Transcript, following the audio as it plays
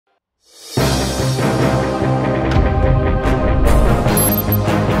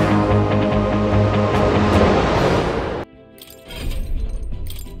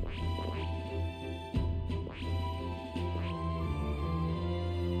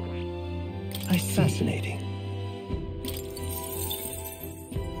I see. Fascinating.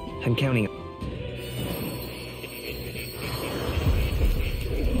 I'm counting.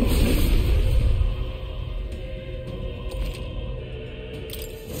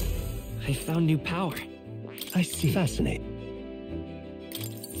 I found new power. I see. Fascinating.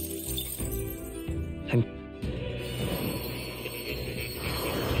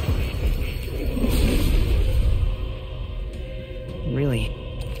 Really?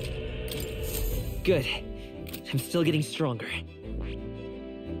 Good. I'm still getting stronger.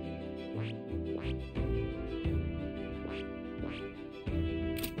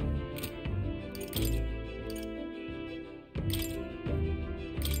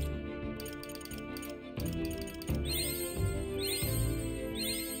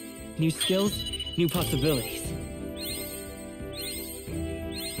 New skills, new possibilities.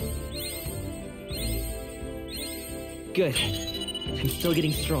 Good. I'm still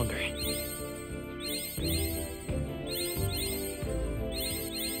getting stronger.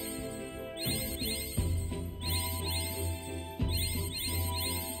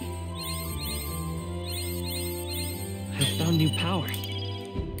 I found new power.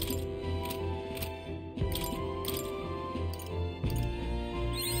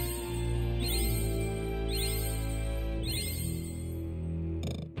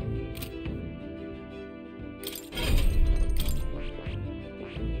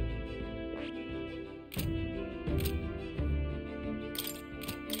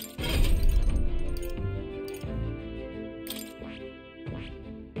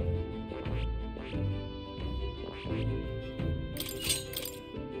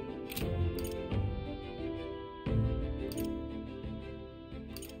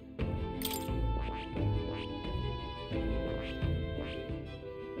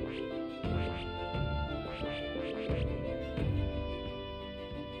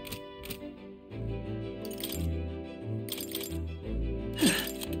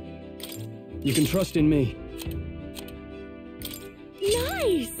 You can trust in me.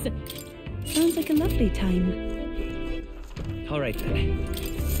 Nice! Sounds like a lovely time. All right, then.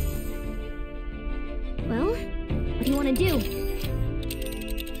 Well, what do you want to do?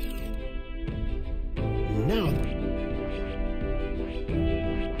 Now.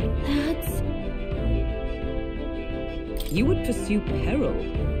 That's... You would pursue peril.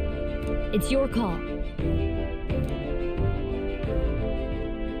 It's your call.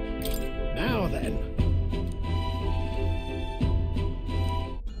 Now then.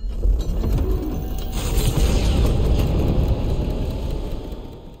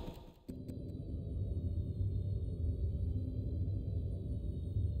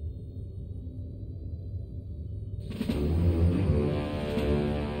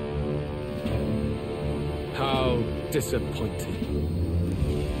 How disappointing.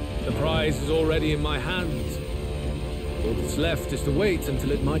 The prize is already in my hands. All that's left is to wait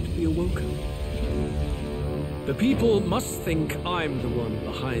until it might be awoken. The people must think I'm the one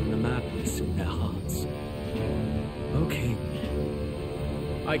behind the madness in their hearts. O King,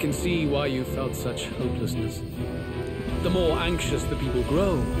 I can see why you felt such hopelessness. The more anxious the people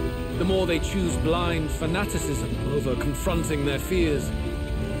grow, the more they choose blind fanaticism over confronting their fears.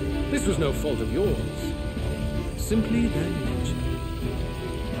 This was no fault of yours, simply their nature.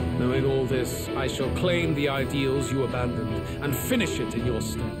 Knowing all this, I shall claim the ideals you abandoned and finish it in your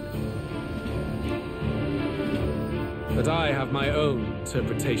stead. But I have my own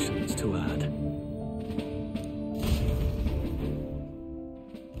interpretations to add.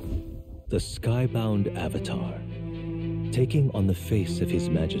 The skybound avatar. Taking on the face of His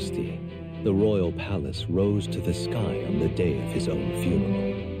Majesty, the royal palace rose to the sky on the day of his own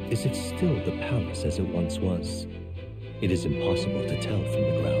funeral. Is it still the palace as it once was? It is impossible to tell from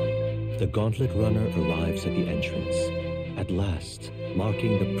the ground. The gauntlet runner arrives at the entrance, at last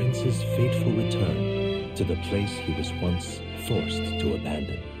marking the prince's fateful return to the place he was once forced to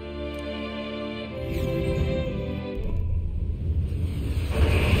abandon.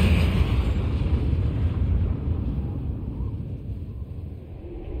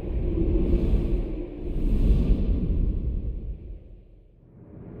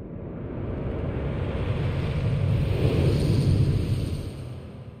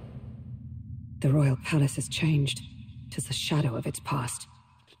 The royal palace has changed. 'Tis a shadow of its past.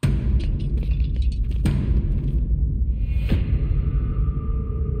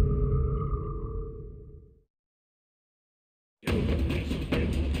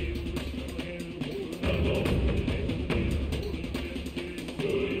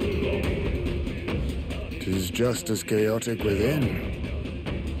 Tis just as chaotic within.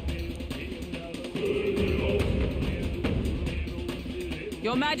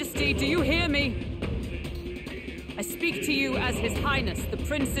 Your Majesty, do you hear me? I speak to you as His Highness, the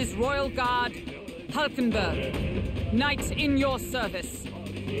Prince's Royal Guard, Hulkenberg, Knight in your service.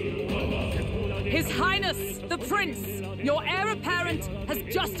 His Highness, the Prince, your heir apparent, has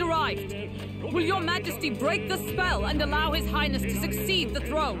just arrived. Will your Majesty break the spell and allow His Highness to succeed the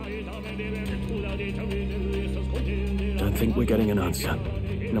throne? Don't think we're getting an answer,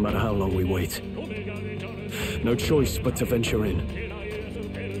 no matter how long we wait. No choice but to venture in.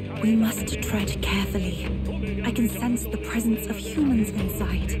 We must tread carefully. I can sense the presence of humans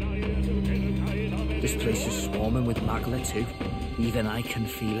inside. This place is swarming with Magla too. Even I can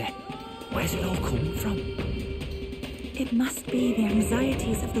feel it. Where's it all coming from? It must be the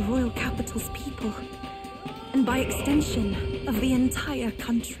anxieties of the royal capital's people, and by extension, of the entire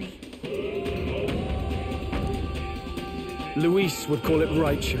country. Luis would call it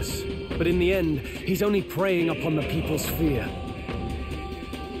righteous, but in the end, he's only preying upon the people's fear.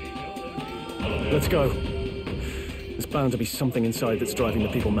 Let's go. There's bound to be something inside that's driving the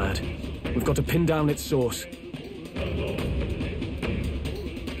people mad. We've got to pin down its source.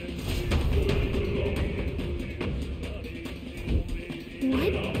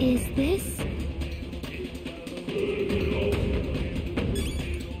 What is this?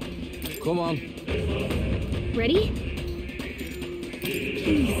 Come on. Ready?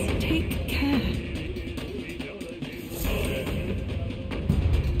 Please, take care.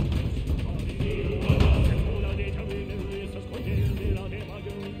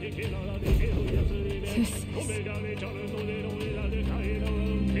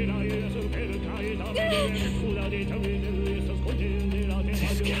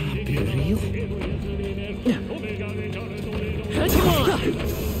 This can't be real. Come on!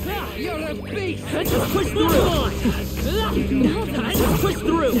 You're a beast! Just push through! Just push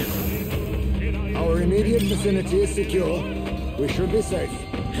through! Our immediate vicinity is secure. We should be safe.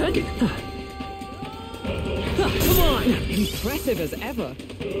 Come on! Impressive as ever.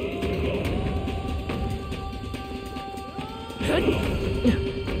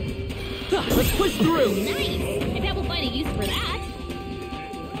 Let's push through! Nice! I bet we'll find a use for that.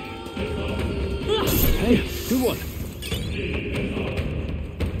 Hey, good one.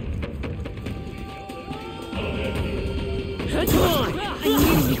 Come on! I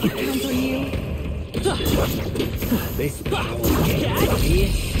knew we could count on you. This power gets me.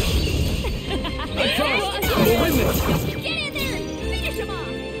 Get in there! Finish him off!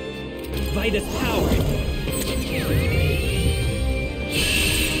 Vitus power!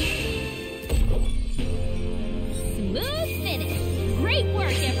 Smooth finish! Great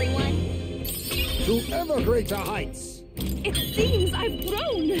work, everyone! To ever greater heights. It seems I've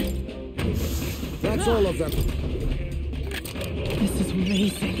grown. That's all of them. This is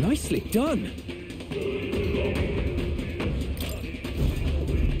amazing. Nicely done.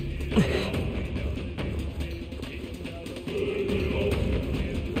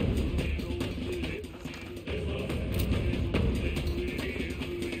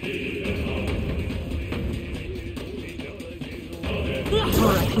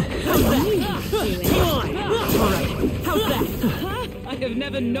 I have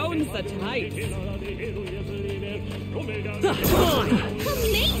never known such heights.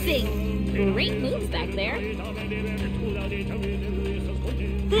 Amazing! Great moves back there.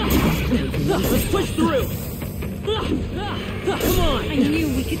 Let's push through! Come on! I knew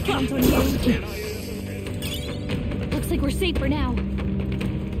we could count on you. Looks like we're safe for now.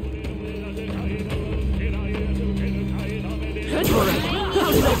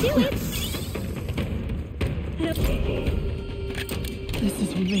 Do it! This is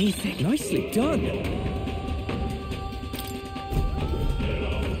amazing. Nicely done.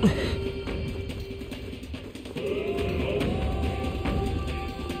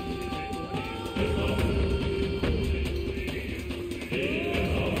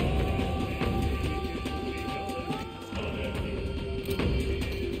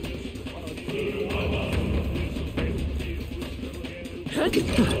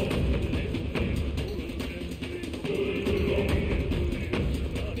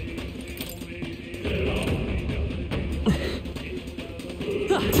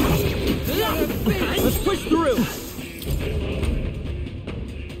 Let's push through!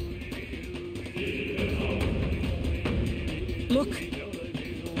 Look.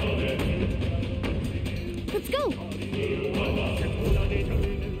 Let's go!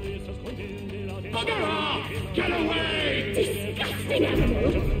 Get away! Disgusting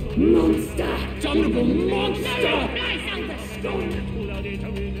animal! Monster! Damnable monster!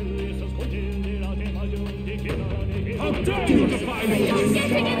 How dare you defy me!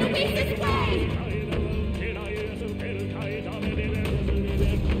 Getting in the beast's way!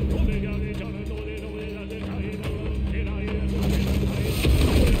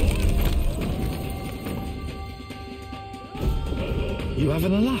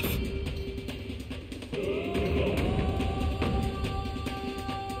 having a laugh?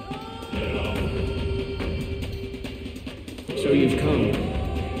 So you've come.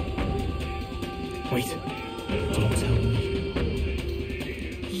 Wait, don't tell me.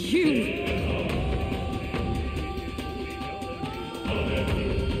 You!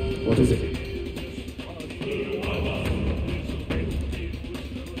 What is it?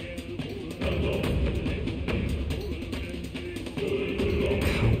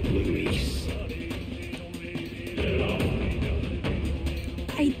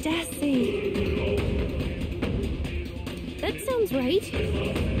 I dare say. That sounds right.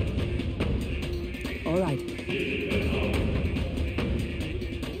 All right.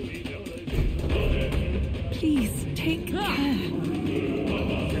 Please, take care.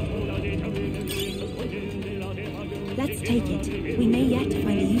 Let's take it. We may yet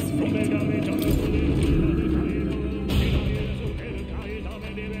find a use for it.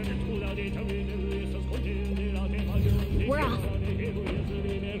 We're off.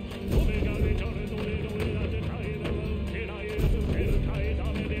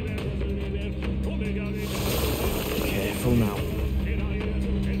 Careful now.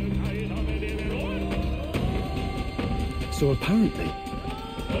 So apparently...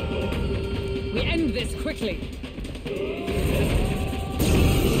 We end this quickly.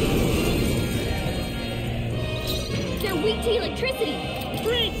 They're weak to electricity.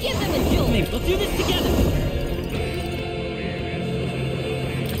 Give them a jolt. We'll do this together.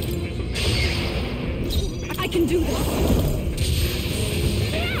 I can do this.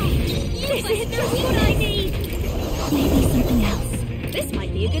 This is just what I need. Maybe something else. This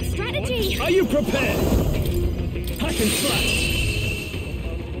might be a good strategy. Are you prepared? I can slash.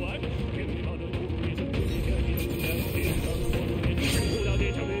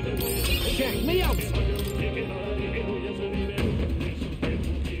 Check me out!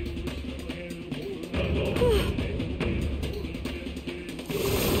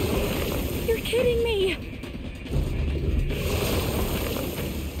 You're kidding me.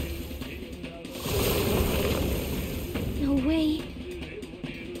 No way.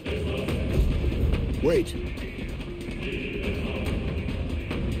 Wait.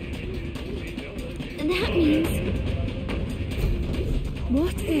 And that means...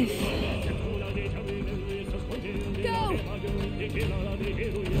 What if... Go!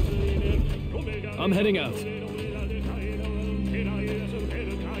 I'm heading out.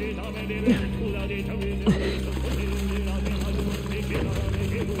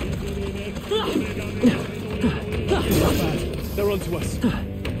 They're onto us.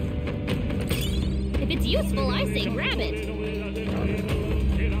 If it's useful, I say grab it.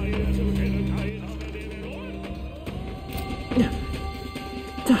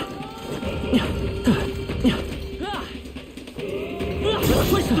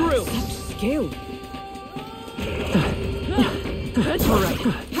 Push through. Skill. That's all right.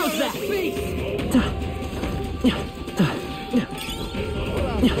 How's that?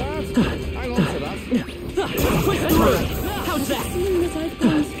 Hang on to that. Push through. How's that? Seeing as I've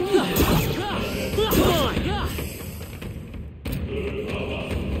gone strong. Come on.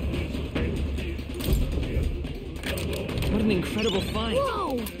 What an incredible find.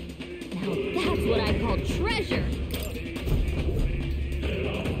 Whoa! Now that's what I call treasure.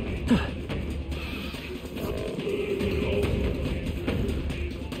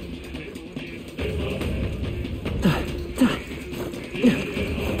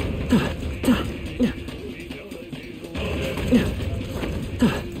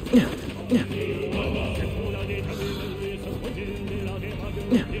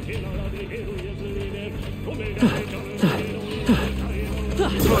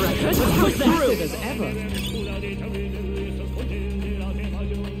 As ever.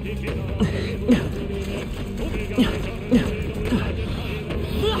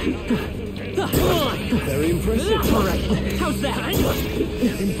 Very impressive. How's that?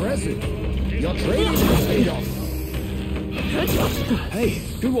 Impressive. Your training has paid off. Hey,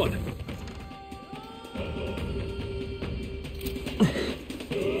 good one.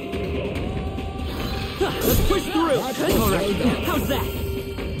 Let's push through. How's that?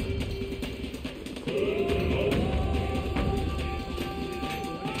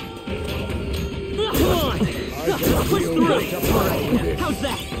 Come on. Push through. How's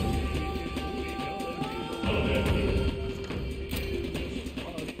that?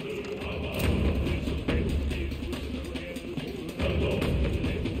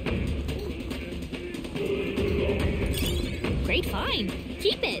 Great find.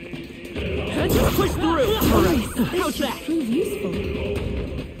 Keep it. Push through. How's that? Prove useful.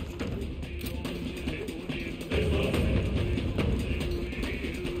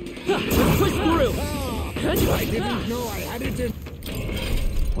 I didn't know I had it in...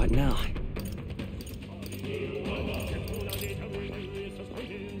 What now?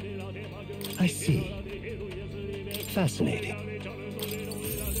 I see. Fascinating.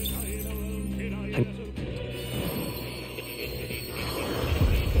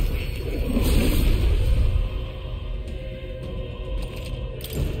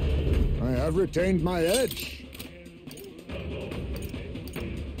 I have retained my edge.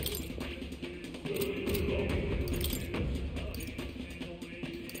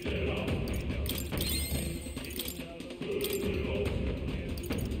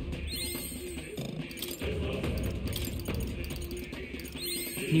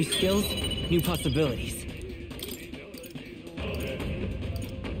 New skills, new possibilities.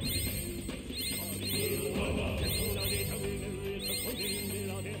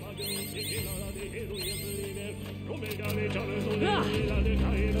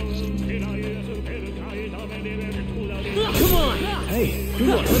 Come on! Hey, Come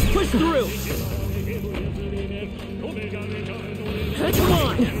on, let's push through! Come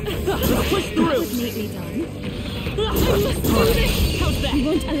on! Let's push through! Neatly done. How's that? We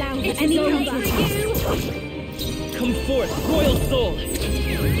won't allow any over. Come forth, royal soul!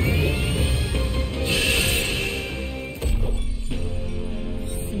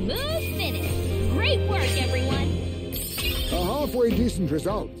 Smooth finish. Great work, everyone. A halfway decent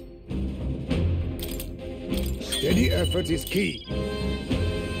result. Steady effort is key.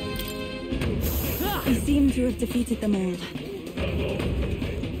 You seem to have defeated them all.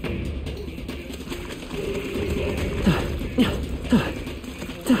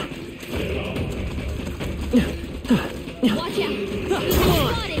 Watch out!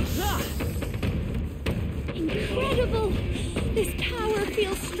 Incredible! This power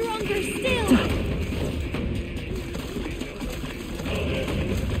feels stronger still!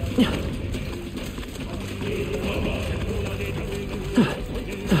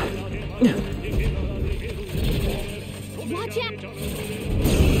 Watch out!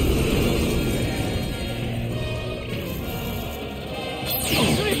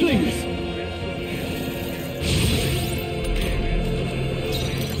 Please!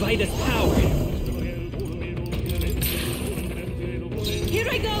 Vitus power! Here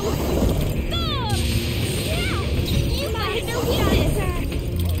I go! Boom! Yeah! You find their weakness!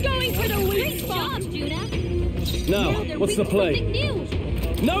 Going for the weak spot! Good job, Judah! Now, what's the play? New.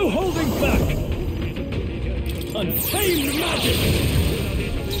 No holding back! Untamed magic!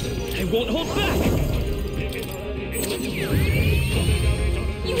 I won't hold back!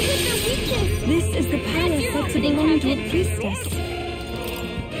 You hit their weakness! This is the power said to belong to a priestess.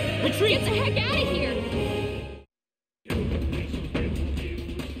 Retreat! Get the heck out of here!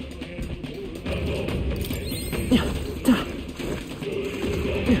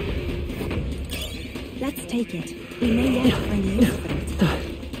 Let's take it. We may yet find use for it.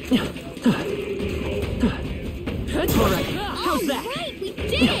 Alright, how's that? Right, we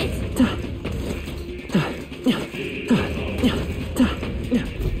did it!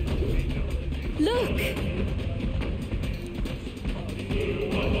 Look!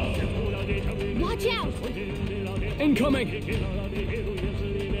 Watch out! Incoming!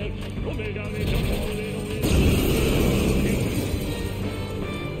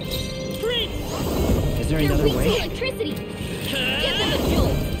 Is there They're another weak to way? electricity! Give them a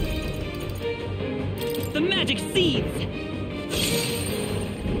jolt! The magic seeds!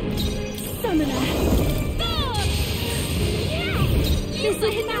 Summoner! Boom! Yeah! This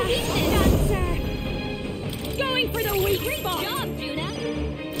will hit their weakness! Going for the weak spot! Great job, Judah!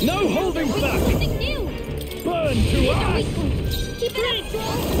 No holding back! Something new! Burn to Hit their ash! weak point! Keep it up,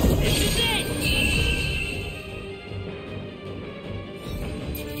 Troll! This is it!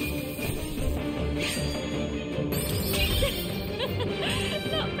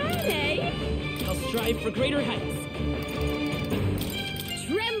 Not bad, eh? I'll strive for greater heights.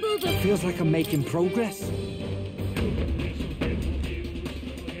 Tremble the... Feels like I'm making progress.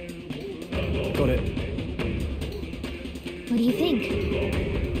 Got it. What do you think?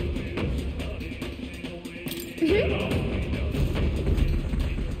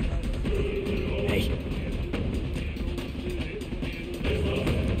 Hey,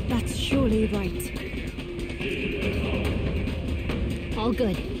 That's surely right. All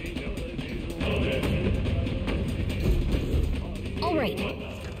good. All right.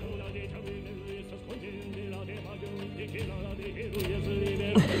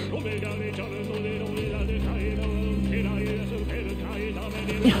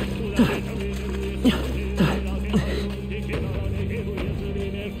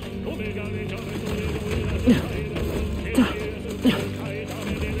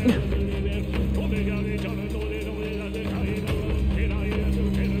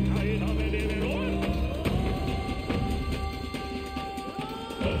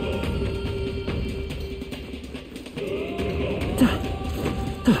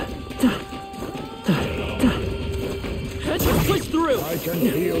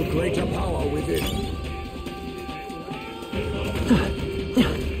 feel greater power within.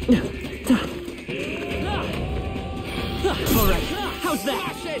 Alright, how's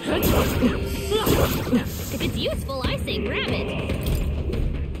that? If it's useful, I say grab it.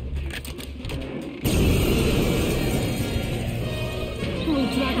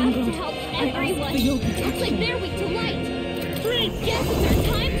 Have to help everyone. Looks like they're weak to light. Guess it's our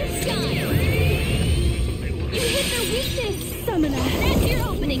time to shine. You hit their weakness. Summoner. That's your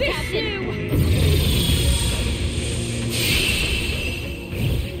opening, Captain.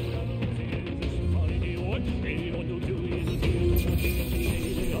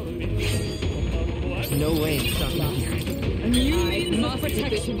 There's no way to stop us. And you must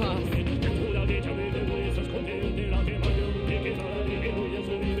protect your path.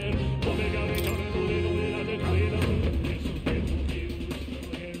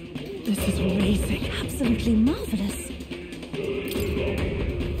 This is amazing. Absolutely marvelous.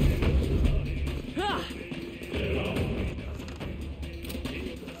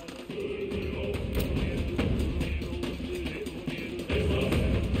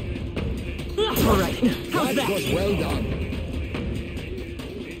 Alright, how's that? Was well done.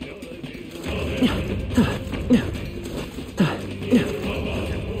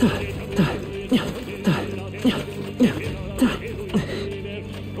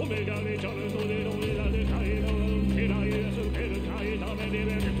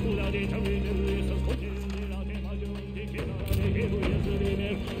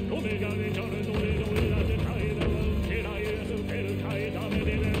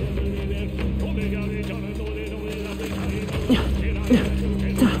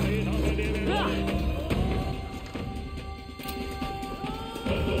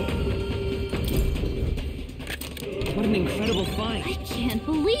 What an incredible fight. I can't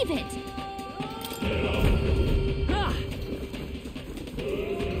believe it.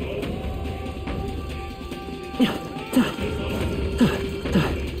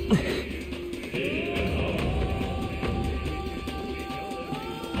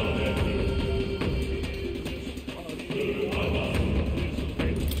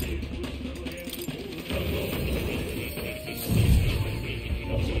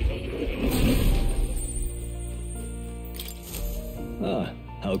 Ah,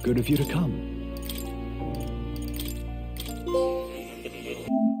 how good of you to come.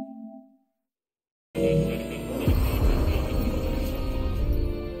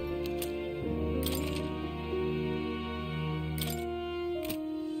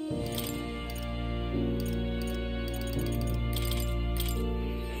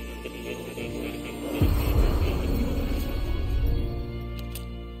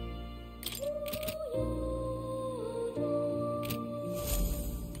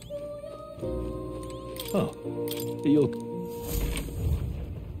 Oh, you'll...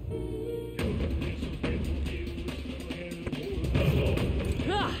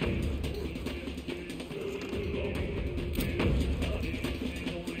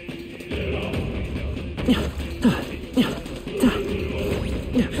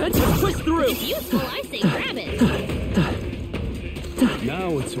 Push through! If useful, I say grab it.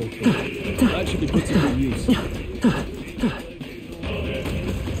 Now it's okay. That should be put to good use.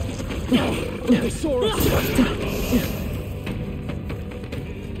 They saw us!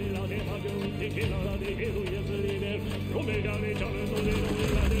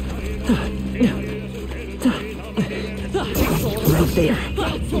 Right there.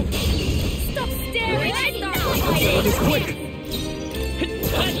 Stop staring at me! It's quick!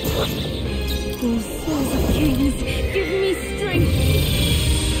 Oh, souls of kings, give me strength.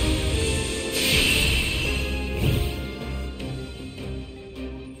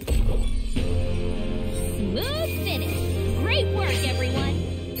 Smooth finish. Great work, everyone.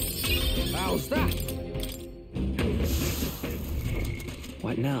 How's that?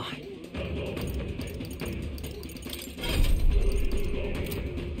 What now?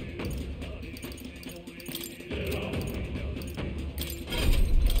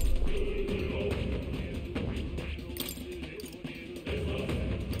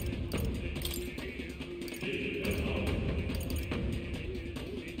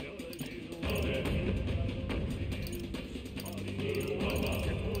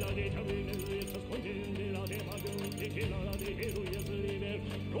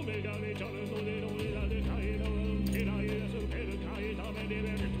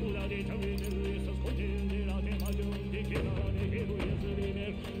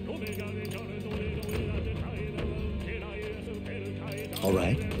 All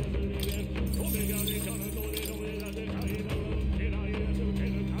right.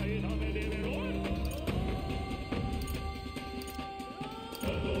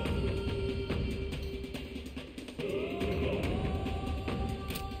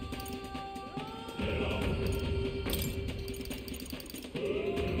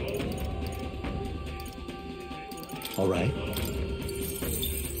 All right.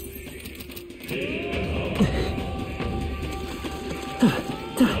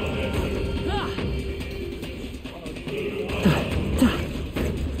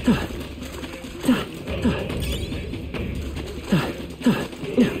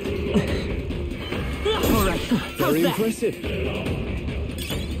 Very impressive.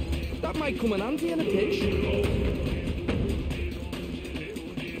 That might come in handy in a pinch.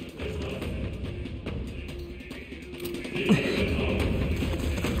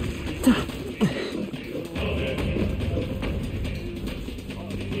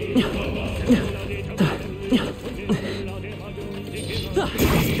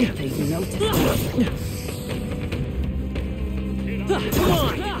 Taking notice. Come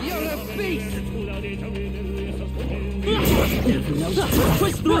on! You're a beast!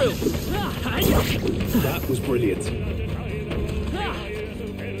 Push through! That was brilliant.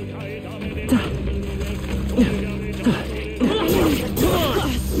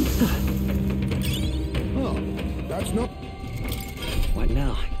 Oh, that's not... What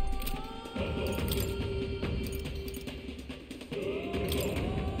now?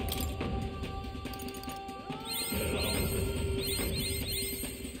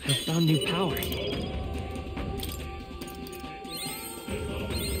 I found new power.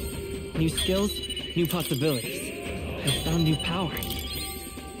 New skills, new possibilities. I found new power.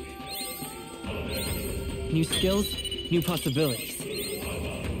 New skills, new possibilities.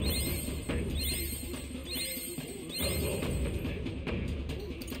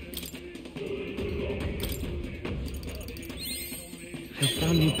 I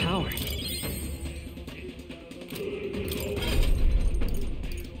found new power.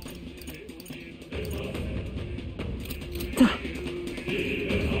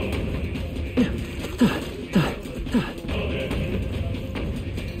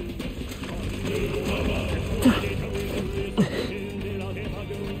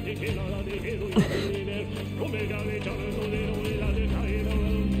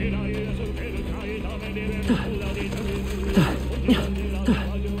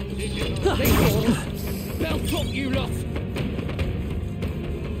 Belt up, you lot!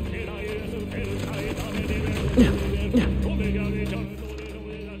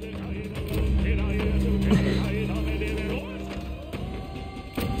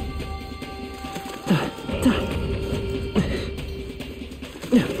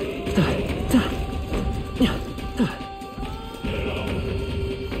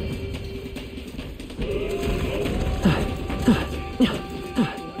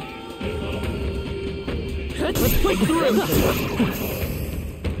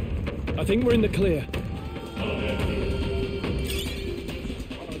 I think we're in the clear.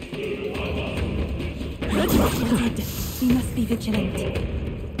 We must be vigilant.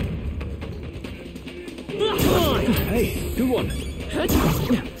 Hey, good one. A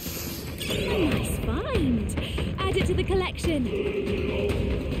nice find. Add it to the collection.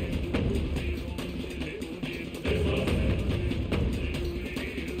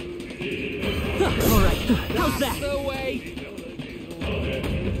 All right, how's that? The way!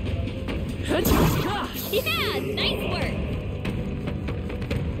 Yeah, nice work.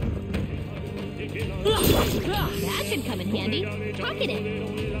 That should come in handy. Pocket it.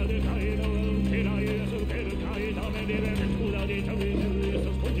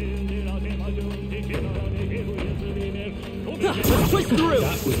 Push through!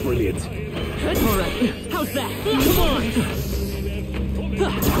 That was brilliant. All right, how's that? Come on!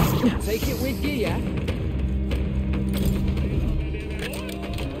 Take it with you, yeah?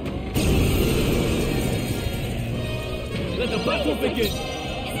 Let the battle begin.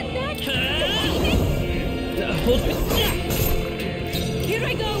 Isn't that Hold me. Here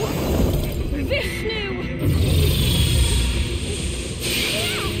I go! Vishnu!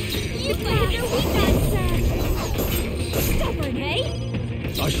 You find your weak answer! Stubborn, eh?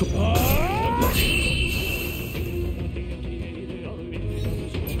 I shall...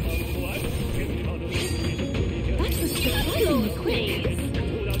 That was surprisingly quick.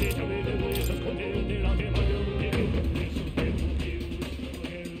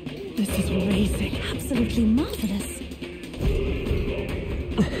 This is amazing. Absolutely marvelous.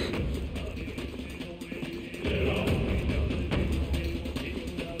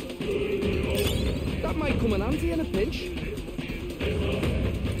 That might come in handy in a pinch.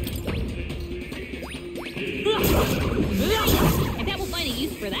 I bet we'll find a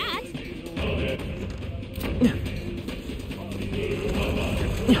use for that.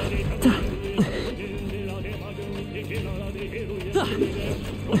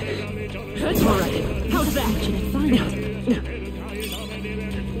 All right, how's that? Should I find it?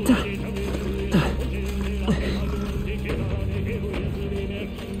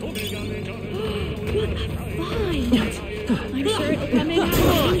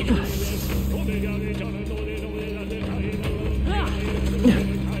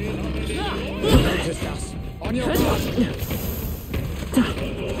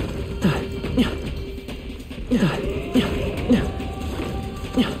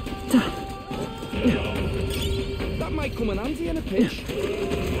 That might come in handy in a pinch.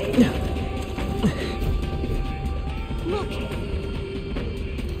 Look!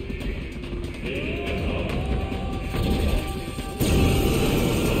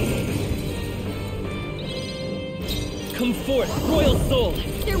 Come forth, royal soul!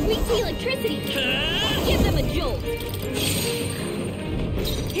 They're weak to electricity! Give them a jolt!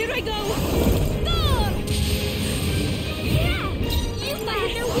 Here I go! Go! Yeah! You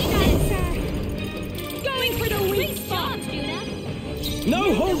fight their weakness! Going for the weak spot! Juna! No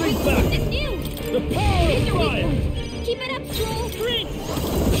holding back! It's new! The power Hit of their weak fire! point. Keep it up, Troll!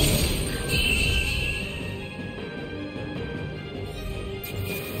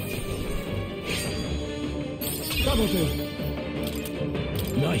 That'll do.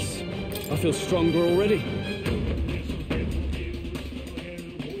 Nice. I feel stronger already.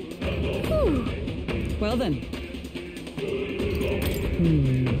 Whew. Well then.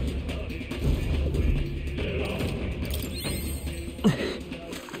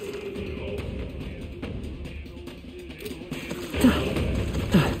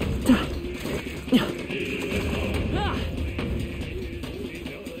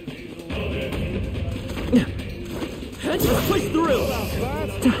 Let's push through!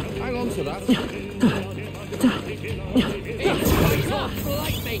 Hang on to that.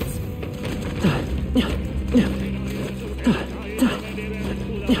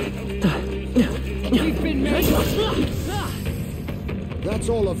 We've been made. That's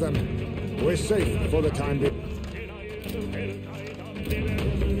all of them. We're safe for the time being.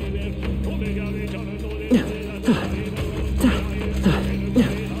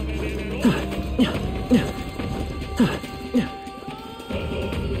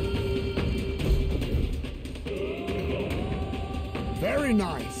 Very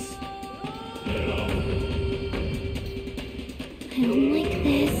nice. I don't like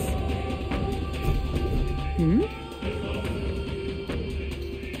this.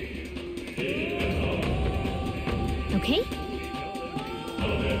 Okay?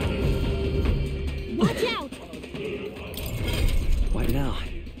 Watch out! What now?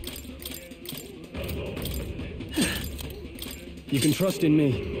 You can trust in me.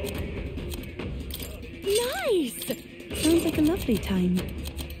 Nice! Sounds like a lovely time.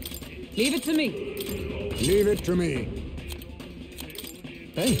 Leave it to me. Leave it to me.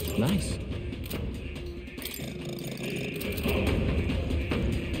 Hey, nice.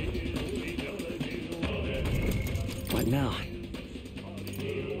 What now?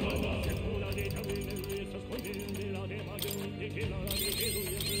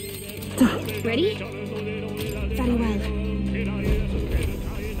 Ready? Very well.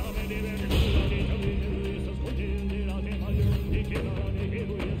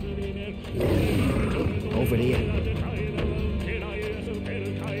 Over here.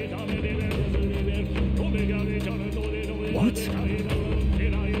 What?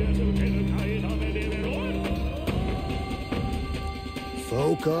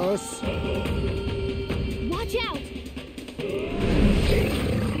 Focus. Watch out!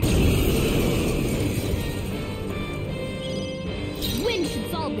 Wind should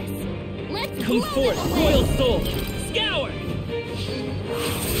solve this. Let's Come blow forth, them away. royal soul! Scour!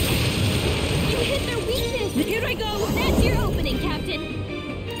 You hit their weakness! Here I go! That's your opening, Captain!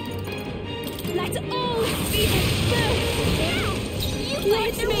 Let's all be dispersed! Yeah! You Watch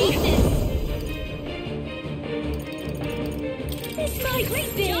hit their me. weakness! This might Great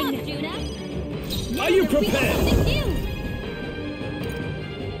sting! job, Juna! Now Are you they're weak to prepared? something new!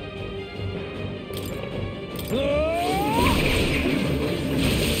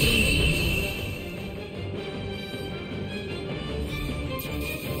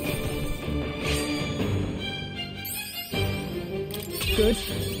 Good.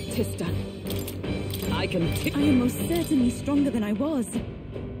 'Tis done. I can I am most certainly stronger than I was.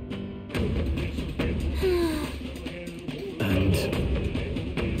 And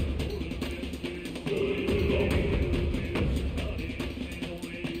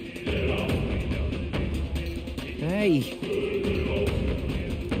Hey,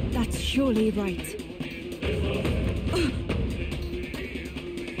 That's surely right.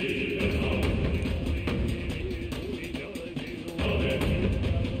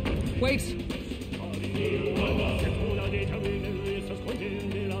 wait.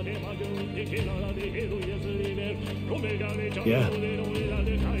 yeah.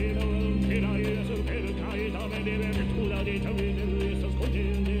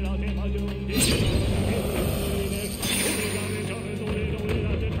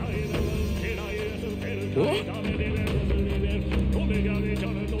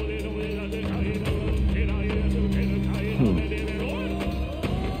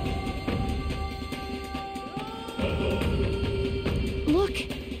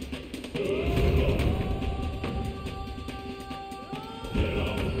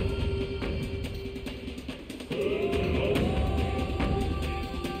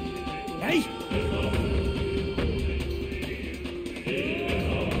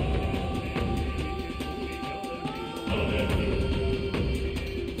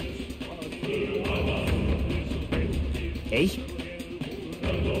 Eh?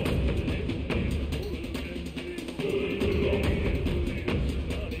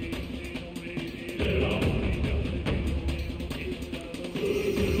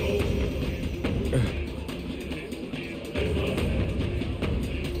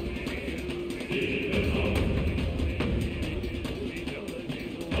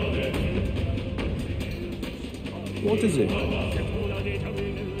 What is it?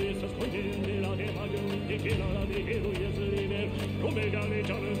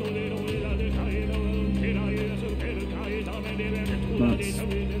 That's,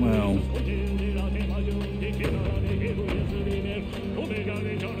 well...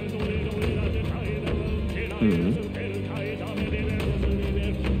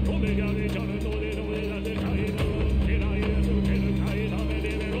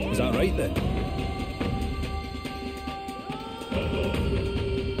 Is that right then?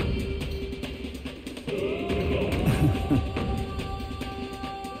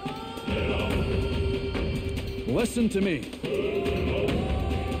 Listen to me.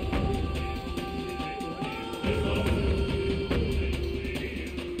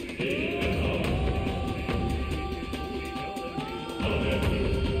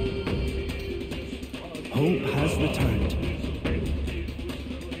 Hope has returned.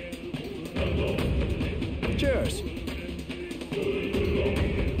 Cheers.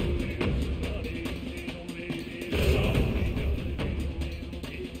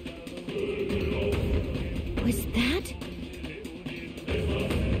 Was that?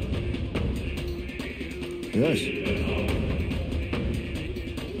 Yes.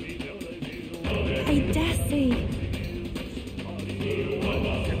 I dare say.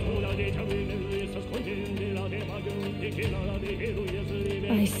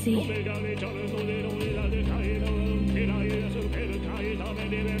 I see.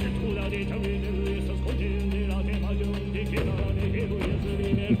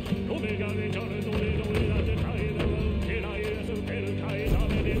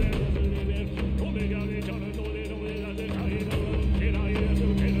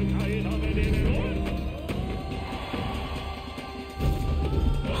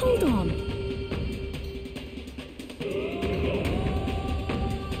 Hold on.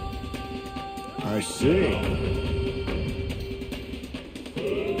 I see.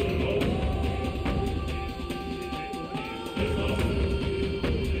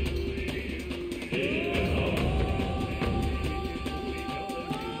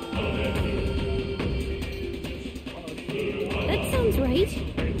 That sounds right.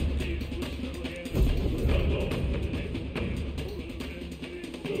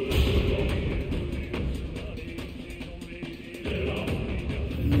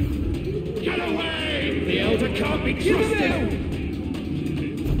 Get away! The Elder can't be trusted!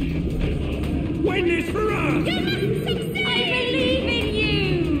 Win this for us! You must succeed! I believe in you!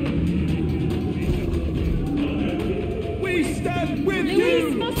 We stand with Luis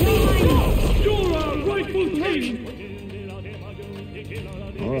you! must be mine! You're our rightful king!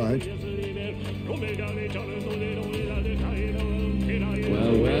 All right.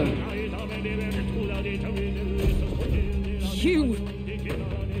 Well, well. You!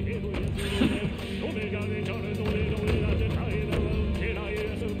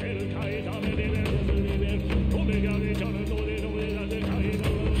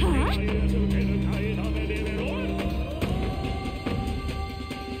 Huh?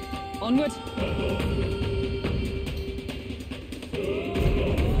 Onward!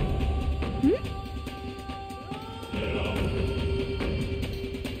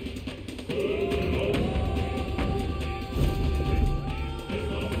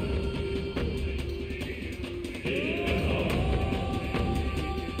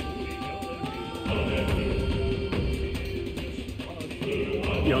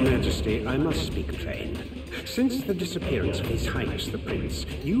 Your Majesty, I must speak plain. Since the disappearance of His Highness the Prince,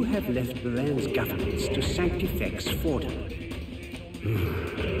 you have left the land's governance to Sanctifex Forden.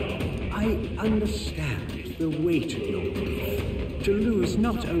 I understand the weight of your grief, to lose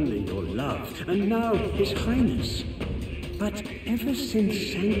not only your love, and now His Highness, but ever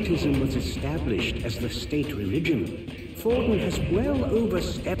since Sanctism was established as the state religion, Forden has well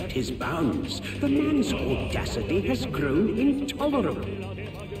overstepped his bounds. The man's audacity has grown intolerable.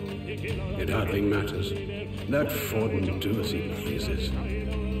 It hardly matters. Let Forden do as he pleases.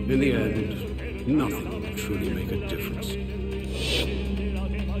 In the end, nothing will truly make a difference.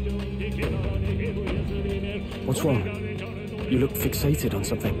 What's wrong? You look fixated on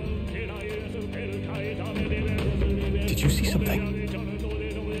something. Did you see something?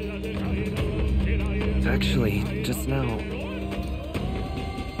 Actually, just now.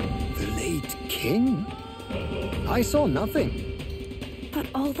 The late king? I saw nothing. But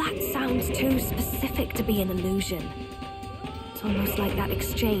all that sounds too specific to be an illusion. It's almost like that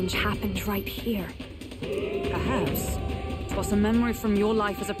exchange happened right here. Perhaps 'twas a memory from your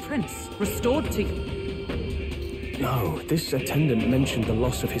life as a prince, restored to you. No, this attendant mentioned the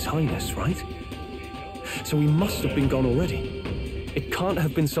loss of His Highness, right? So he must have been gone already. It can't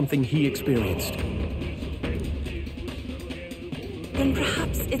have been something he experienced. Then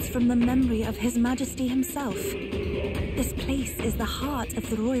perhaps it's from the memory of His Majesty himself. This place is the heart of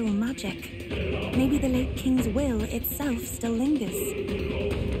the royal magic. Maybe the late king's will itself still lingers.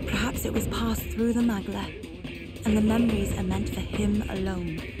 Perhaps it was passed through the Magla, and the memories are meant for him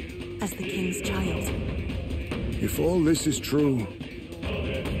alone, as the king's child. If all this is true,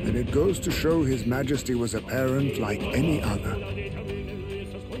 then it goes to show His Majesty was a parent like any other.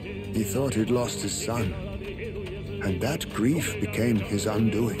 He thought he'd lost his son, and that grief became his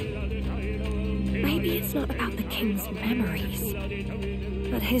undoing. Maybe it's not about the king's memories,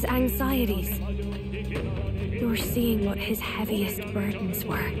 but his anxieties. You're seeing what his heaviest burdens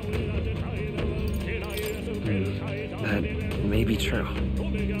were. That may be true.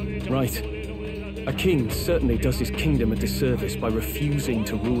 Right. A king certainly does his kingdom a disservice by refusing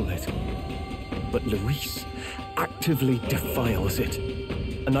to rule it. But Luis actively defiles it.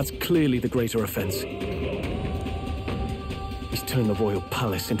 And that's clearly the greater offense. He's turned the royal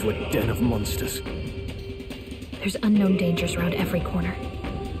palace into a den of monsters. There's unknown dangers around every corner.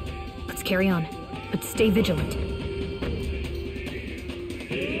 Let's carry on, but stay vigilant.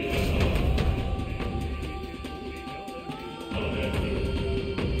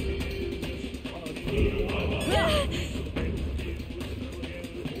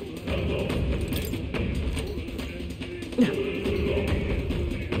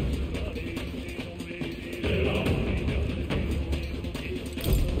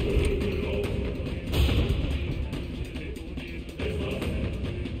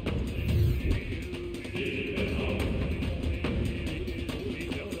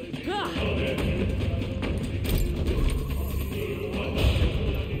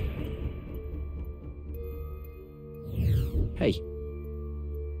 Hey.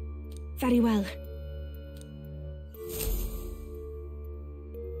 Very well.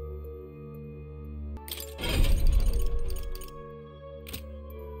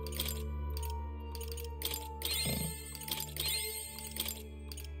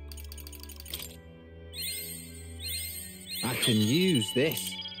 I can use this.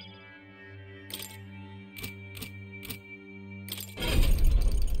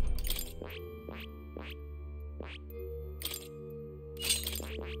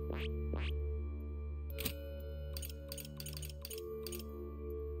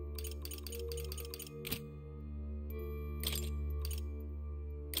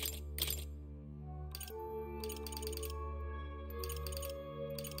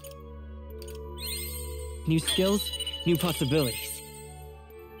 New skills, new possibilities.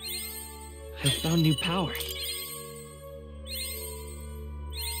 I've found new power.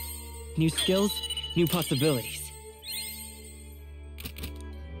 New skills, new possibilities.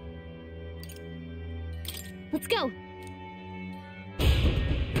 Let's go.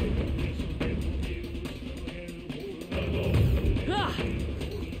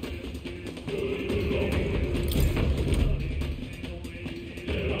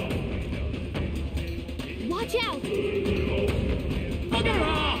 Watch out! Bugger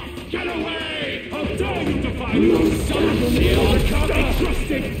off! Get away! How dare you defy me! Son of a bitch! I can't be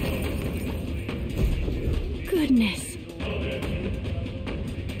trusted! Goodness.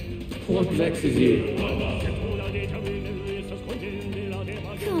 What vexes you?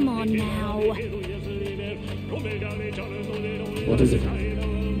 Come on now. What is it?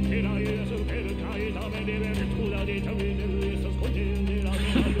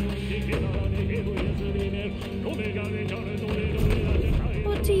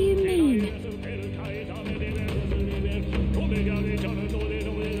 What do you mean?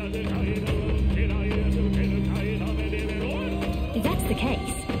 If that's the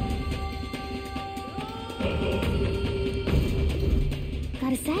case.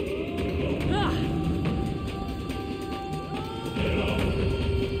 Got a sec?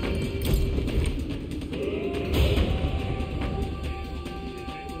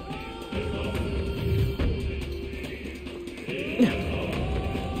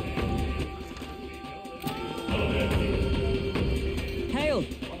 Hail!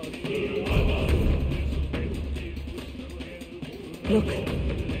 Look.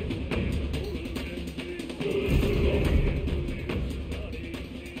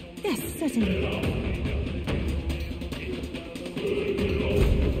 Yes, certainly.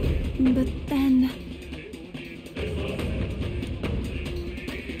 But then...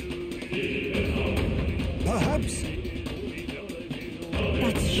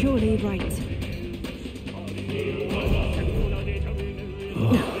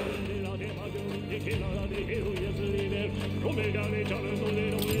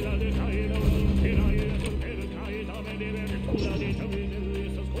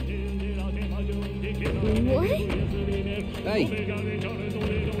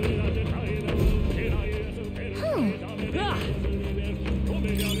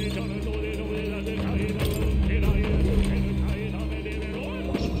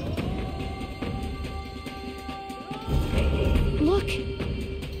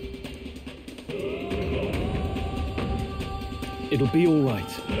 It'll be all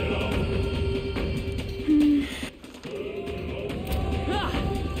right.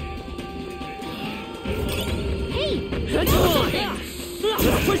 Hey! Come on!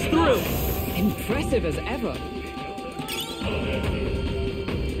 Let's push through! Impressive as ever.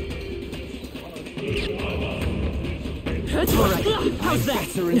 That's all right. How's that?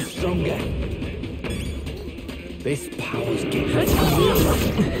 Better and stronger. This power's given.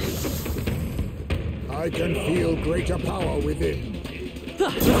 I can feel greater power within.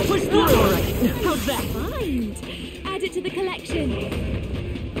 Let's push through! All right. How's that? Find. Add it to the collection.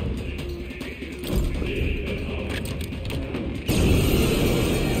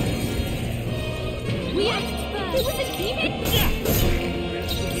 We act first. It was a demon?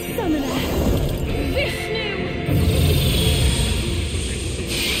 Summoner. Vishnu.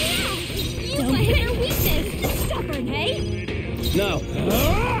 Yeah! You got hit her weakness. Stubborn, hey? Now.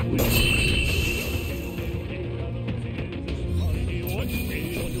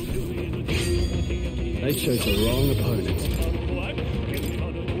 They chose the wrong opponent.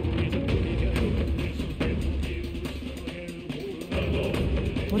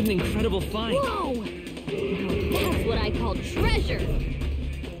 What an incredible find. Whoa! Now that's what I call treasure.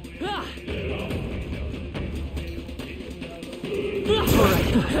 All right.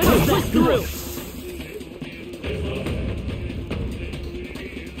 How's that through?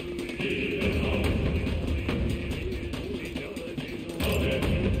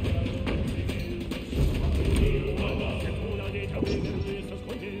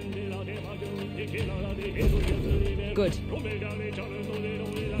 Good.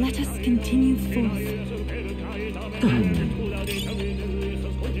 Let us continue forth.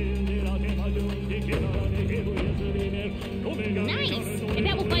 Nice! I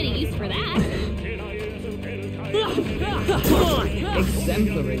bet we'll find a use for that. Come on!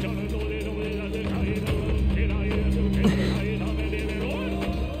 Exemplary.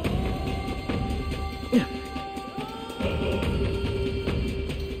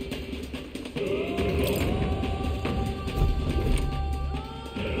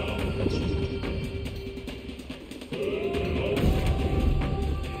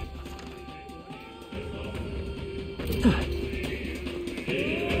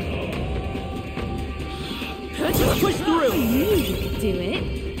 Push through! I knew you could do it.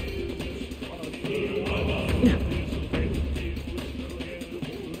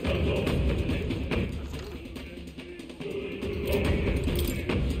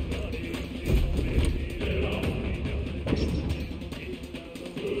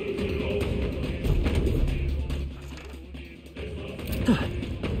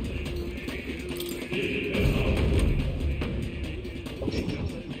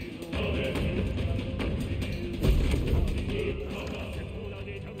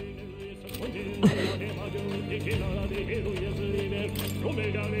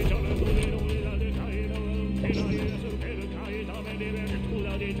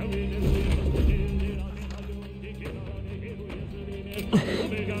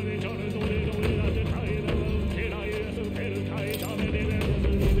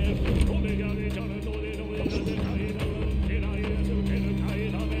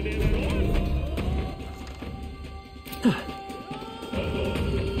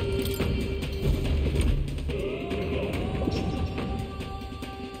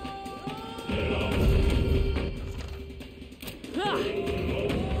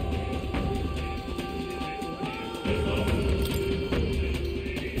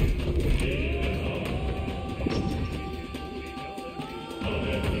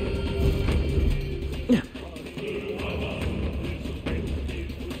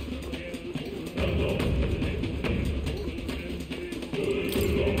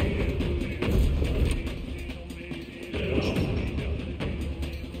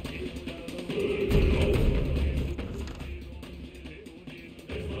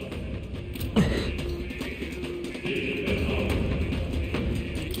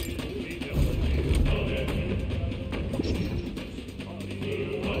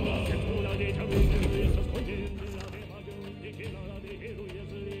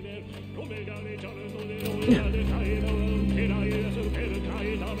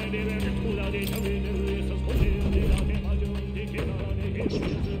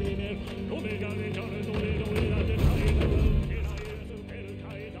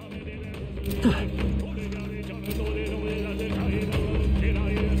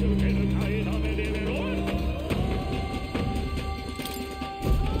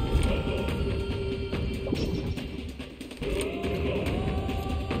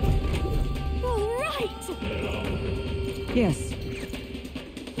 Yes.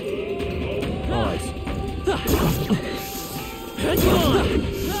 All right.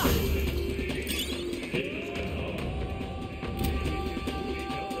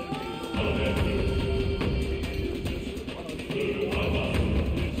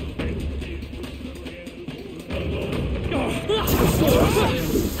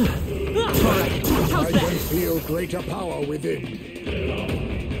 I can feel greater power within.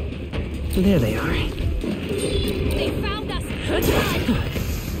 There they are. They found us!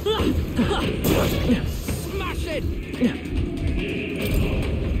 Smash it!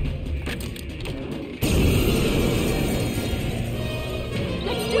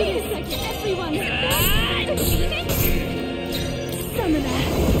 Let's do this! Everyone! Summoner!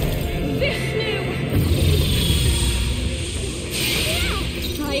 Vishnu!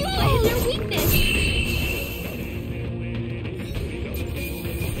 Yeah! I hit their weakness!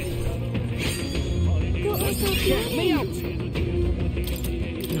 Check me out!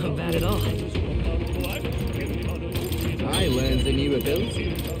 Not bad at all. I learned a new ability.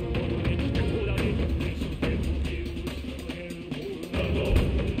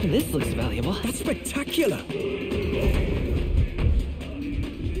 This looks valuable. That's spectacular!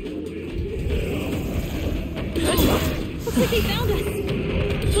 Looks like they found us!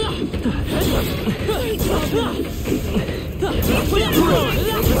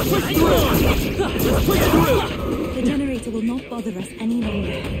 The generator will not bother us any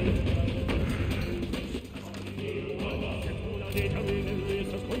longer.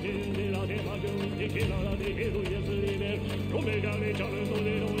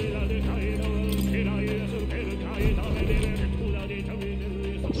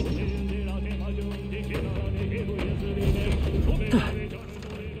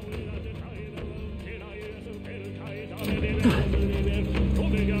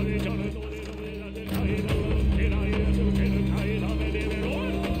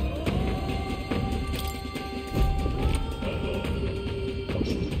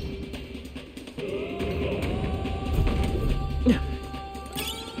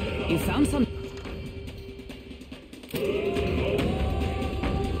 You found some.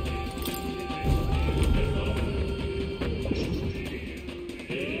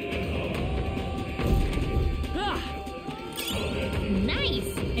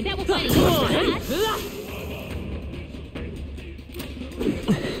 Nice! I bet we'll find a use for that.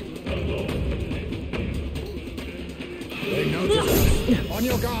 They notice us. On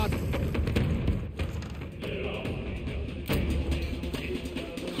your guard.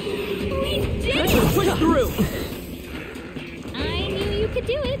 We did it! Push through! I knew you could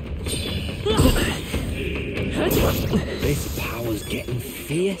do it. This power's getting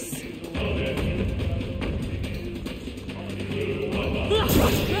fierce.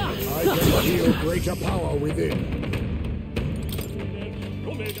 I can feel greater power within.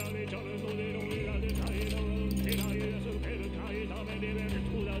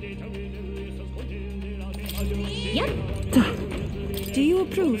 Yep. Do you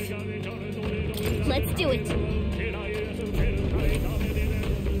approve? Let's do it.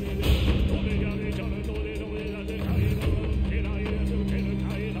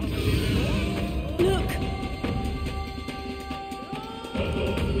 Look!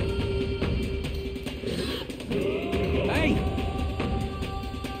 Hey!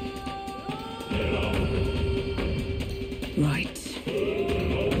 Right.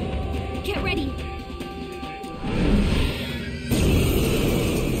 Get ready.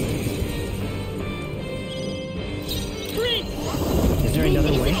 Is there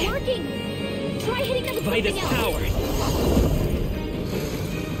another way? It's working. Try hitting them with Vitus something else. power!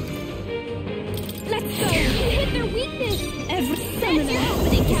 Let's go. You hit their weakness. Every That's summoner! your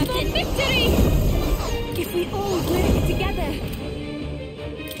opening, Captain. Victory! If we all work together!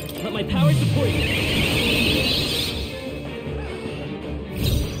 Let my power support you!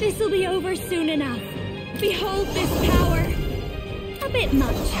 This'll be over soon enough. Behold this power. A bit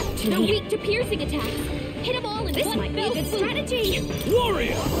much. They're weak to piercing attacks. Hit them all in This one might be a fell good swoop. strategy.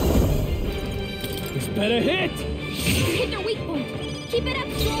 Warrior! This better hit! Hit their weak point. Keep it up,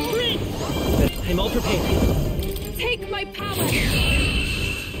 Stroll. I'm all prepared. Take my power.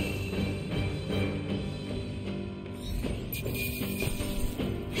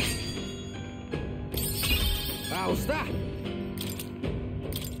 How's that?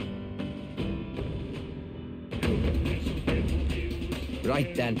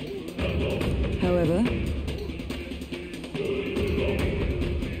 Right then. However,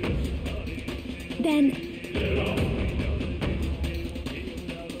 Then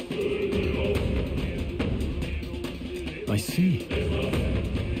I see.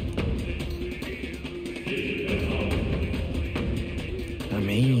 I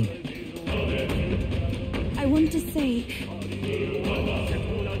mean... I want to say...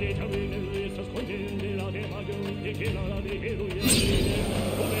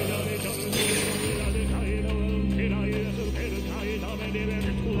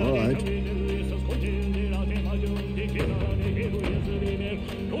 All right.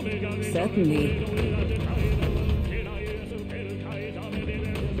 Certainly.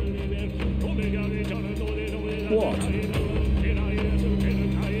 What?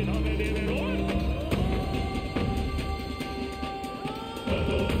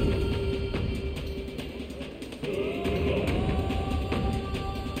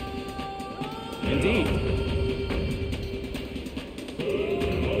 Indeed.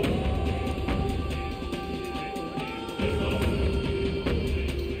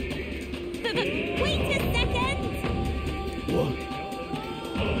 Wait a second! What?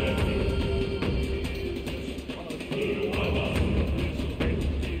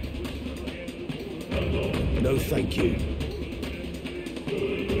 No, thank you.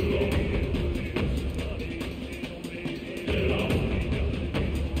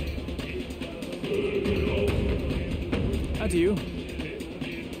 Adieu.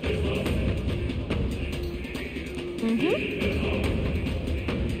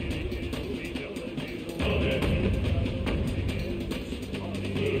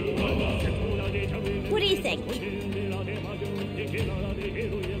 What do you think?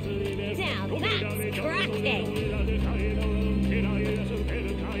 Now that's cracking!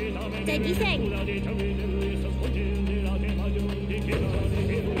 Don't you think?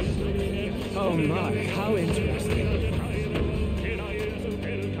 Oh my, how interesting.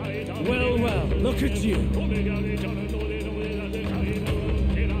 Well, well, look at you.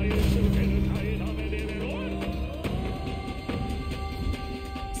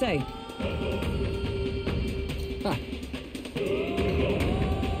 Say. Ah.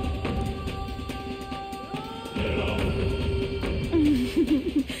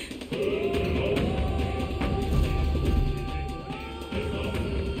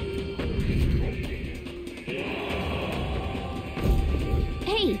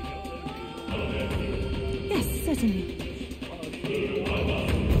 Hey! Yes, certainly.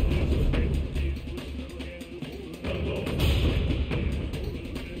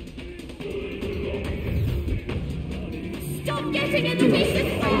 Stop getting in the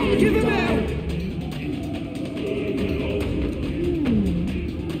vicious circle! Give him out!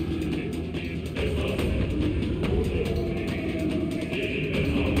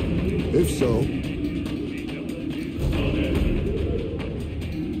 If so,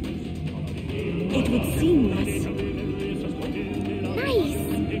 It would seem less. Nice!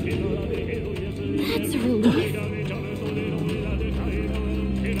 That's a relief.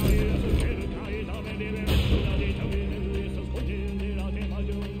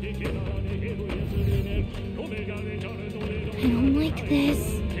 I don't like this.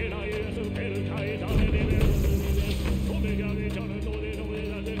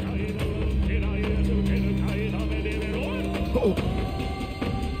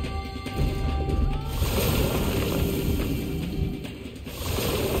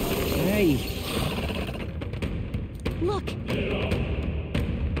 Hey, Look!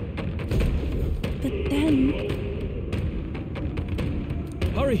 But then...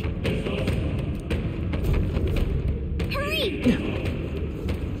 hurry! Hurry!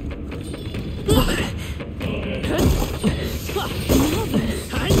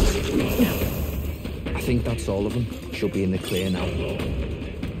 I think that's all of them. She'll be in the clear now.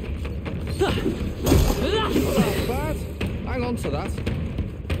 Not bad. Hang on to that.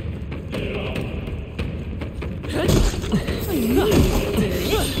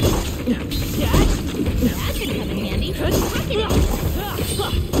 That's gonna come in handy. Pack it in.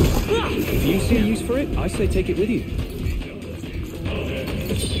 If you see a use for it, I say take it with you.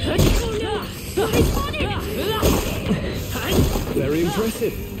 Very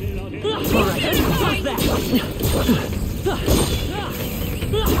impressive.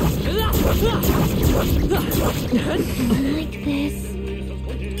 Like this.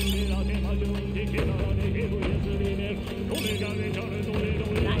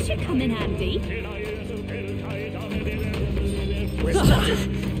 That should come in handy. we're started.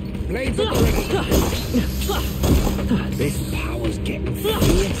 Blades at the ready. This power's getting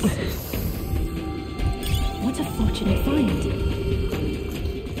fierce. What a fortunate find.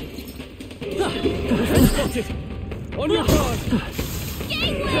 Spotted! On your guard!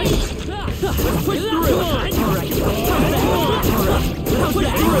 Gateway! Let's push through!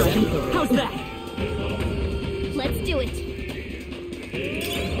 How's that? Let's do it.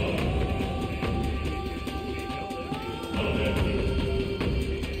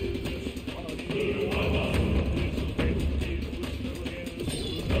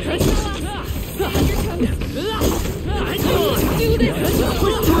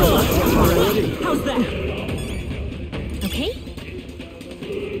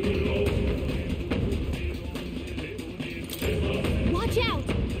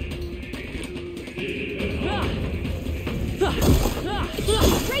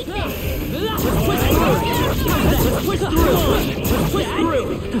 Push through! Push through!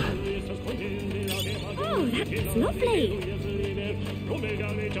 Oh, that's lovely.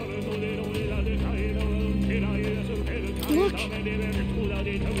 Look.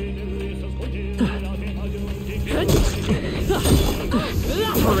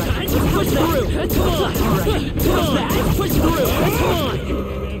 Alright, push through! Come on! Alright, push through! Come on!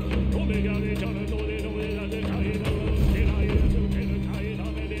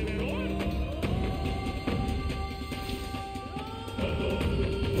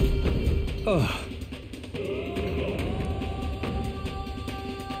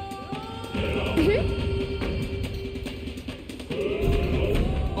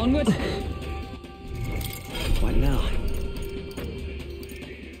 Onward. What now?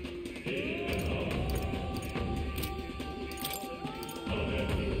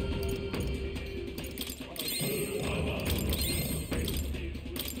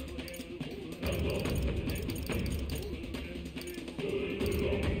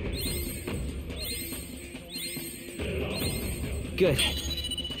 Good.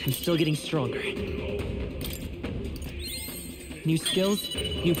 I'm still getting stronger. New skills,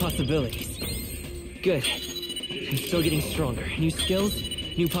 new possibilities. Good. I'm still getting stronger. New skills,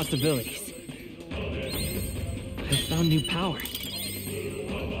 new possibilities. I found new power.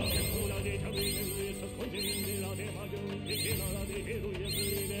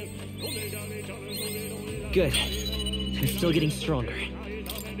 Good. I'm still getting stronger.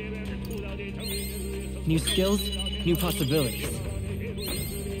 New skills, new possibilities.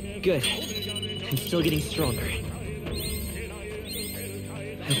 Good. I'm still getting stronger.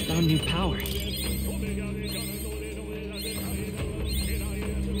 I found new power.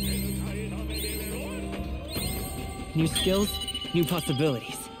 New skills, new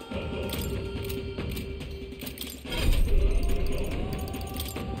possibilities.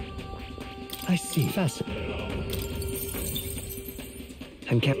 I see. Fascinating.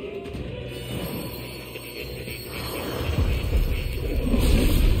 I'm kept.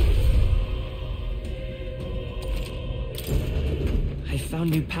 I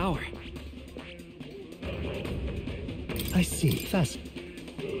found new power. I see. Fascinating.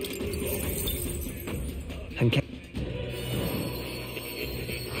 I'm kept.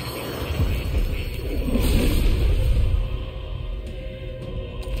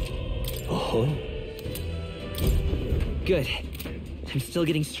 Oh. Good. I'm still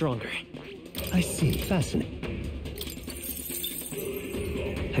getting stronger. I see. Fascinating.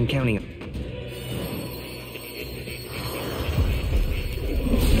 I'm counting up.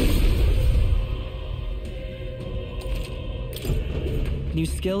 New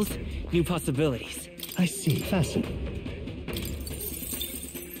skills, new possibilities. I see. Fascinating.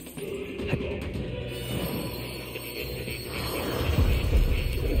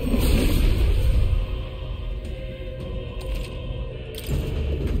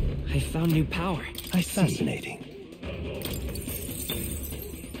 I found new power. I see. Fascinating.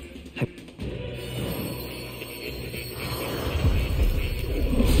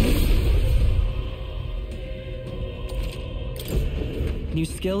 New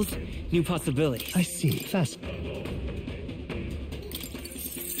skills, new possibilities. I see. Fast.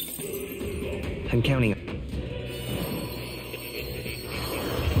 I'm counting.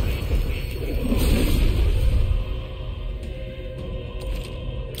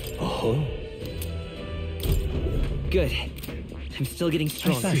 Oh. Good. I'm still getting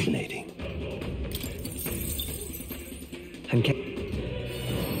stronger. Fascinating. I'm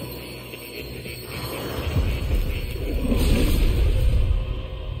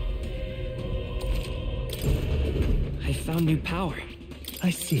I found new power. I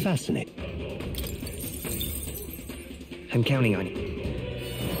see. Fascinating. I'm counting on you.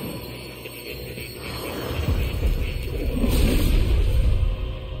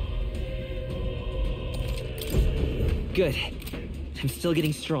 Good. I'm still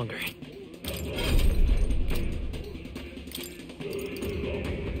getting stronger.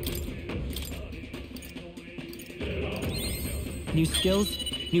 New skills,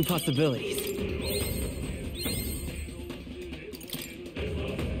 new possibilities.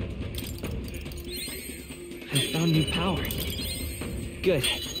 I found new power. Good.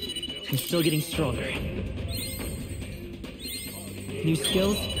 I'm still getting stronger. New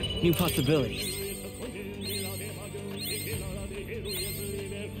skills, new possibilities.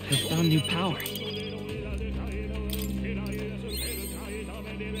 I found new power.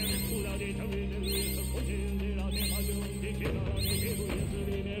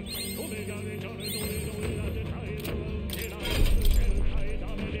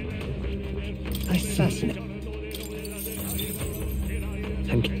 I fascinate.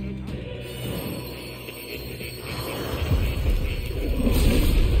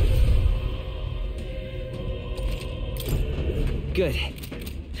 Good.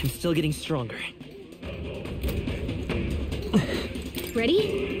 I'm still getting stronger.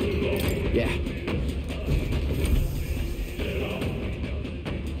 Ready? Yeah.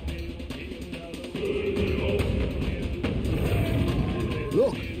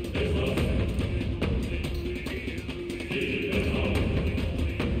 Look!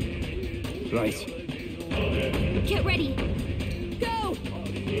 Right. Get ready. Go!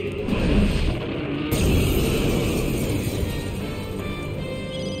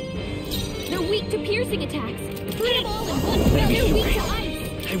 They're weak to piercing attacks. Put them all in one spell. They're weak to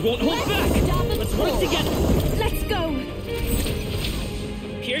ice. I won't hold back! Stop them. Let's work together! Let's go!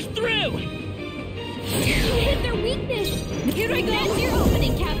 Pierce through! You hit their weakness. Here I go. That's your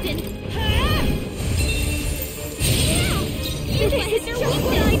opening, Captain. Yeah! This is just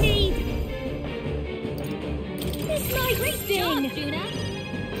what I need. This might sting. Juna.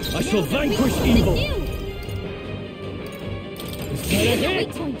 I shall vanquish evil. Here's your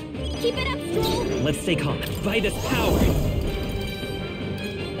weak point. Keep it up, Stroll. Let's stay calm. By this power!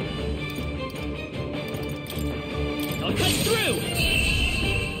 I'll cut through!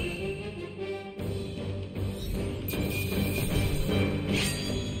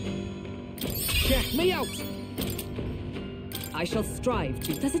 Check me out! I shall strive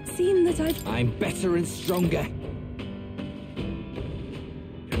to... Does it seem that I'm better and stronger.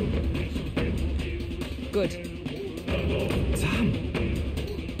 Good. Damn.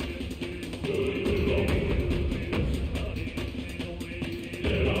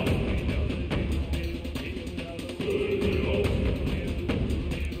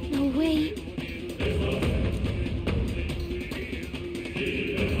 No way.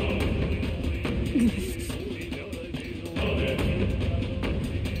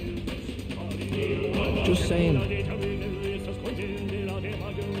 Just saying.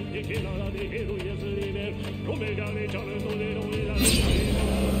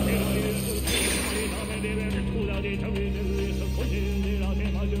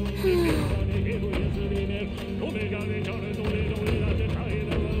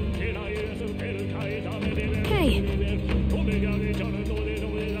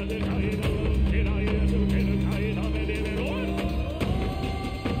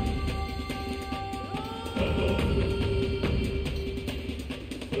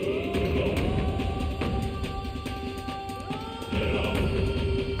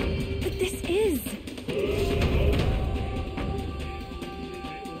 But this is...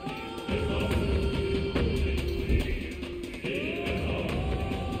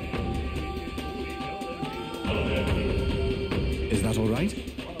 Is that all right?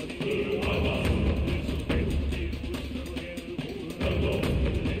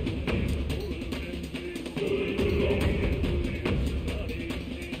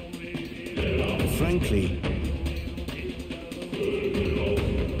 Frankly,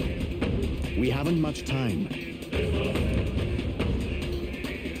 we haven't much time.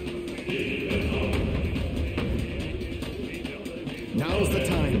 Now's the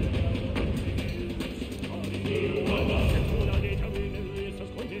time.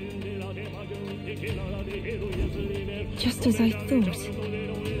 Just as I thought.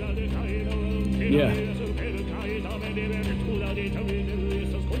 Yeah.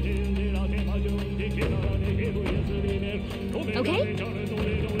 Okay?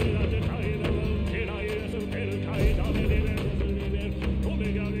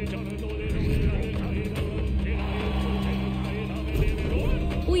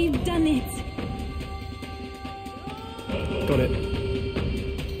 We've done it. Got it.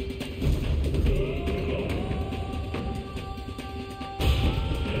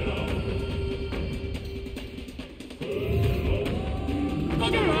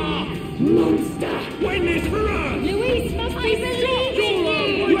 Monster! Win this for us! Luis must be believing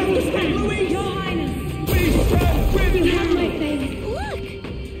you! You have to stay, Luis! Your Highness! We stand with You have you! my faith. Look!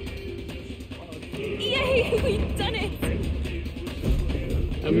 Yay, we've done it.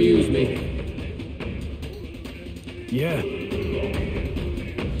 Amuse me. Yeah.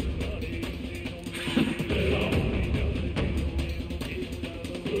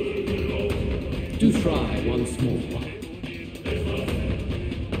 Do try once more.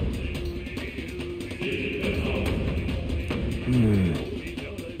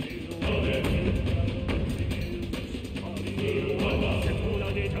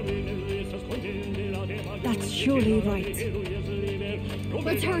 That's surely right.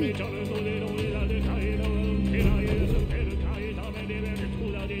 Let's hurry.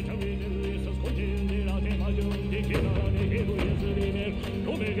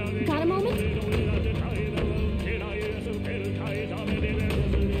 Got a moment?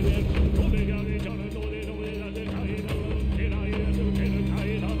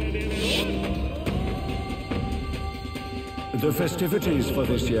 The festivities for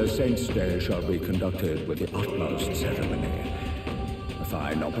this year's Saints' Day shall be conducted with the utmost ceremony. A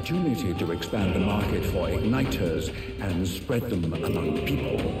fine opportunity to expand the market for igniters and spread them among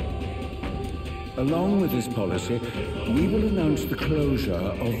people. Along with this policy, we will announce the closure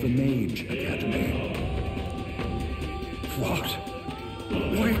of the Mage Academy. What?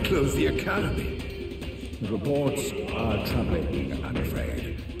 Why close the academy? The reports are troubling, I'm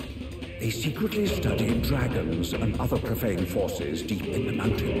afraid. They secretly study dragons and other profane forces deep in the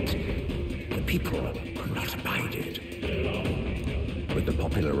mountains. The people will not abide it. With the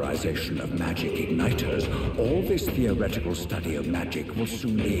popularization of magic igniters, all this theoretical study of magic will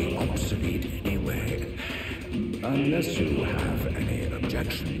soon be obsolete anyway. Unless you have any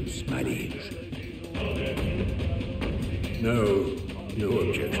objections, my liege. No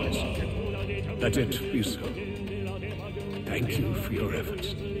objections. Let it be so. Thank you for your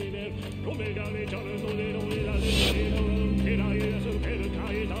efforts.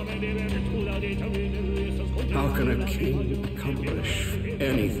 How can a king accomplish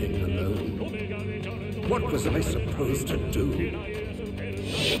anything alone? What was I supposed to do?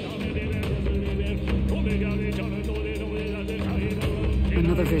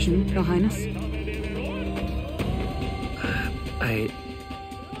 Another vision, Your Highness?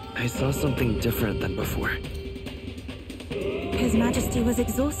 I saw something different than before. His Majesty was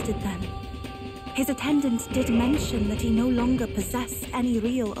exhausted then. His attendant did mention that he no longer possessed any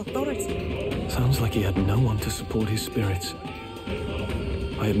real authority. Sounds like he had no one to support his spirits.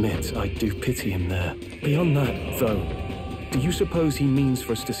 I admit, I do pity him there. Beyond that, though, do you suppose he means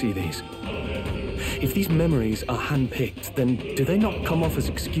for us to see these? If these memories are hand-picked, then do they not come off as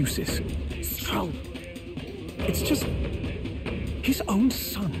excuses? Stroll. It's just... his own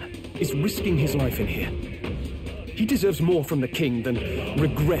son is risking his life in here. He deserves more from the king than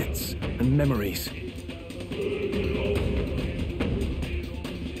regrets and memories.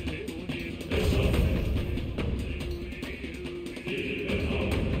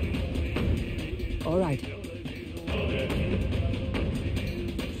 All right.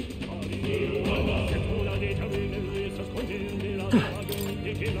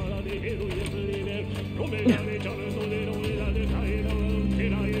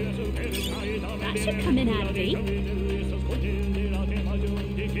 That should come in handy.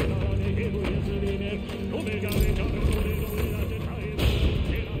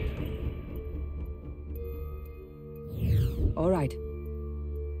 All right.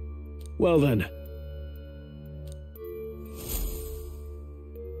 Well then.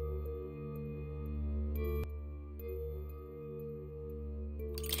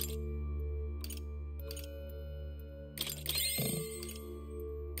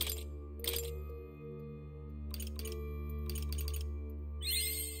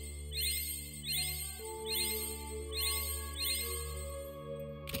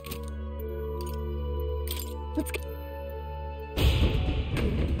 Let's go.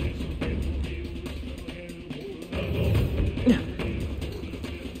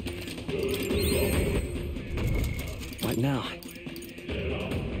 What now?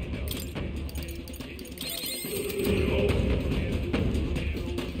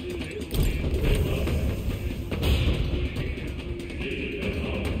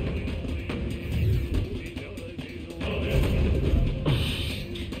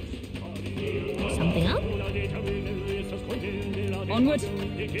 Something up? Onward.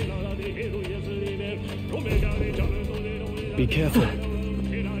 Be careful.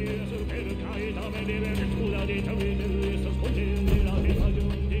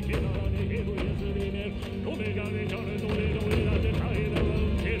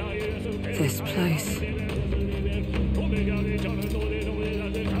 This place.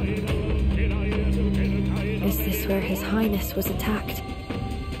 Is this where His Highness was attacked?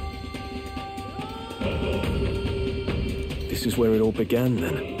 This is where it all began,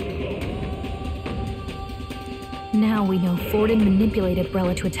 then. Now we know Forden manipulated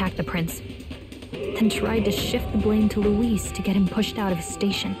Brella to attack the prince, then tried to shift the blame to Luis to get him pushed out of his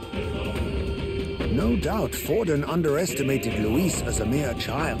station. No doubt Forden underestimated Luis as a mere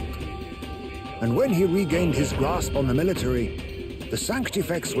child. And when he regained his grasp on the military, the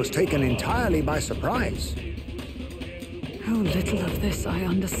Sanctifex was taken entirely by surprise. How little of this I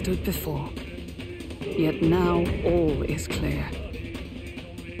understood before. Yet now all is clear.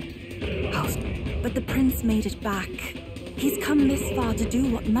 But the prince made it back. He's come this far to do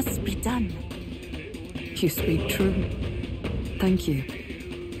what must be done. You speak true. Thank you.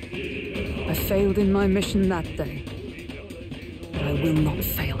 I failed in my mission that day, but I will not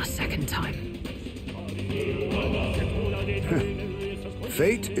fail a second time.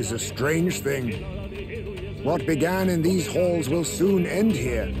 Fate is a strange thing. What began in these halls will soon end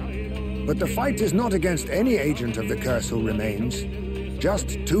here. But the fight is not against any agent of the curse who remains.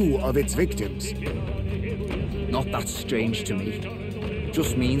 Just 2 of its victims. Not that strange to me.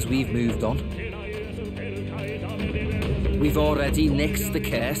 Just means we've moved on. We've already nixed the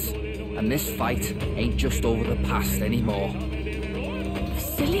curse, and this fight ain't just over the past anymore.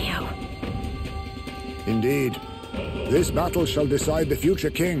 Cilio. Indeed. This battle shall decide the future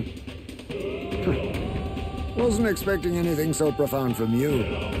king. Wasn't expecting anything so profound from you.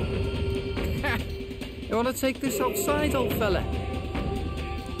 You want to take this outside, old fella?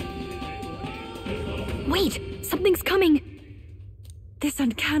 Wait! Something's coming! This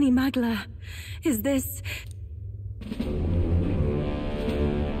uncanny Magla. Is this...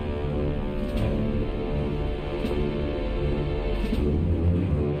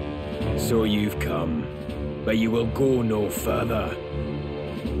 So you've come, but you will go no further.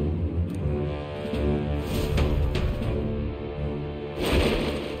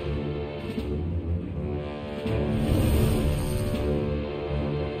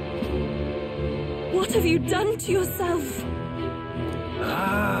 What have you done to yourself?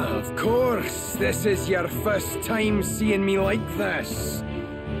 Ah, of course. This is your first time seeing me like this.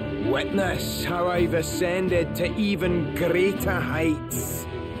 Witness how I've ascended to even greater heights.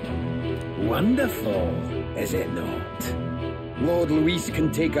 Wonderful, is it not? Lord Luis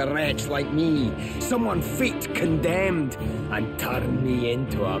can take a wretch like me, someone fate condemned, and turn me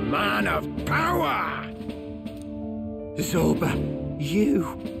into a man of power! Zoba,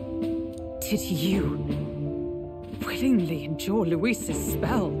 you... Did you willingly endure Luis's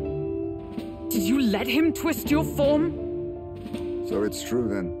spell? Did you let him twist your form? So it's true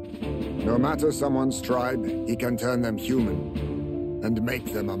then. No matter someone's tribe, he can turn them human and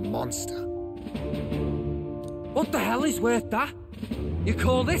make them a monster. What the hell is worth that? You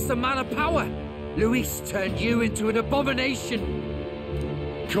call this a man of power? Luis turned you into an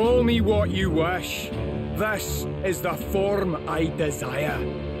abomination. Call me what you wish. This is the form I desire.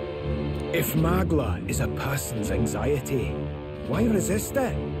 If Magla is a person's anxiety, why resist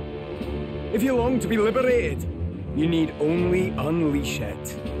it? If you long to be liberated, you need only unleash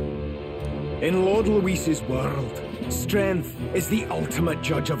it. In Lord Luis's world, strength is the ultimate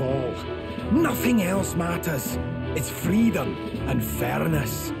judge of all. Nothing else matters. It's freedom and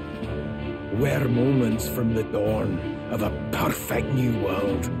fairness. We're moments from the dawn of a perfect new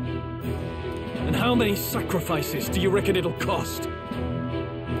world. And how many sacrifices do you reckon it'll cost?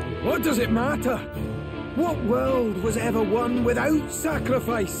 What does it matter? What world was ever won without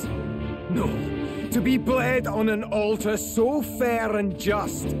sacrifice? No, to be bled on an altar so fair and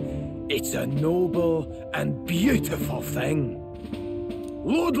just, it's a noble and beautiful thing.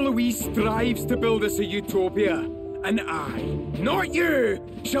 Lord Luis strives to build us a utopia, and I, not you,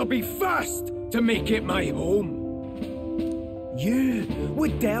 shall be first to make it my home. You were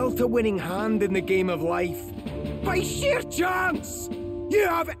dealt a winning hand in the game of life. By sheer chance! You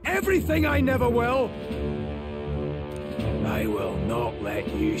have everything I never will. I will not let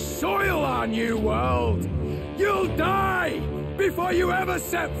you soil our new world. You'll die before you ever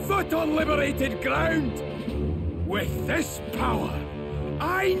set foot on liberated ground. With this power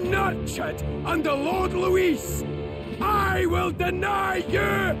I nurtured under Lord Luis, I will deny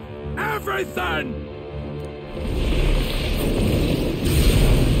you everything!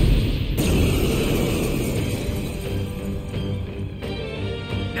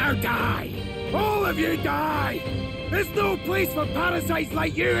 Now die! All of you die! There's no place for parasites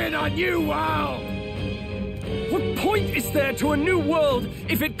like you in our new world! What point is there to a new world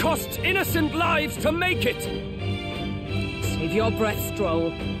if it costs innocent lives to make it? Save your breath,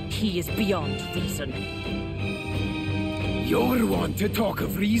 Stroll. He is beyond reason. You're one to talk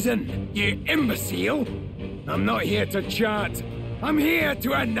of reason, you imbecile! I'm not here to chat. I'm here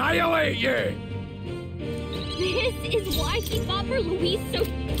to annihilate you! This is why he fought for Luis so...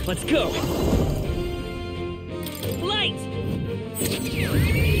 Let's go! Light!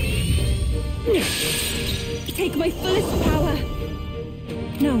 Take my fullest power!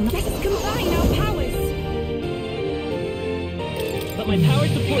 No, let us combine our powers! Let my power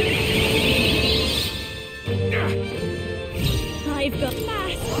support you! I've got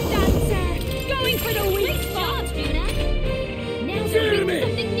fast dancer! Going for the weak spot! Now Fear me!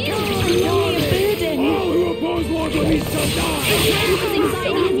 something new! All who oppose Lord Luis shall die! His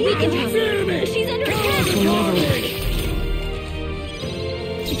anxiety has weakened her! Fear me! She's under attack! Glory!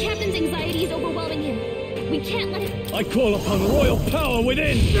 The captain's anxiety is overwhelming him. We can't let him... I call upon royal power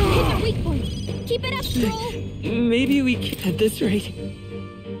within! Hit the weak point! Keep it up, Stroll! Maybe we can at this rate.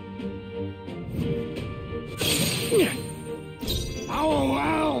 Our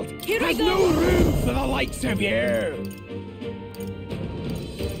world Here has we go. no room for the likes of you!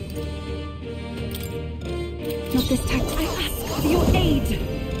 Not this time. I ask for your aid.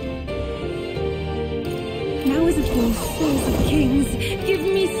 Now is it for souls of kings. Give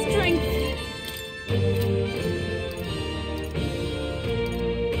me strength.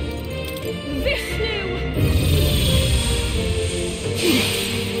 Vishnu!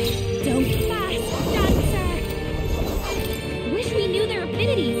 Don't fast, dancer! Wish we knew their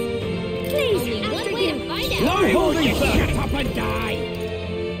affinities. Please, only one way to find out. No holding back! Shut up and die!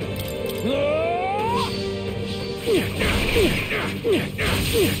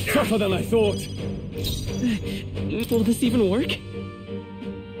 Tougher than I thought. Will this even work?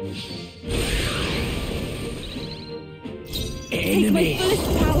 Enemy my fullest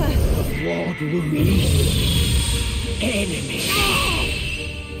power. of Lord Luis. Enemy.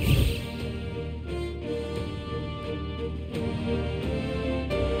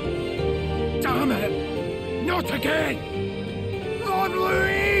 Damn it! Not again! Lord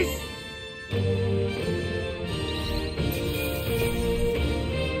Luis!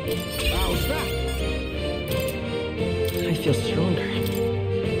 How's that? I feel stronger.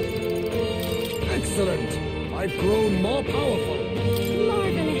 Excellent! I've grown more powerful.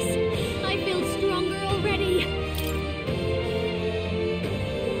 Marvelous! I feel stronger already.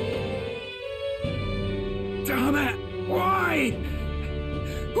 Damn it! Why?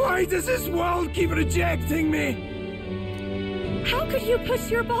 Why does this world keep rejecting me? How could you push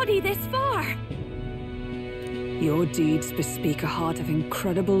your body this far? Your deeds bespeak a heart of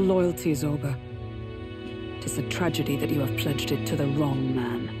incredible loyalty, Zorba. 'Tis a tragedy that you have pledged it to the wrong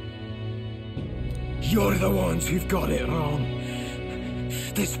man. You're the ones who've got it wrong.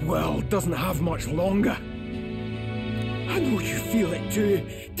 This world doesn't have much longer. I know you feel it too,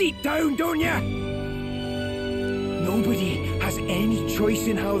 deep down, don't you? Nobody has any choice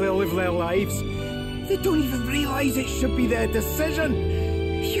in how they'll live their lives. They don't even realize it should be their decision.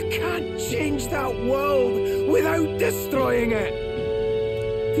 You can't change that world without destroying it.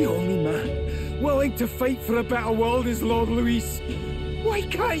 The only man willing to fight for a better world is Lord Luis. Why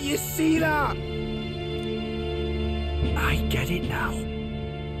can't you see that? I get it now.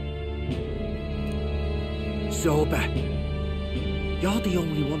 Zorba, you're the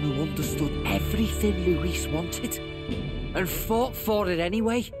only one who understood everything Luis wanted, and fought for it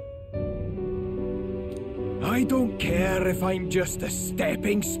anyway. I don't care if I'm just a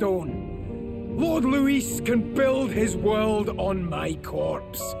stepping stone. Lord Luis can build his world on my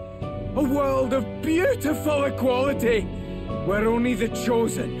corpse. A world of beautiful equality, where only the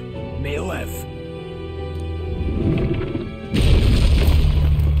chosen may live.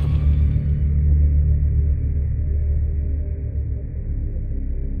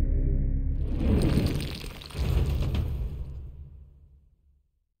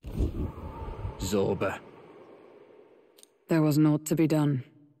 Zorba. There was naught to be done.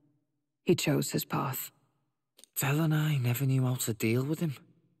 He chose his path. Tel and I never knew how to deal with him.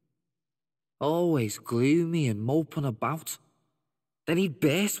 Always gloomy and moping about. Then he'd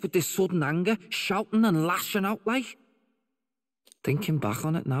burst with this sudden anger, shouting and lashing out like. Thinking back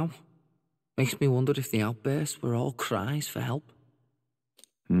on it now, makes me wonder if the outbursts were all cries for help.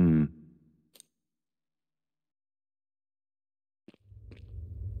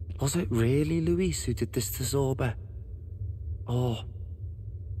 Was it really Luis who did this to Zorba? Or...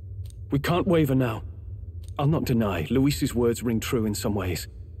 We can't waver now. I'll not deny, Luis's words ring true in some ways.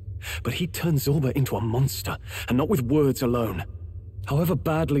 But he turned Zorba into a monster, and not with words alone. However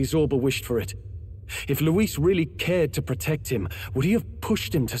badly Zorba wished for it. If Luis really cared to protect him, would he have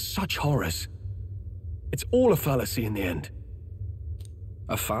pushed him to such horrors? It's all a fallacy in the end.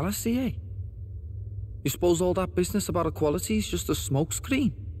 A fallacy, eh? You suppose all that business about equality is just a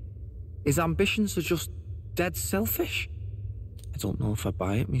smokescreen? His ambitions are just dead selfish? I don't know if I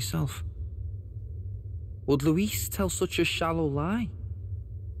buy it myself. Would Luis tell such a shallow lie?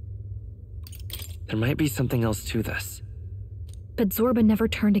 There might be something else to this. But Zorba never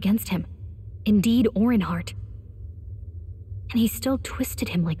turned against him, in deed or in heart. And he still twisted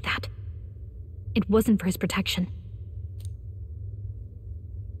him like that. It wasn't for his protection.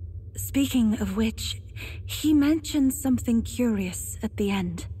 Speaking of which, he mentioned something curious at the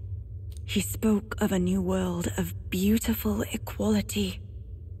end. He spoke of a new world of beautiful equality,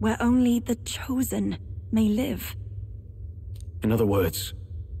 where only the chosen may live. In other words,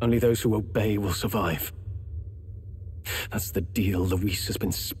 only those who obey will survive. That's the deal Luis has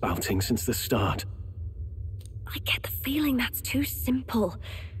been spouting since the start. I get the feeling that's too simple.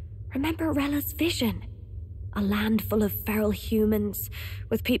 Remember Rella's vision? A land full of feral humans,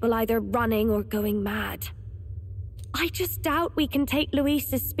 with people either running or going mad. I just doubt we can take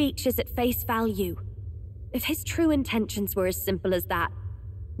Luis's speeches at face value. If his true intentions were as simple as that,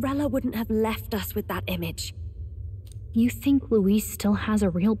 Rella wouldn't have left us with that image. You think Luis still has a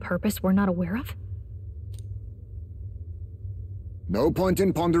real purpose we're not aware of? No point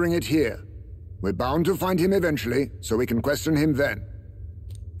in pondering it here. We're bound to find him eventually, so we can question him then.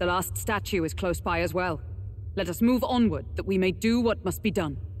 The last statue is close by as well. Let us move onward, that we may do what must be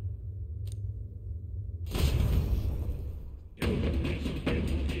done.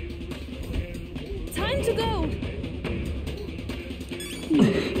 Time to go!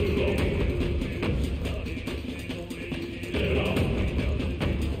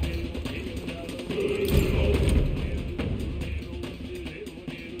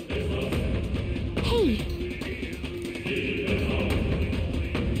 Hey!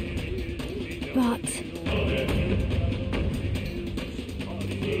 But...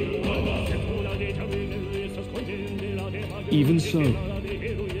 Even so.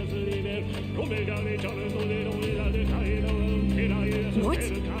 What?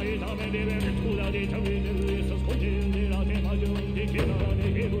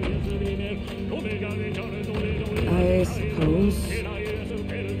 I suppose.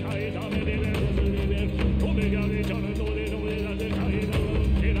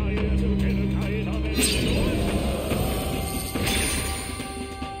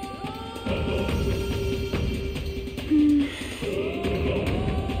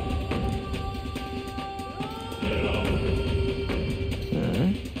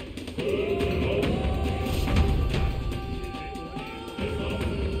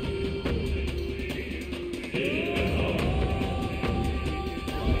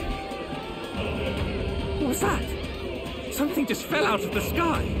 Something just fell out of the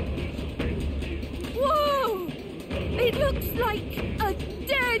sky. Whoa! It looks like a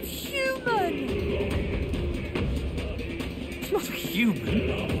dead human! It's not a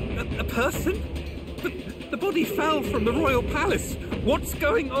human. A person? The body fell from the royal palace. What's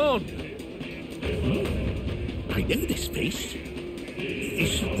going on? I know this face.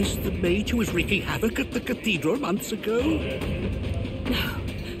 Isn't this the mage who was wreaking havoc at the cathedral months ago? No.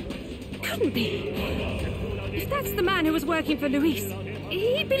 Couldn't be. If that's the man who was working for Luis,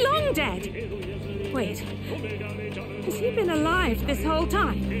 he'd be long dead. Wait. Has he been alive this whole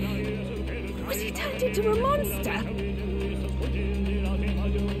time? Was he turned into a monster?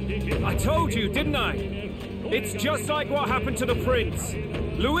 I told you, didn't I? It's just like what happened to the prince.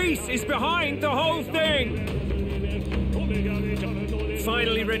 Luis is behind the whole thing.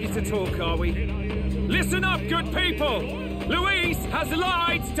 Finally ready to talk, are we? Listen up, good people! Luis has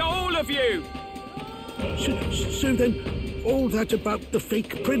lied to all of you! So then, all that about the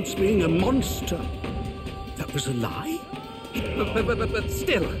fake prince being a monster, that was a lie? But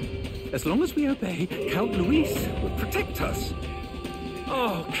still, as long as we obey, Count Luis will protect us.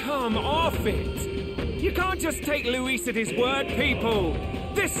 Oh, come off it! You can't just take Luis at his word, people!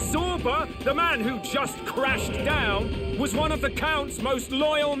 This Sorba, the man who just crashed down, was one of the Count's most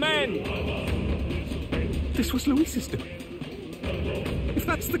loyal men! This was Luis's doing. If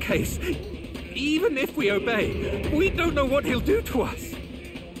that's the case, even if we obey, we don't know what he'll do to us.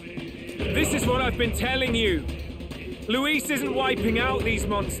 This is what I've been telling you. Luis isn't wiping out these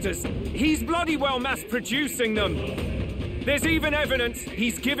monsters. He's bloody well mass-producing them. There's even evidence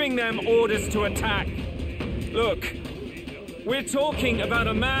he's giving them orders to attack. Look, we're talking about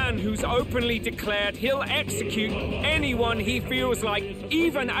a man who's openly declared he'll execute anyone he feels like,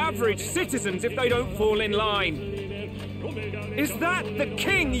 even average citizens, if they don't fall in line. Is that the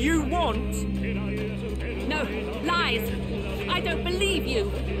king you want? No, lies. I don't believe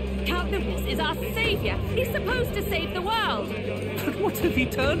you. Count Luis is our savior. He's supposed to save the world. But what if he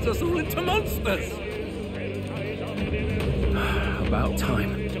turns us all into monsters? About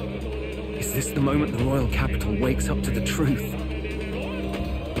time. Is this the moment the royal capital wakes up to the truth?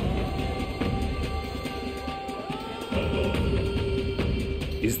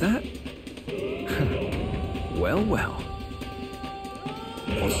 Is that? Well, well.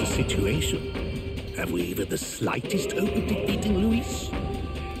 What's the situation? Have we even the slightest hope of defeating Luis?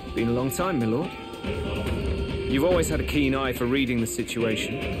 Been a long time, my lord. You've always had a keen eye for reading the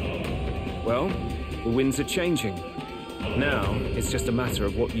situation. Well, the winds are changing. Now, it's just a matter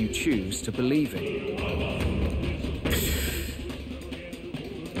of what you choose to believe in.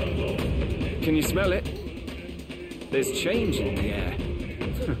 Can you smell it? There's change in the air.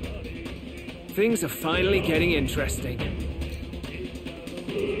 Things are finally getting interesting.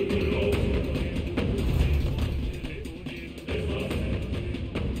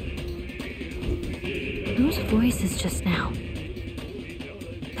 Those voices just now.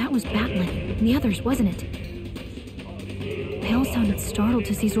 That was Batlin, and the others, wasn't it? all sounded startled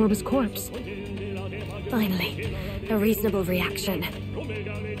to see Zorba's corpse. Finally, a reasonable reaction.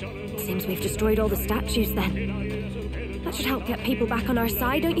 Seems we've destroyed all the statues then. That should help get people back on our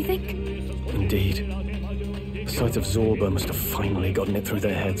side, don't you think? Indeed. The sight of Zorba must have finally gotten it through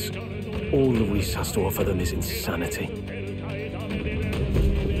their heads. All Luis has to offer them is insanity.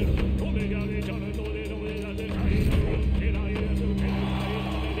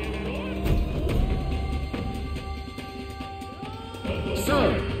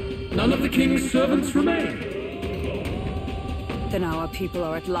 So, none of the king's servants remain. Then our people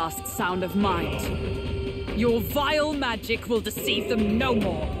are at last sound of mind. Your vile magic will deceive them no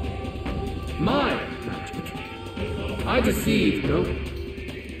more. My magic? I deceive no one.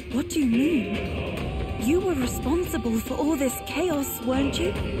 What do you mean? You were responsible for all this chaos, weren't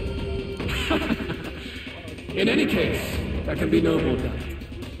you? In any case, there can be no more doubt.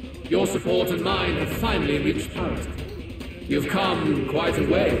 Your support and mine have finally reached parity. You've come quite a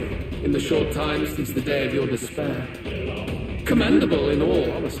way in the short time since the day of your despair. Commendable in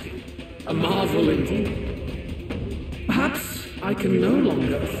all honesty. A marvel indeed. Perhaps I can no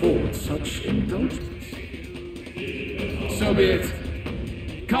longer afford such indulgence. So be it.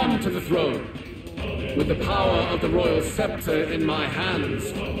 Come to the throne. With the power of the royal scepter in my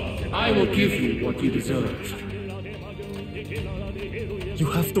hands, I will give you what you deserve. You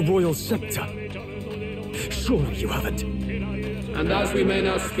have the royal scepter. Surely you haven't. And as we may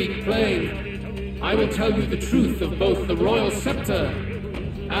now speak plain, I will tell you the truth of both the royal scepter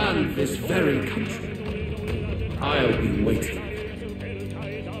and this very country. I'll be waiting.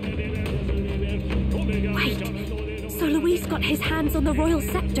 Wait, so Luis got his hands on the royal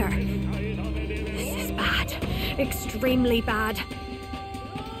scepter. This is bad. Extremely bad.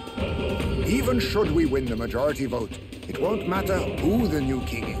 Even should we win the majority vote, it won't matter who the new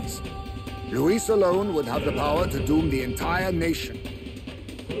king is. Luis alone would have the power to doom the entire nation.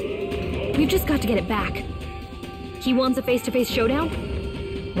 We've just got to get it back. He wants a face-to-face showdown?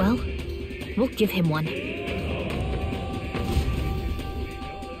 Well, we'll give him one.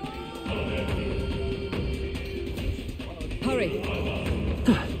 Hurry.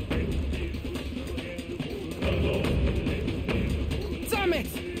 Damn it!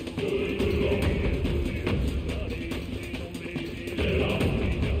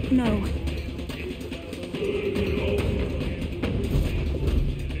 No.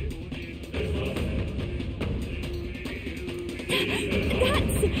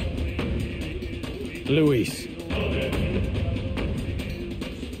 Luis.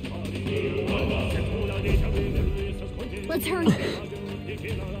 Let's hurry.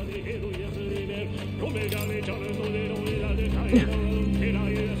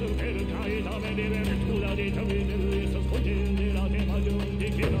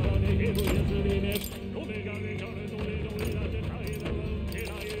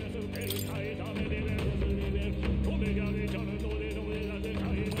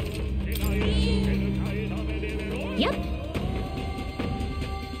 Yep.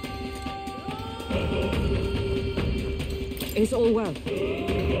 Is all well?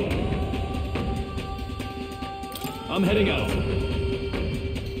 I'm heading out.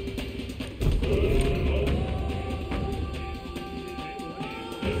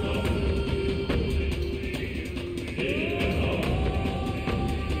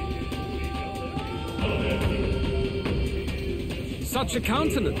 Such a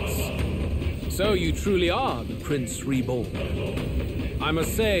countenance. So you truly are the Prince Reborn. I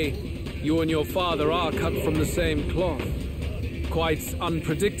must say, you and your father are cut from the same cloth. Quite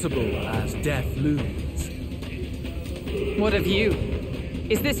unpredictable as death looms. What of you?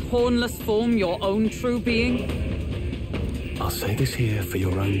 Is this hornless form your own true being? I'll say this here for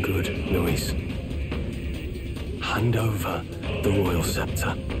your own good, Luis. Hand over the royal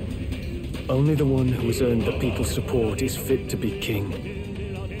scepter. Only the one who has earned the people's support is fit to be king.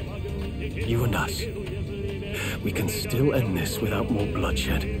 You and us. We can still end this without more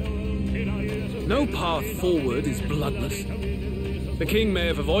bloodshed. No path forward is bloodless. The king may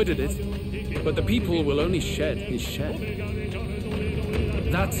have avoided it, but the people will only shed his shed.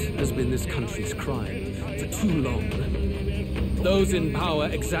 That has been this country's crime for too long. Those in power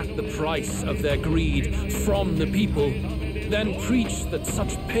exact the price of their greed from the people, then preach that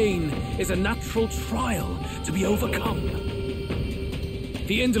such pain is a natural trial to be overcome.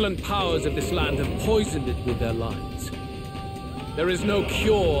 The indolent powers of this land have poisoned it with their lies. There is no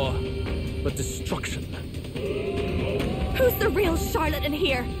cure but destruction. Who's the real charlatan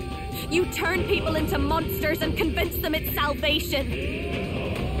here? You turn people into monsters and convince them it's salvation.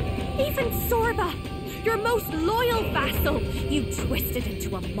 Even Zorba, your most loyal vassal, you twisted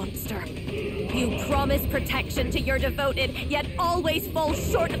into a monster. You promise protection to your devoted, yet always fall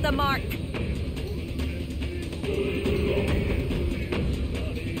short of the mark.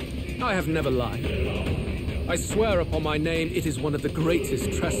 I have never lied. I swear upon my name, it is one of the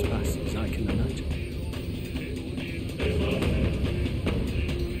greatest trespasses I can imagine.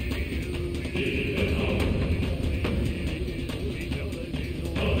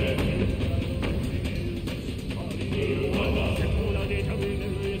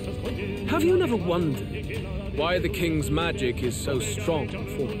 Have you never wondered why the king's magic is so strong and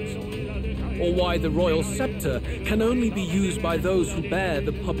force? Or why the royal scepter can only be used by those who bear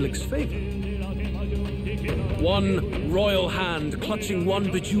the public's favor? One royal hand clutching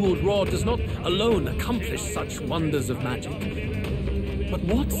one bejeweled rod does not alone accomplish such wonders of magic. But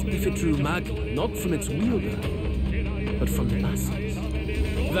what if it drew Magla not from its wielder, but from the masses?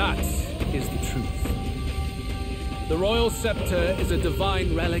 That is the truth. The royal scepter is a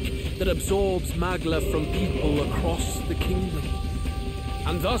divine relic that absorbs Magla from people across the kingdom.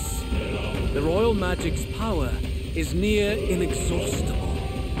 And thus, the royal magic's power is near inexhaustible.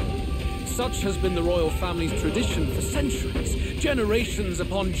 Such has been the royal family's tradition for centuries, generations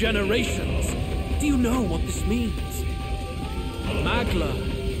upon generations. Do you know what this means? Magla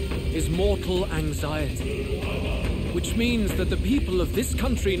is mortal anxiety, which means that the people of this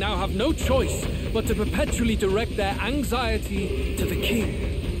country now have no choice but to perpetually direct their anxiety to the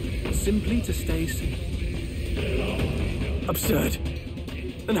king, simply to stay safe. Absurd.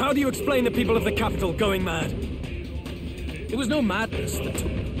 And how do you explain the people of the capital going mad? It was no madness that took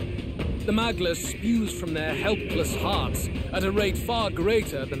them. The Magla spews from their helpless hearts at a rate far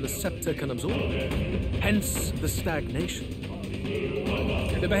greater than the scepter can absorb. Hence the stagnation.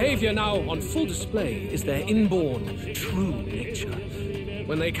 The behavior now on full display is their inborn, true nature.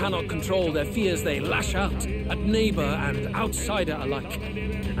 When they cannot control their fears, they lash out at neighbor and outsider alike.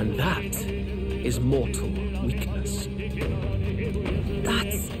 And that is mortal weakness.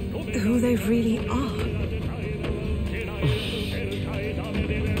 That's who they really are.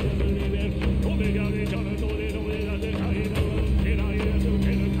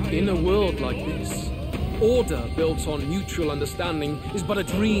 In a world like this, order built on mutual understanding is but a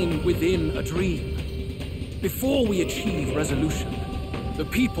dream within a dream. Before we achieve resolution, the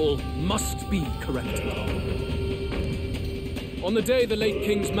people must be corrected. On the day the late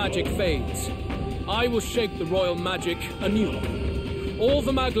king's magic fades, I will shape the royal magic anew. All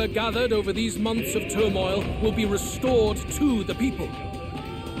the Magla gathered over these months of turmoil will be restored to the people.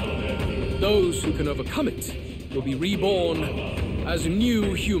 Those who can overcome it will be reborn as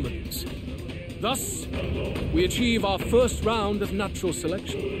new humans. Thus, we achieve our first round of natural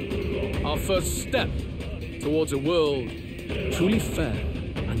selection, our first step towards a world truly fair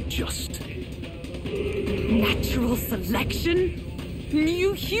and just. Natural selection?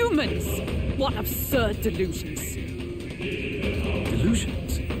 New humans? What absurd delusions.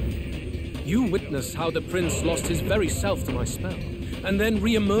 Delusions? You witnessed how the prince lost his very self to my spell, and then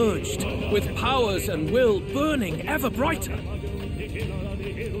re-emerged with powers and will burning ever brighter.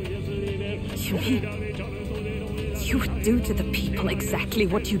 You mean you would do to the people exactly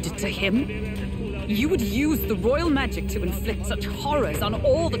what you did to him? You would use the royal magic to inflict such horrors on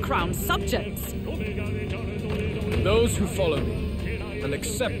all the crown's subjects? Those who follow me and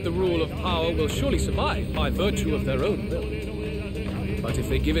accept the rule of power will surely survive by virtue of their own will. But if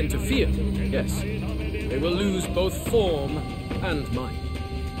they give in to fear, yes, they will lose both form and mind.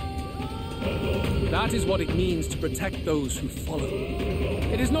 That is what it means to protect those who follow.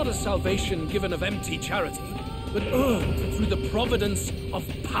 It is not a salvation given of empty charity, but earned through the providence of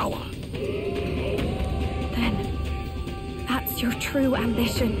power. Then, that's your true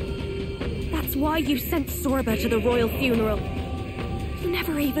ambition. That's why you sent Sorba to the royal funeral. You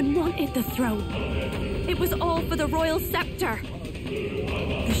never even wanted the throne. It was all for the royal scepter.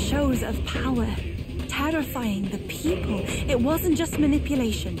 The shows of power, terrifying the people. It wasn't just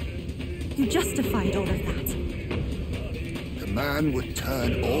manipulation. You justified all of that. The man would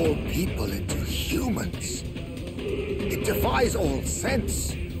turn all people into humans. It defies all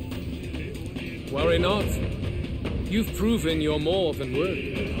sense. Worry not. You've proven you're more than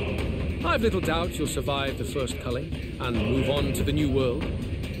worthy. I've little doubt you'll survive the first culling and move on to the new world.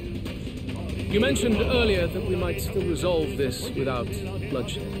 You mentioned earlier that we might still resolve this without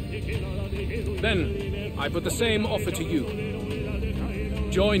bloodshed. Then, I put the same offer to you.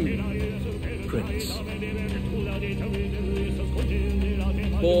 Join me, Prince.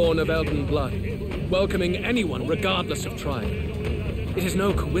 Born of elven blood, welcoming anyone regardless of tribe. It is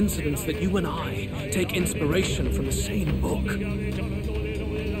no coincidence that you and I take inspiration from the same book.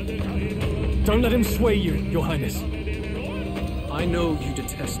 Don't let him sway you, Your Highness. I know you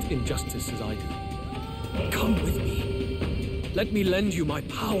detest injustice as I do. Come with me. Let me lend you my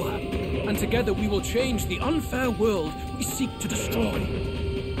power, and together we will change the unfair world we seek to destroy.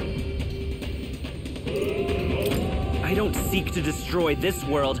 I don't seek to destroy this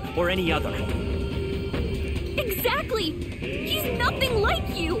world or any other. Exactly! He's nothing like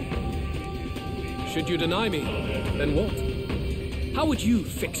you! Should you deny me, then what? How would you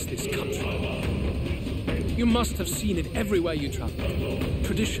fix this country? You must have seen it everywhere you traveled.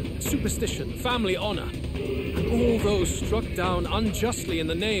 Tradition, superstition, family honor, and all those struck down unjustly in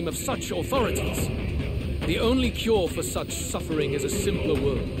the name of such authorities. The only cure for such suffering is a simpler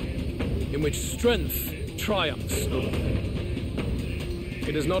world, in which strength triumphs over pain.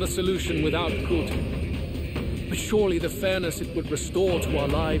 It is not a solution without good, but surely the fairness it would restore to our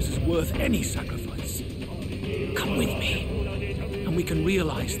lives is worth any sacrifice. Come with me, and we can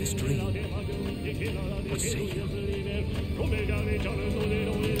realize this dream. What say you?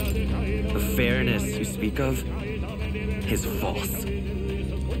 The fairness you speak of is false.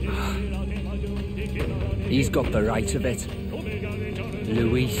 He's got the right of it.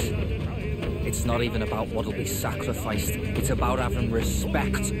 Luis, it's not even about what'll be sacrificed. It's about having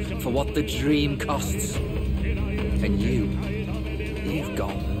respect for what the dream costs. And you've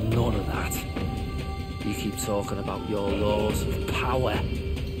got none of that. You keep talking about your laws of power.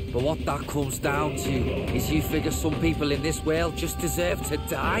 But what that comes down to is you figure some people in this world just deserve to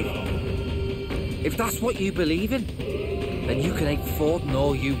die. If that's what you believe in, then you can hate Forden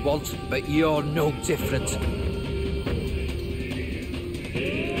all you want, but you're no different.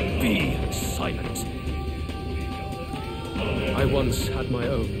 Be silent. I once had my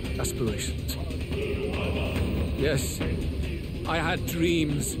own aspirations. Yes, I had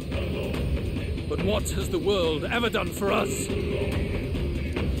dreams. But what has the world ever done for us?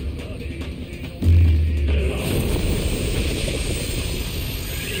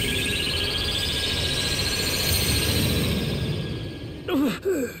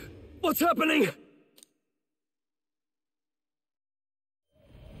 What's happening?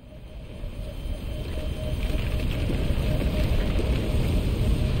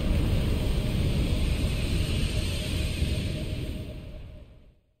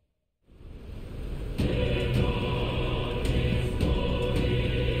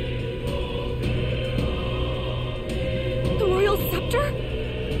 The royal scepter?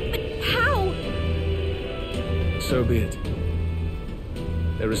 But how? So be it.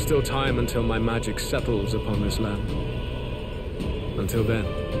 There is still time until my magic settles upon this land. Until then,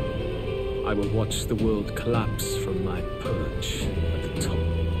 I will watch the world collapse from my perch at the top.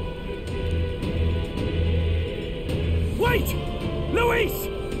 Wait! Luis!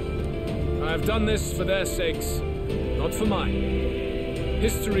 I have done this for their sakes, not for mine.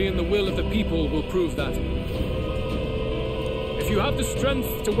 History and the will of the people will prove that. If you have the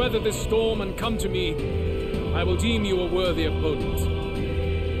strength to weather this storm and come to me, I will deem you a worthy opponent.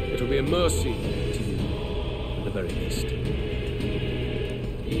 It will be a mercy to you, at the very least.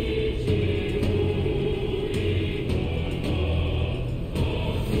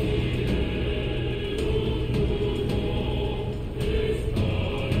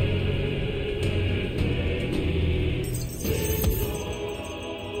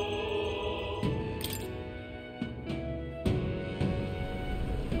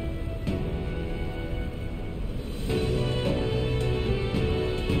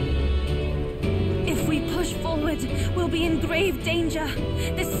 We'll be in grave danger.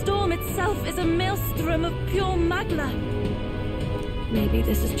 This storm itself is a maelstrom of pure magla. Maybe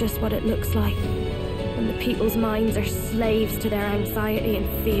this is just what it looks like, when the people's minds are slaves to their anxiety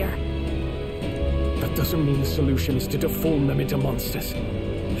and fear. That doesn't mean the solution is to deform them into monsters.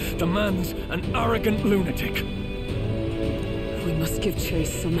 The man's an arrogant lunatic. We must give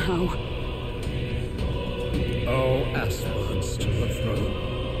chase somehow. All aspirants to the throne.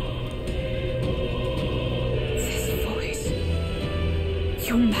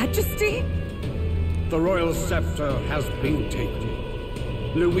 Your Majesty? The royal scepter has been taken.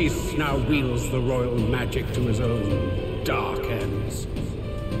 Luis now wields the royal magic to his own dark ends.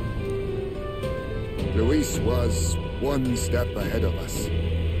 Luis was one step ahead of us.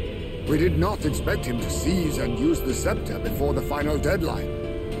 We did not expect him to seize and use the scepter before the final deadline.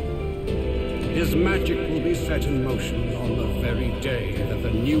 His magic will be set in motion on the very day that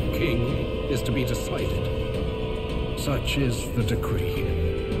the new king is to be decided. Such is the decree.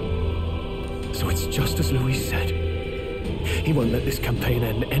 So it's just as Luis said. He won't let this campaign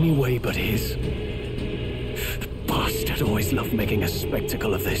end any way but his. The bastard always loved making a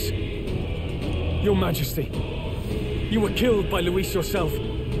spectacle of this. Your Majesty, you were killed by Luis yourself.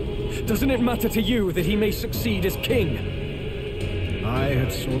 Doesn't it matter to you that he may succeed as king? I had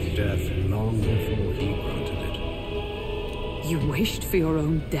sought death long before he granted it. You wished for your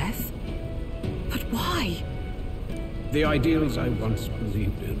own death? But why? The ideals I once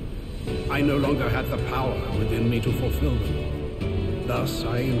believed in, I no longer had the power within me to fulfill them. Thus,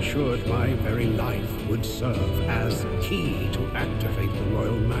 I ensured my very life would serve as key to activate the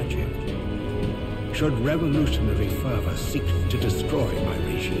royal magic. Should revolutionary fervor seek to destroy my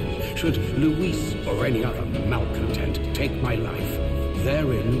regime, should Luis or any other malcontent take my life,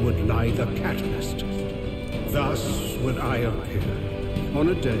 therein would lie the catalyst. Thus would I appear, on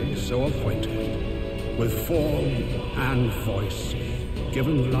a day so appointed, with form and voice,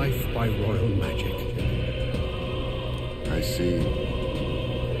 given life by royal magic. I see.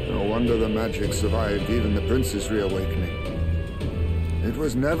 No wonder the magic survived even the prince's reawakening. It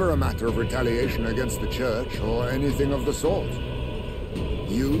was never a matter of retaliation against the church or anything of the sort.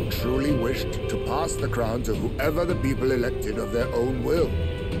 You truly wished to pass the crown to whoever the people elected of their own will.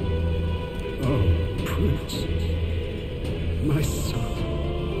 Oh, Prince, my son.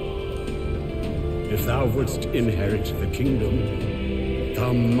 If thou wouldst inherit the kingdom,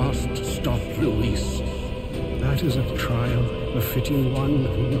 thou must stop Luis. That is a trial befitting one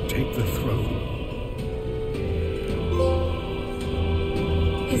who would take the throne.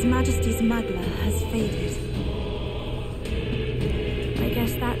 His Majesty's Magla has faded. I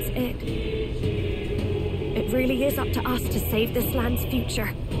guess that's it. It really is up to us to save this land's future.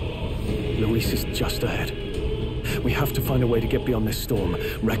 Luis is just ahead. We have to find a way to get beyond this storm,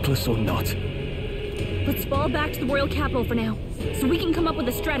 reckless or not. Let's fall back to the royal capital for now, so we can come up with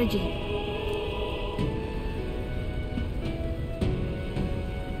a strategy.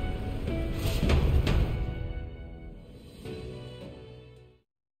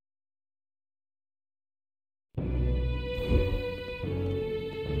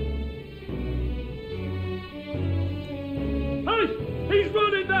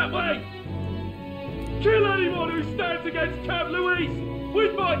 Kill anyone who stands against Count Luis! We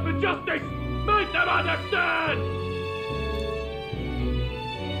fight for justice! Make them understand!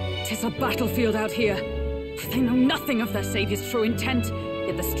 'Tis a battlefield out here. They know nothing of their savior's true intent,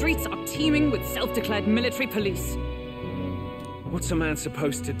 yet the streets are teeming with self-declared military police. What's a man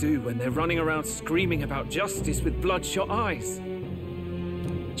supposed to do when they're running around screaming about justice with bloodshot eyes?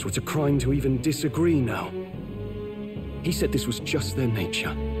 So it's a crime to even disagree now. He said this was just their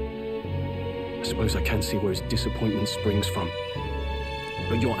nature. I suppose I can see where his disappointment springs from.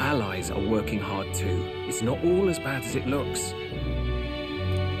 But your allies are working hard too. It's not all as bad as it looks.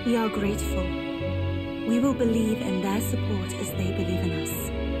 We are grateful. We will believe in their support as they believe in us.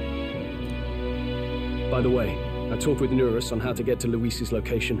 By the way, I talked with Nurus on how to get to Luis's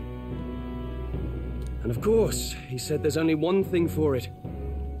location. And of course, he said there's only one thing for it.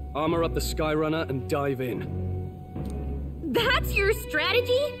 Armor up the Skyrunner and dive in. That's your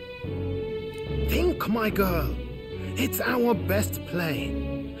strategy? Think, my girl. It's our best play.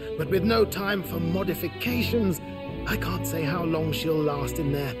 But with no time for modifications, I can't say how long she'll last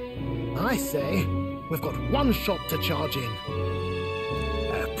in there. I say, we've got one shot to charge in.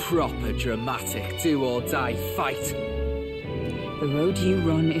 A proper dramatic do-or-die fight. The road you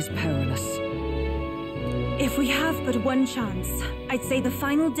run is perilous. If we have but one chance, I'd say the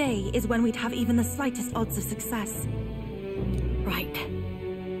final day is when we'd have even the slightest odds of success. Right.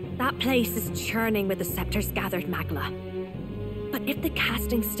 That place is churning with the scepter's gathered magla. But if the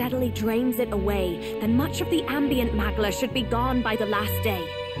casting steadily drains it away, then much of the ambient magla should be gone by the last day.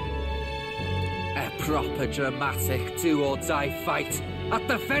 A proper dramatic do-or-die fight at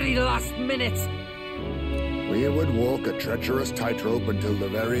the very last minute. We would walk a treacherous tightrope until the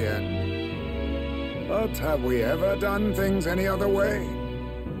very end. But have we ever done things any other way?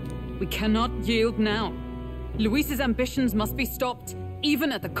 We cannot yield now. Luis's ambitions must be stopped,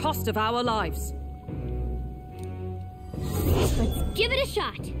 even at the cost of our lives. Let's give it a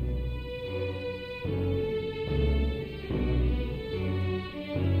shot.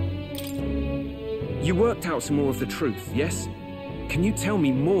 You worked out some more of the truth, yes? Can you tell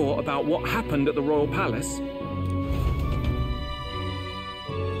me more about what happened at the Royal Palace?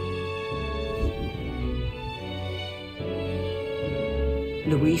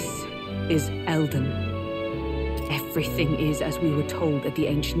 Luis is Elden. Everything is as we were told at the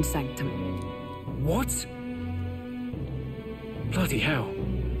Ancient Sanctum. What? Bloody hell.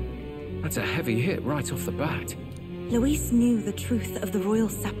 That's a heavy hit right off the bat. Luis knew the truth of the royal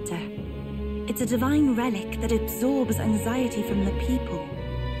scepter. It's a divine relic that absorbs anxiety from the people.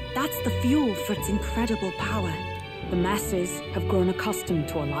 That's the fuel for its incredible power. The masses have grown accustomed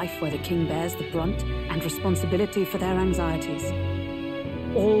to a life where the king bears the brunt and responsibility for their anxieties.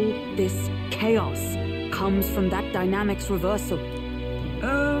 all this chaos comes from that dynamics reversal.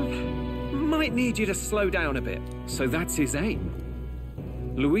 Might need you to slow down a bit. So that's his aim.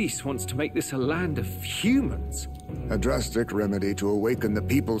 Luis wants to make this a land of humans. A drastic remedy to awaken the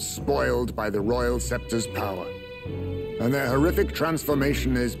people spoiled by the royal scepter's power. And their horrific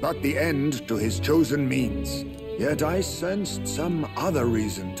transformation is but the end to his chosen means. Yet I sensed some other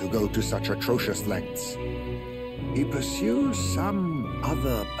reason to go to such atrocious lengths. He pursues some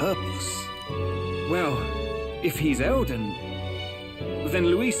other purpose. Well, if he's Elden, then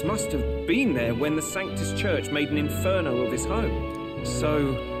Luis must have been there when the Sanctus Church made an inferno of his home. So,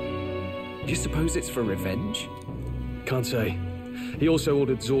 you suppose it's for revenge? Can't say. He also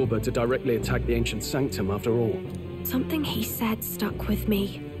ordered Zorba to directly attack the ancient sanctum after all. Something he said stuck with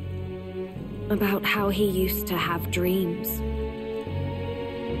me. About how he used to have dreams.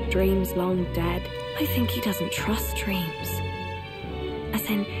 Dreams long dead. I think he doesn't trust dreams. As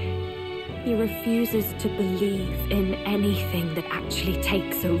in, he refuses to believe in anything that actually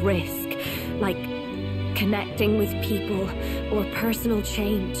takes a risk, like connecting with people or personal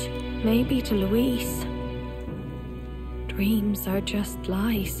change. Maybe to Luis, dreams are just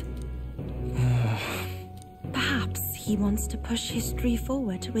lies. Perhaps he wants to push history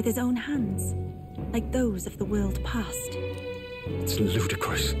forward with his own hands, like those of the world past. It's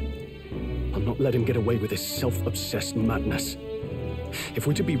ludicrous. I'll not let him get away with his self-obsessed madness. If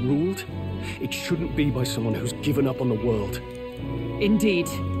we're to be ruled, it shouldn't be by someone who's given up on the world. Indeed.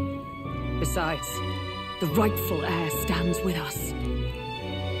 Besides, the rightful heir stands with us.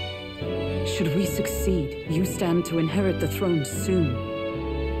 Should we succeed, you stand to inherit the throne soon.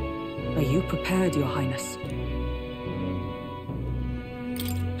 Are you prepared, Your Highness?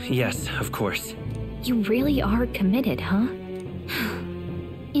 Yes, of course. You really are committed, huh?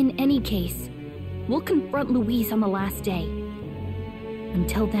 In any case, we'll confront Luis on the last day.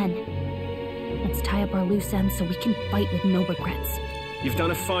 Until then, let's tie up our loose ends so we can fight with no regrets. You've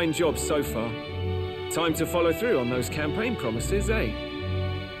done a fine job so far. Time to follow through on those campaign promises, eh?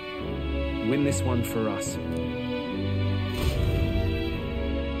 Win this one for us.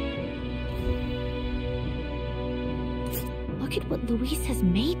 Look at what Luis has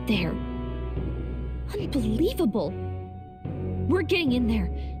made there. Unbelievable. We're getting in there,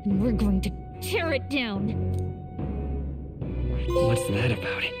 and we're going to tear it down. What's that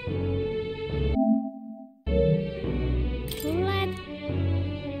about?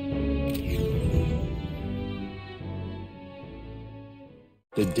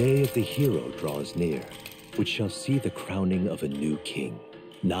 The day of the hero draws near, which shall see the crowning of a new king.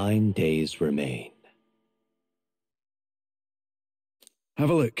 9 days remain. Have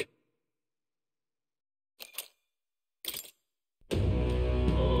a look.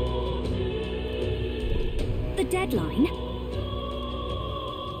 The deadline?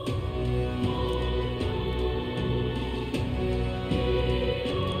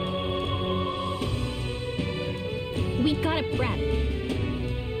 We got it, Brad.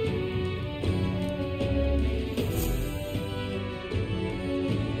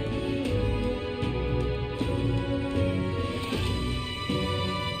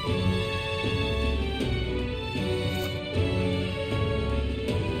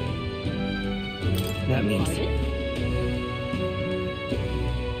 That means...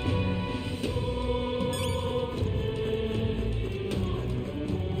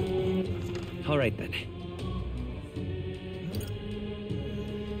 All right, then.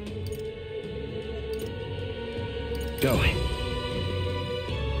 Go.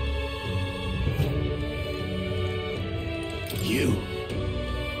 You.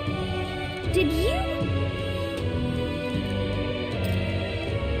 Did you?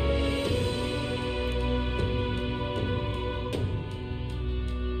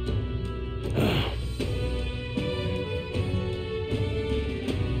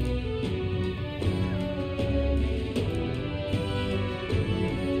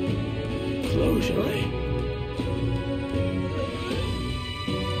 Closure.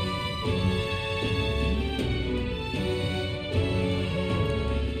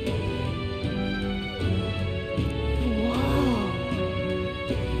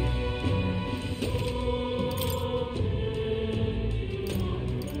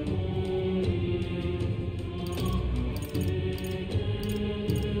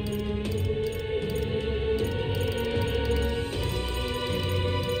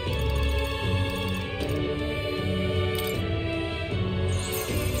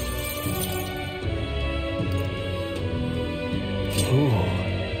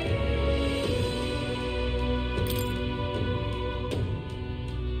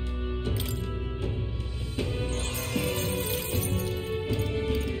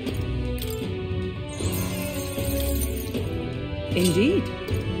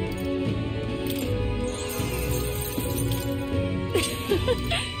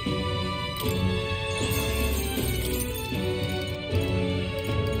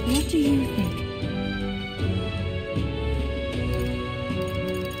 What do you think?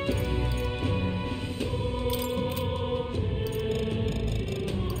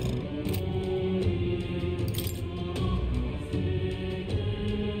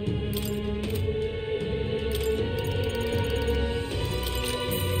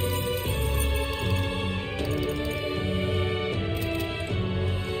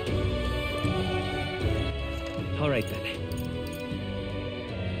 All right then.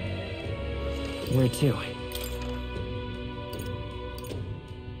 Where to?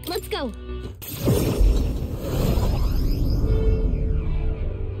 Let's go.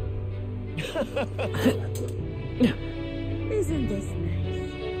 Isn't this nice?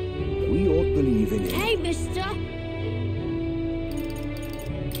 We all believe in it. Hey, mister!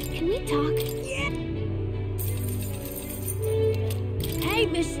 Can we talk? Hey,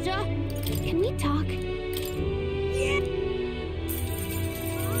 mister! Can we talk?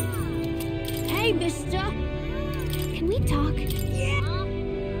 Hey, mister! Can we talk?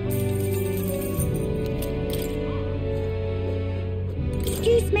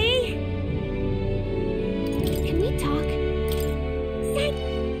 Excuse me? Can we talk?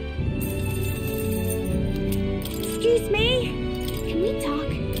 Excuse me? Can we talk?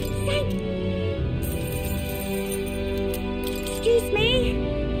 Excuse me?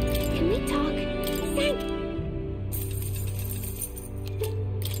 Can we talk?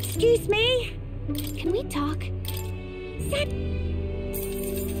 Excuse me? Can we talk?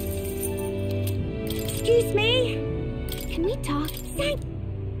 Excuse me? Can we talk?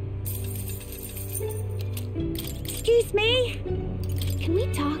 Excuse me? Can we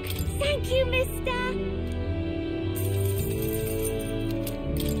talk? Thank you, mister.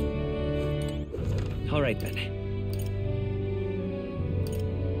 All right then.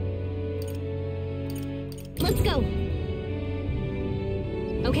 Let's go.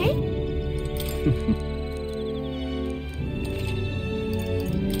 Okay?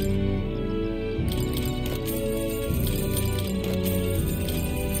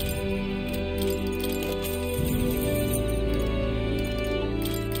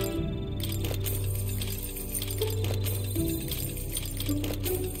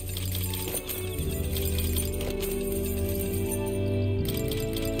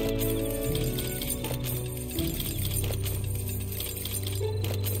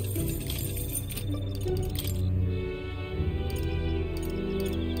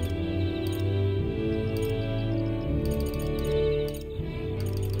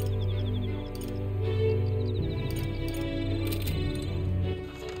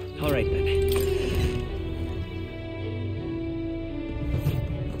 All right then.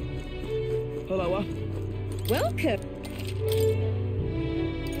 Hello. Welcome.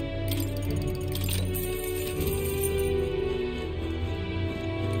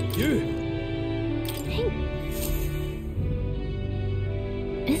 You.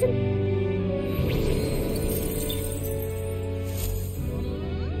 Isn't...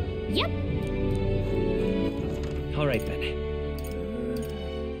 Yep. All right then.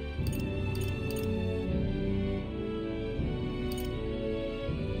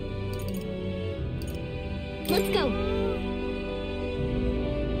 Let's go.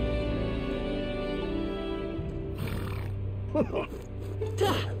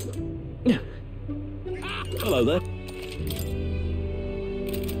 Hello there.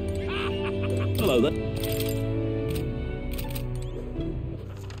 Hello there.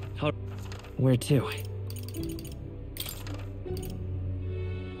 Where to?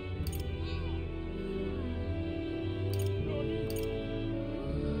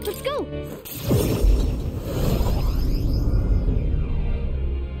 Let's go.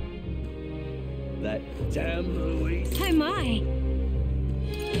 That damn Louise. Oh my.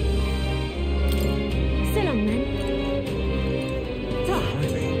 So long then.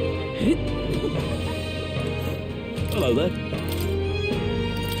 Hello there.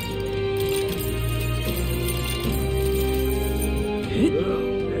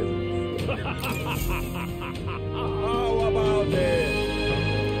 How about it?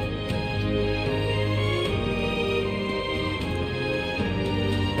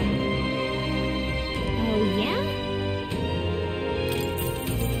 Oh, yeah?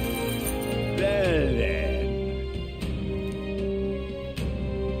 Well then.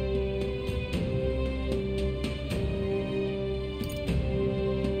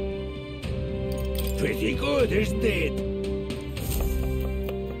 Pretty good, isn't it?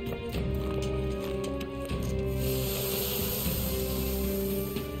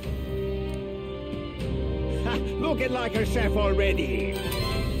 Looking like a chef already.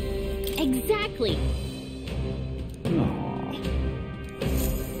 Exactly.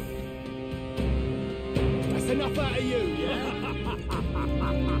 That's enough out of you, yeah?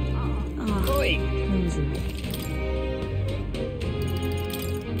 Oi!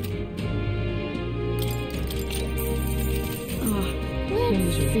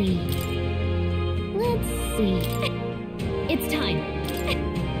 Let's see. It's time.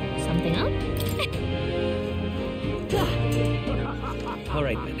 Something up? All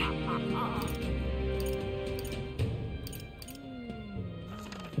right, then.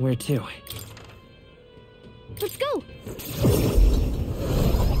 Where to? Let's go.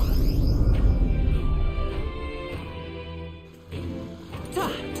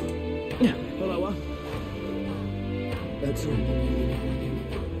 Hello. That's all.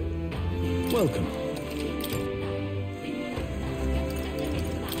 Welcome.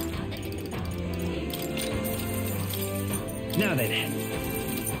 Now then.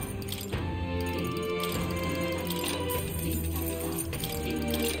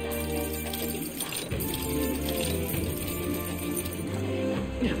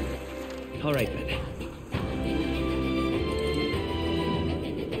 All right, then.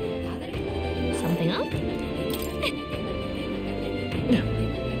 Something up?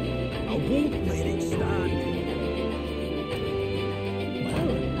 I won't let it stand. Well,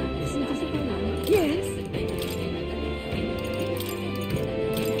 isn't this a banana? Yes.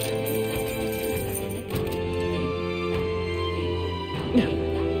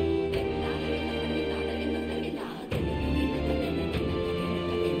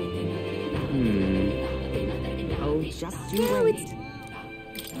 Oh, just you wait.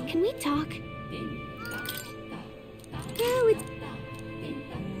 Can we talk? No, it's...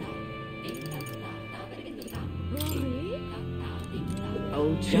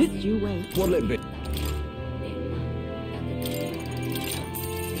 Oh, just you wait. What'll it be?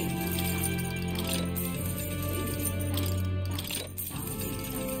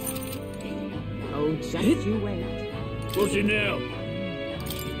 Oh, just you wait. What's it now?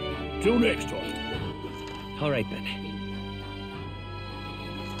 Till next time. All right, then.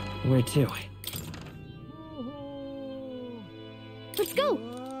 Where to? Let's go.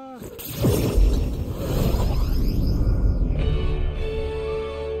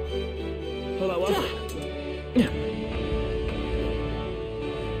 Hello.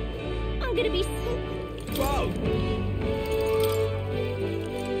 I'm gonna be... Whoa!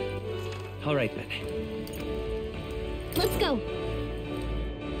 All right, then. Let's go.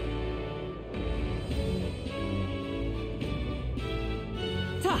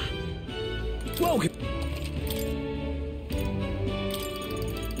 Welcome.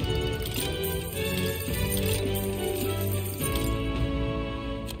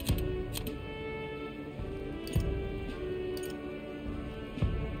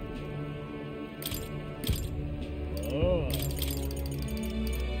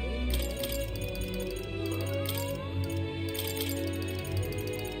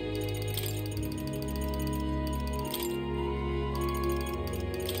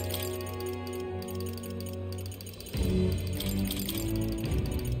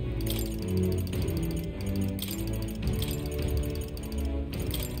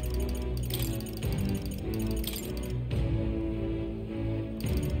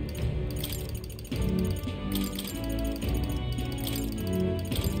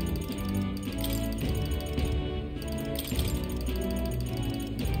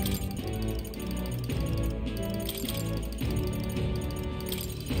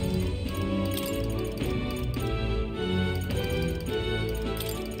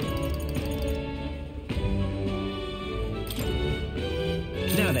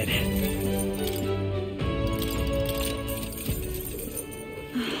 Now then.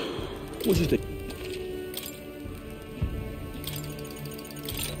 What is it?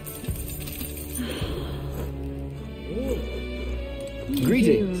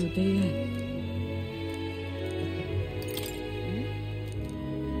 Greetings. Oh dear.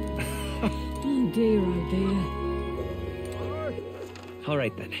 Oh dear, oh dear. All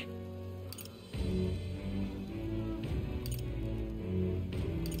right, then.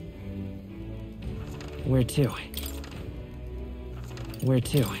 Where to? Where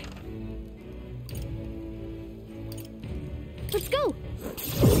to? Let's go.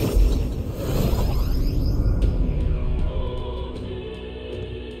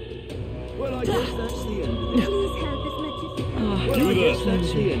 Well, I guess that's the end of it. Please help as much as you can. Well, I guess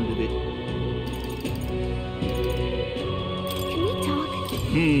that's the end of it. Can we talk?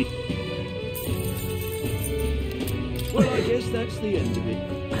 Well, I guess that's the end of it.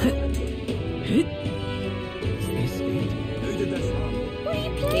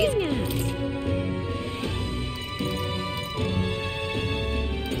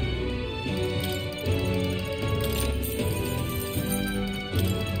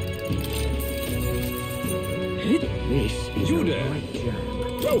 This is You a there. right jam.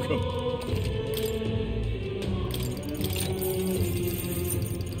 Welcome.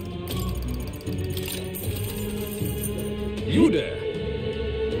 You there.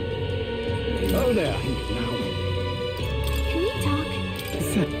 Oh there. Now. Can we talk?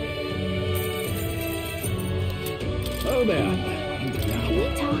 Oh there. Can we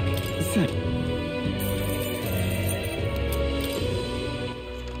talk?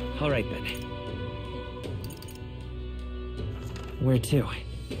 All right, then. Where to?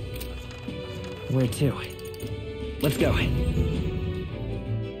 Where to? Let's go.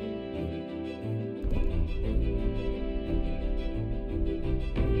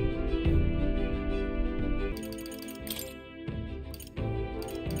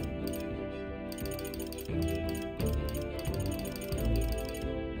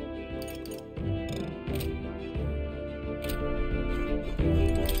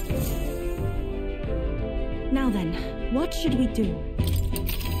 Now then, what should we do?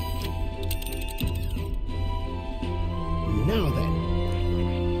 Now then.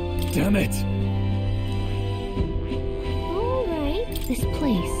 Damn it! All right, this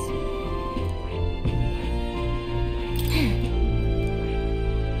place.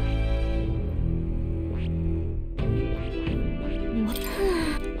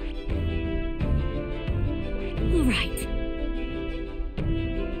 Right.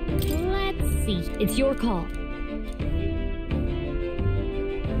 Let's see. It's your call.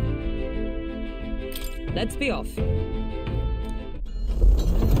 Let's be off.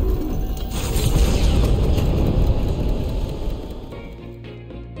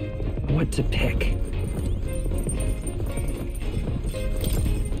 What to pick?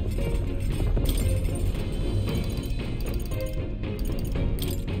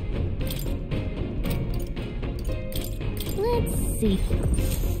 Let's see.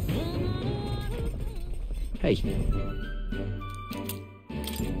 Hey.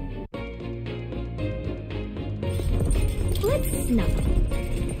 Let's snuff.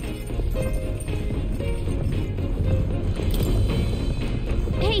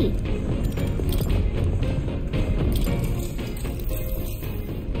 Hey!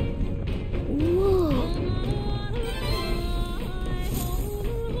 Whoa!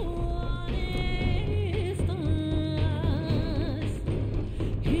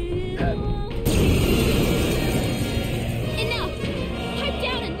 Enough! Pipe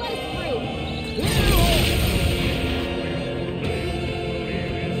down and let us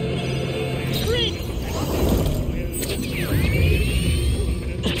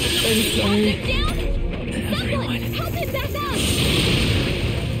I'm sorry. Someone, help him back up!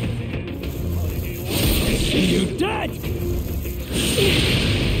 I see you dead!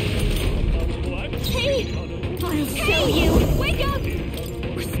 Hey! I'll show you! Wake up!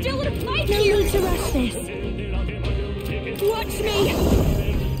 We're still in a fight here! No need to rush this. Watch me!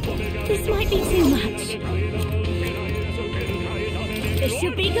 This might be too much. This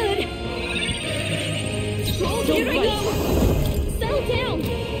should be good. Here I go! Settle down!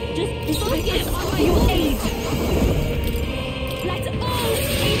 Just focus on my Your goal. aid. Let's all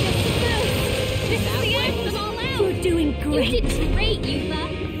save the first! This is the end them all out! You're doing great. You did great, Yuba!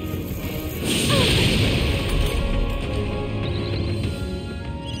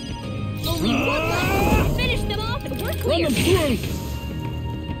 Only one left! Finish them off and we're clear! Run them through!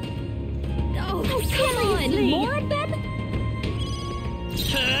 Oh, come on! More of them?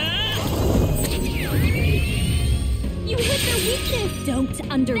 You hit their weakness! Don't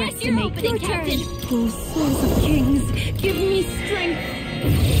underestimate your turn! Oh, souls of kings, give me strength.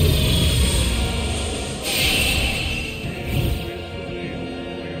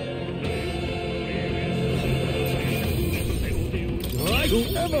 All right,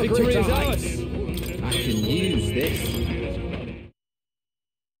 victory is ours. I can use this.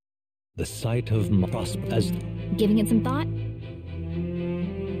 The sight of prosper as Giving it some thought?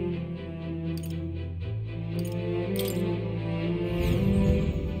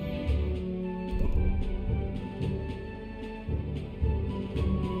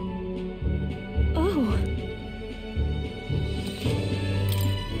 Oh.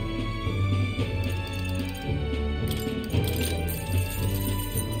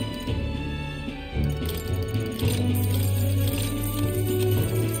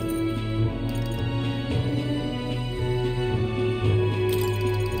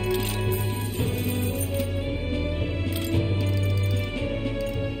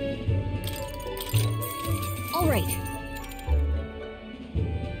 All right.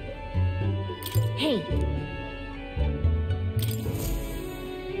 Hey,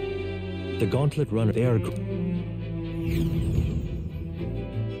 the gauntlet run of air.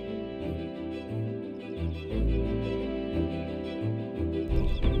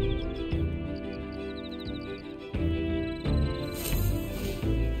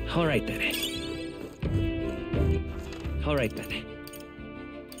 All right then. All right then.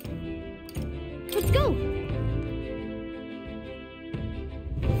 Let's go!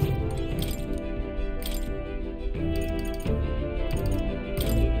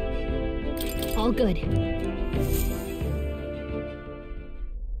 All good.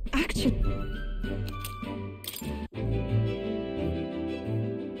 Action.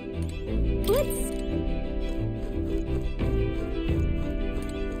 Let's...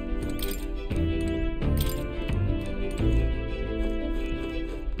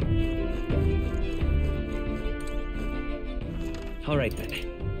 All right then.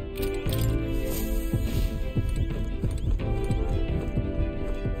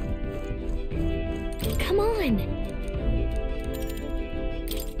 Come on!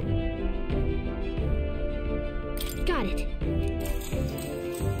 Got it.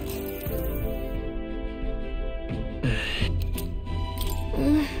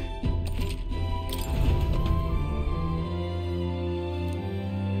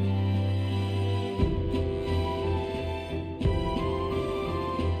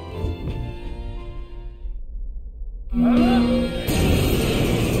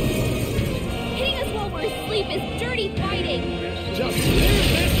 Hitting us while we're asleep is dirty fighting! Just leave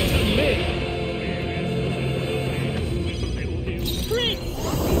this to me! Prince!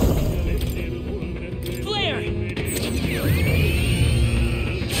 Flare!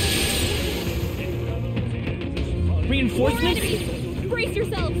 Reinforcements? Brace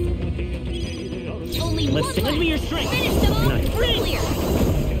yourselves! Only Let's one lend left. me your strength. Finish them off! Nice. We're clear!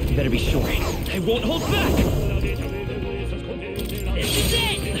 You better be sure. I won't hold back! This is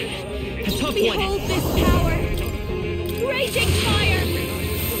it! A tough one! Behold this power! Raging fire!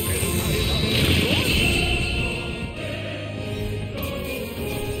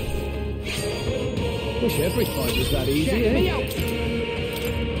 Wish every fight was that easy, Check me eh?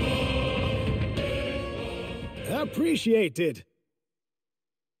 out. Appreciated.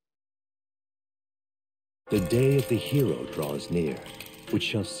 The day of the hero draws near, which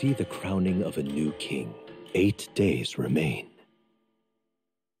shall see the crowning of a new king. 8 days remain.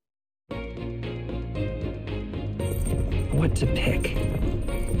 What to pick?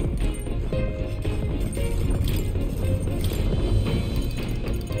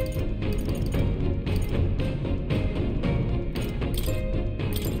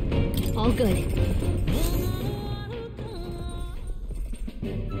 All good.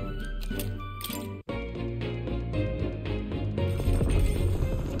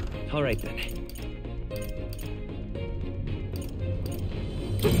 All right then.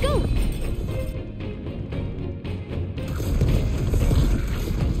 Let's go!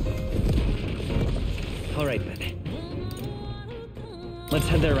 All right then. Let's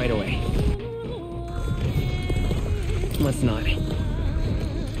head there right away. Let's not.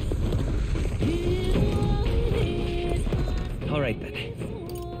 All right then.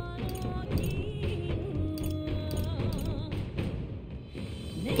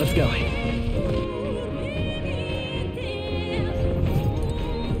 Let's go.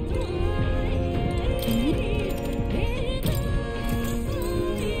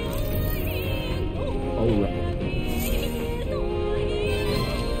 All right.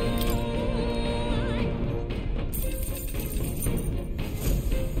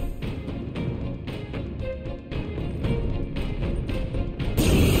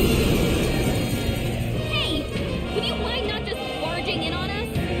 Hey! Would you mind not just barging in on us?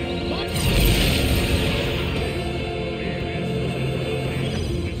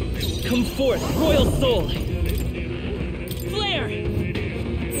 Come forth, royal soul! Flare!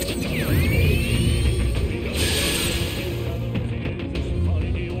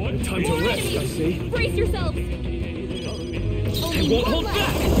 Time to More rest, I enemies. see. Brace yourselves! I Only won't one hold left.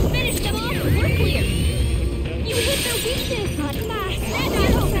 back! Finish them off, we're clear! You hit their weakness! At last! Stand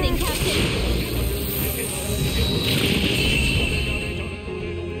your opening, Captain!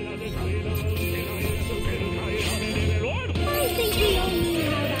 I think we all knew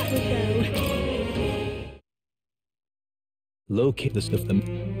how that would go. Locate the stuff them.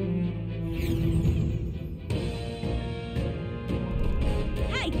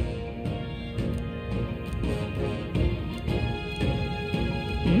 Hey!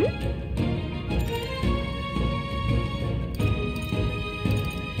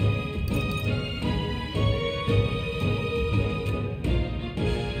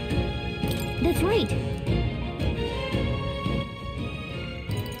 That's right.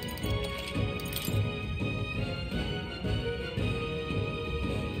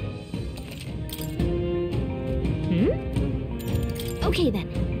 Okay then.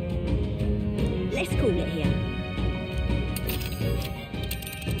 Let's call it here.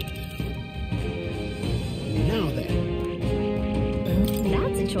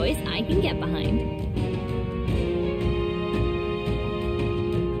 choice I can get behind.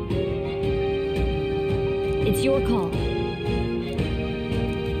 It's your call.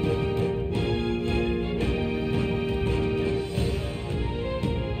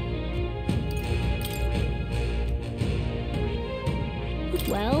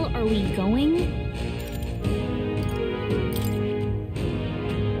 Well, are we going?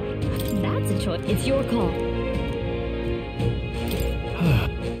 That's a choice. It's your call.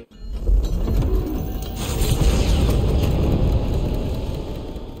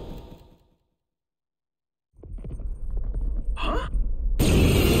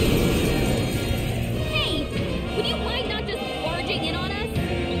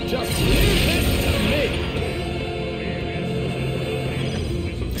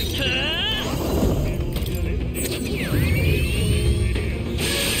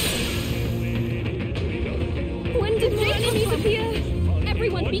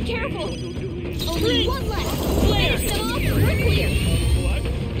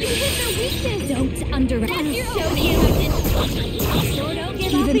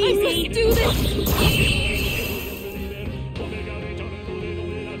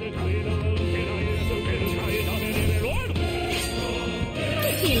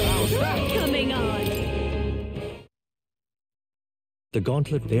 The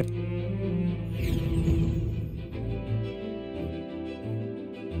gauntlet there.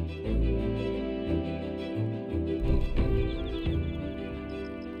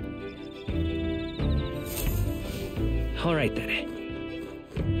 All right then.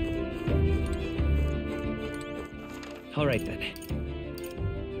 All right then.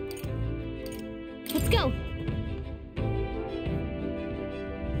 Let's go.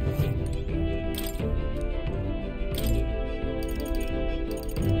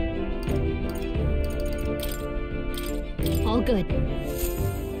 All good.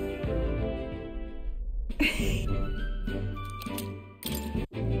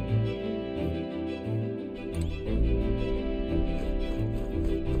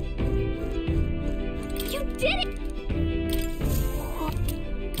 You did it!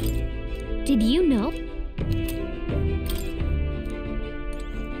 Did you know?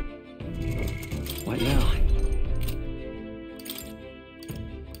 What now?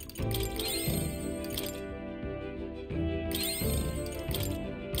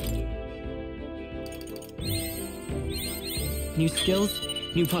 New skills,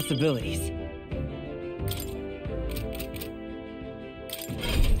 new possibilities.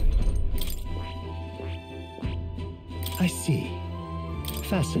 I see.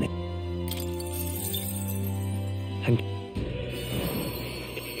 Fascinating. And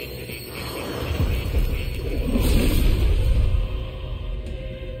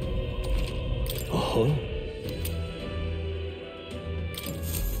oh.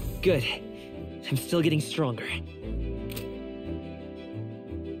 Good. I'm still getting stronger.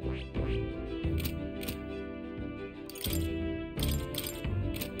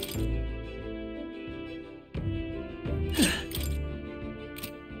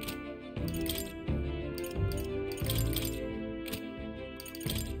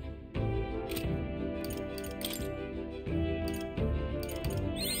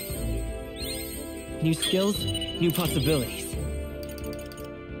 New skills, new possibilities.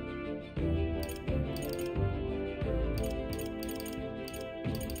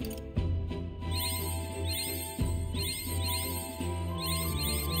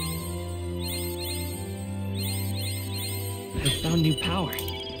 I found new power.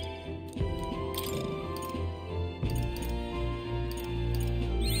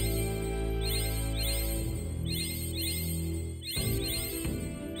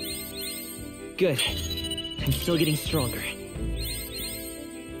 Good. I'm still getting stronger.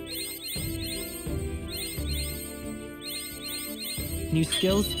 New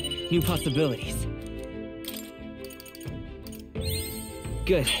skills, new possibilities.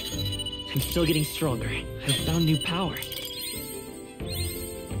 Good. I'm still getting stronger. I found new power.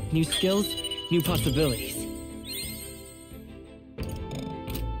 New skills, new possibilities.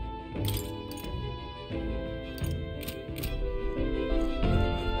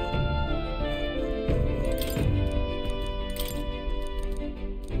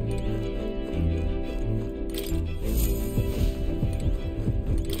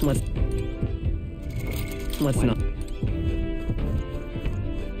 Let's not.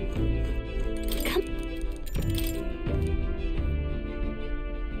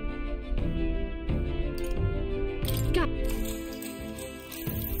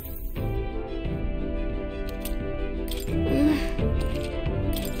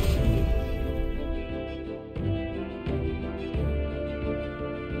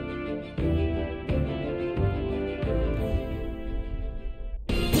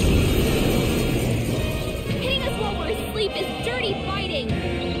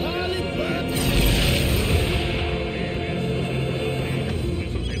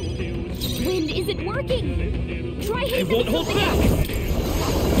 wind isn't working. Try hitting I won't hold back.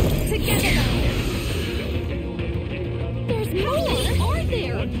 Together now. There's more, aren't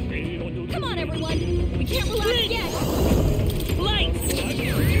there? Come on, everyone. We can't relax yet. Lights.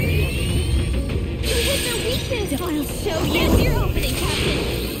 You hit their weakness. I'll show you. Here's your opening,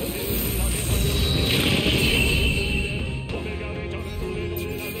 Captain.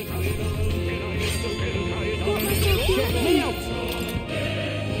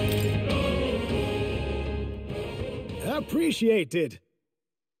 Appreciated.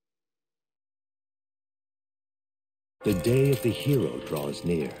 The day of the hero draws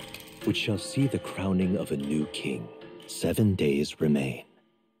near, which shall see the crowning of a new king. 7 days remain.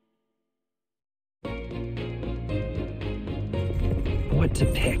 What to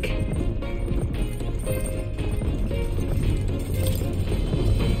pick?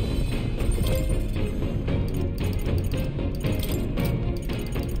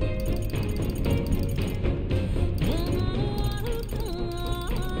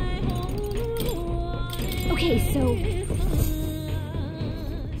 Okay, so...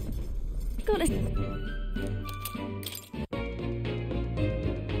 Gotta...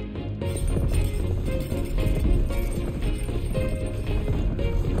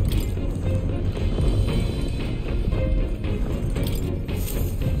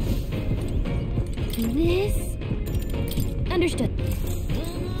 This... Understood.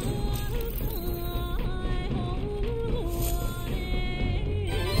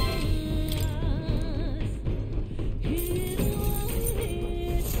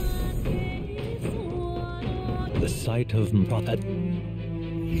 The sight of Prophet.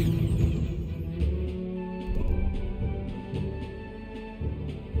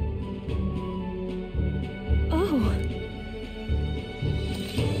 Oh.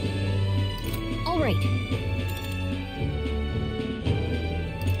 All right.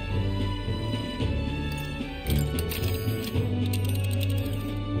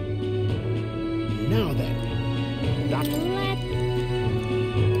 Now then.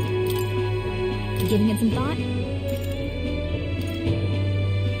 Giving it some thought?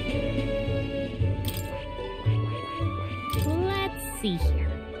 Let's see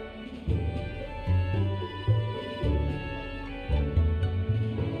here.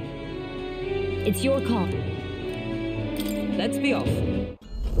 It's your call. Let's be off.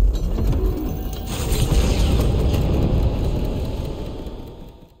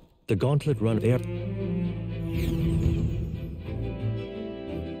 The gauntlet run there.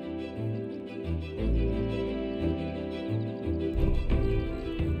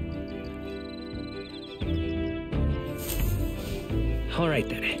 All right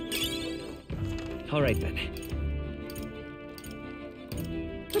then. All right then.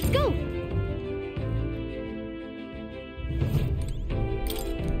 Let's go!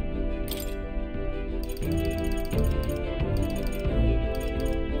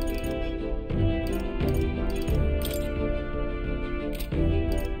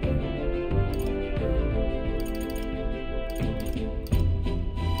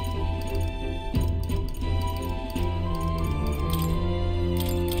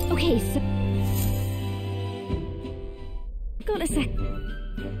 Okay, so... Got a sec.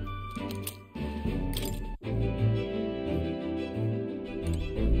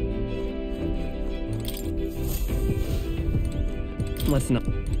 Let's not.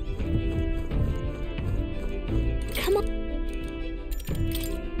 Come on.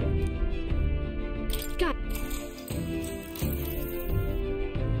 Got.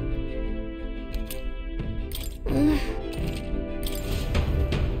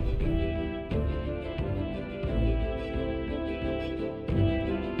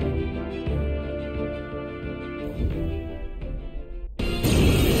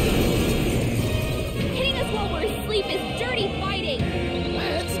 Hitting us while we're asleep is dirty fighting.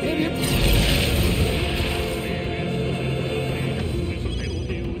 Let's hit him.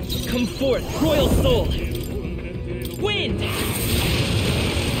 Come forth, royal soul. Wind.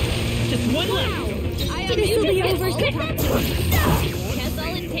 Just one left. I am usually over. Guess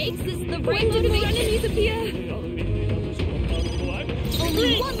all it takes is the rain to make enemies appear.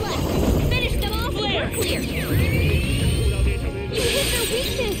 Only one left. Finish them off. We're clear. You hit their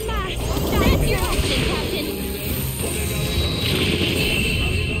weakness fast. That's your opening, Captain.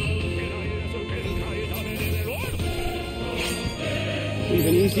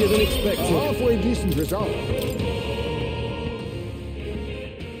 Even easier than expected. A halfway decent result.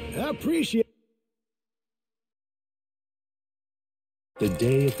 Appreciate. The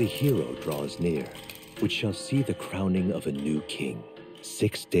day of the hero draws near, which shall see the crowning of a new king.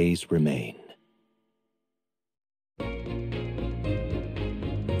 6 days remain.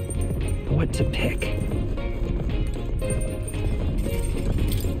 what to pick.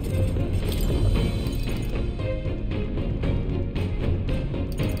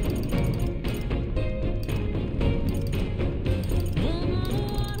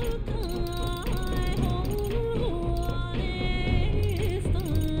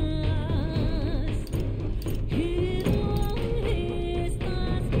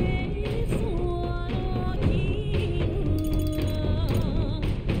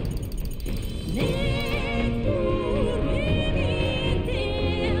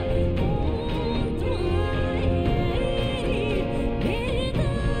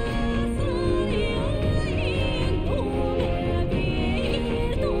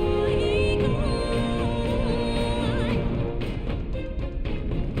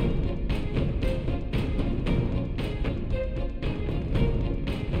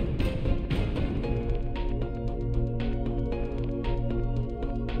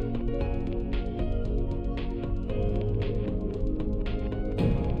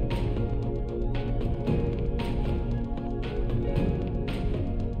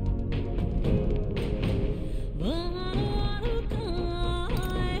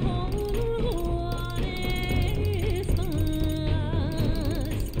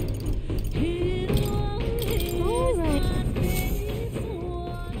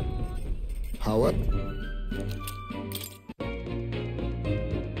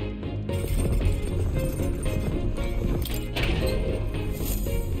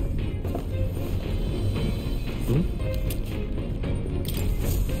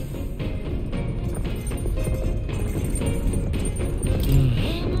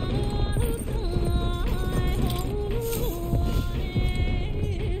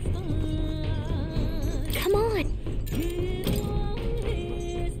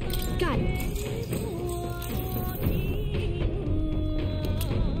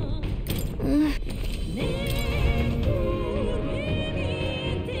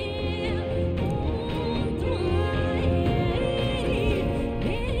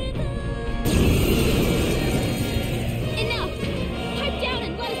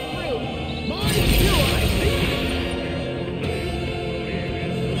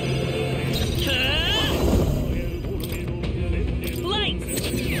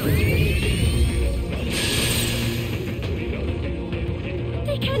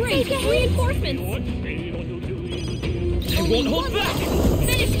 Won't hold back!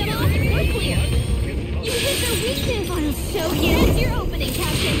 Finish them off, we're clear! You hit their weakness! I'll show you! That's your opening,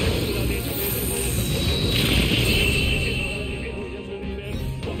 Captain!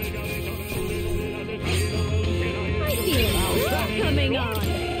 I feel it coming on!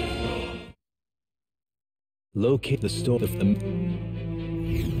 Locate the store of the...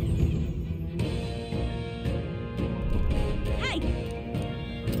 Hey!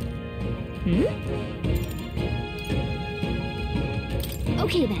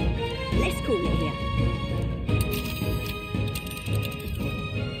 Okay then, let's cool it here.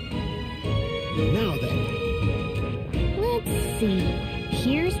 Now then. Let's see.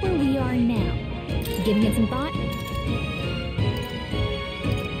 Here's where we are now. Giving it some thought?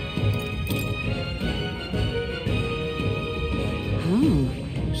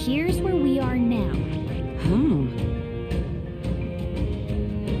 Here's where we are now.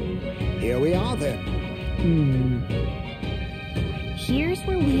 Here we are then. Here's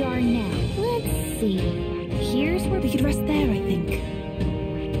where we are now. Let's see. Here's where we could rest there, I think.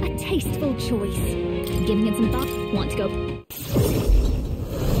 A tasteful choice. Giving it some thought. Want to go?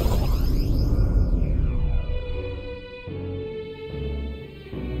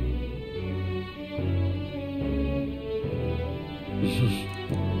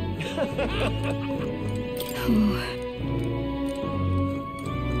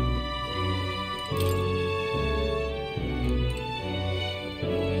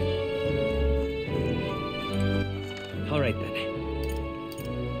 All right then.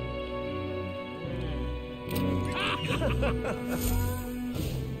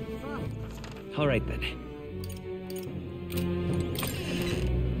 All right then.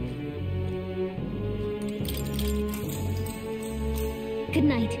 Good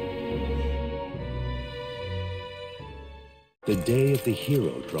night. The day of the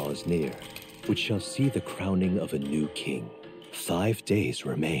hero draws near, which shall see the crowning of a new king. 5 days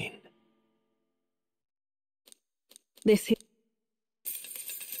remain. This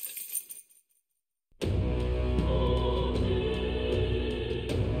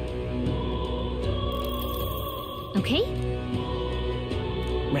Okay?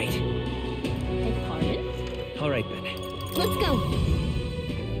 Right. Beg pardon? All right then. Let's go.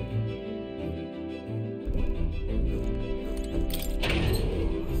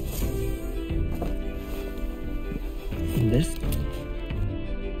 this?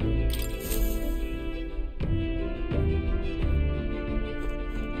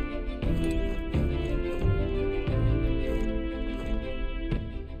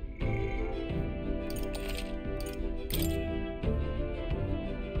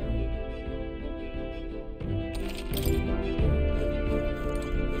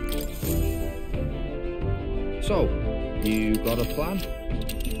 So, you got a plan?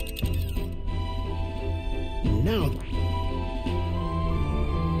 Now.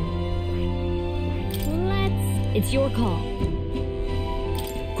 It's your call.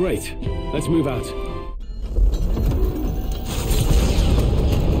 Great. Let's move out.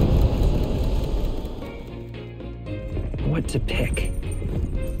 What to pick?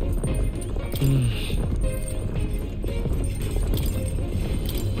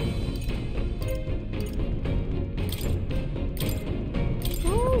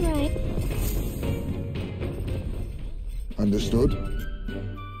 All right. Understood?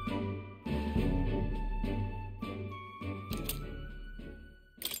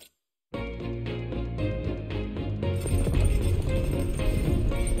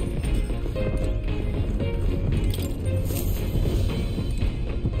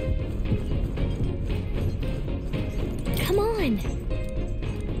 Come on.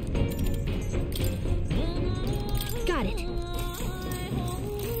 Got it.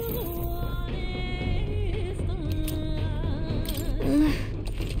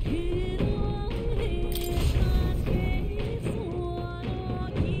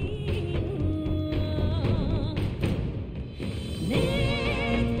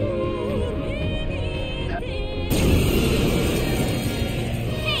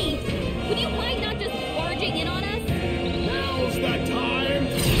 Hey, would you mind not just barging in on us? Now's the time!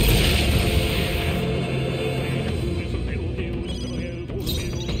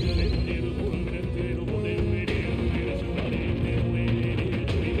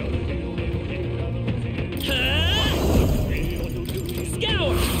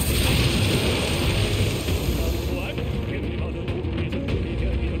 Scour!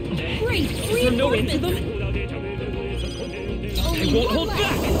 Great! Throw no into them? I won't hold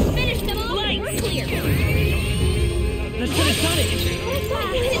back! Finish them all! Lights! We're clear! That should have done it!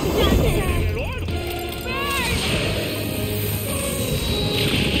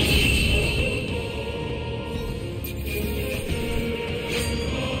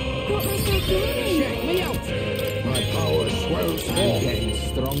 Check me out. My power swells more. Getting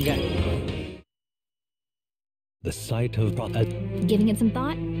stronger. The sight of Giving it some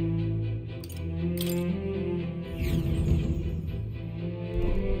thought?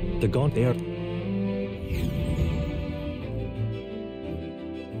 the gaunt air.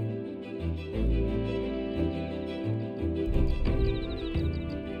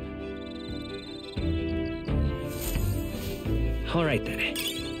 All right then.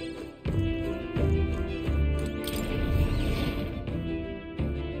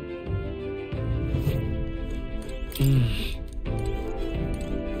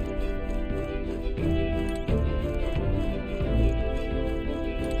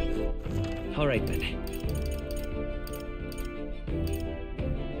 All right then.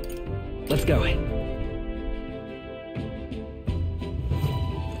 Let's go.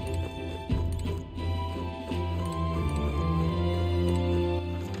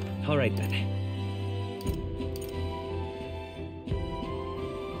 All right then.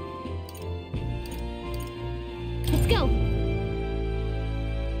 Let's go!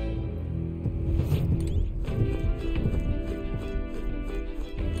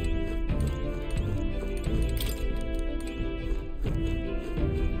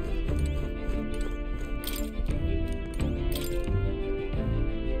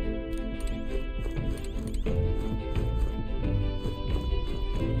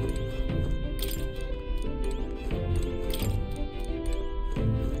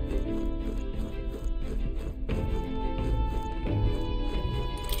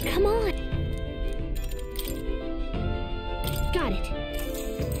 Come on! Got it.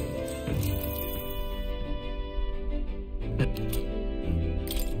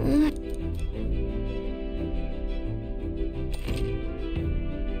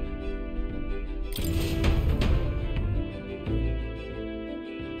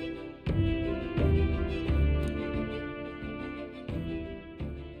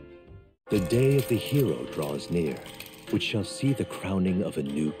 The day of the hero draws near, which shall see the crowning of a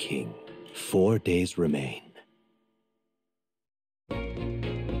new king. 4 days remain.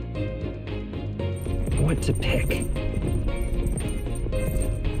 What to pick?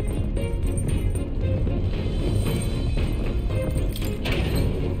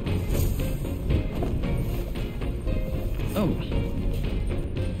 Oh.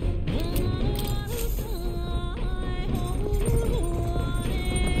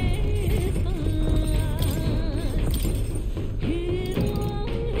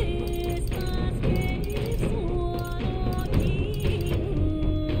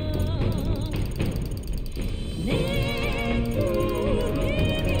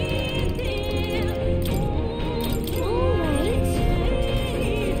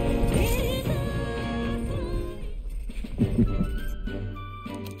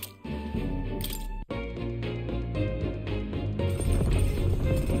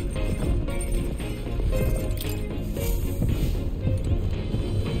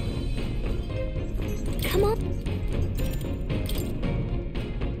 Come on.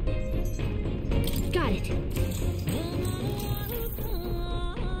 Got it.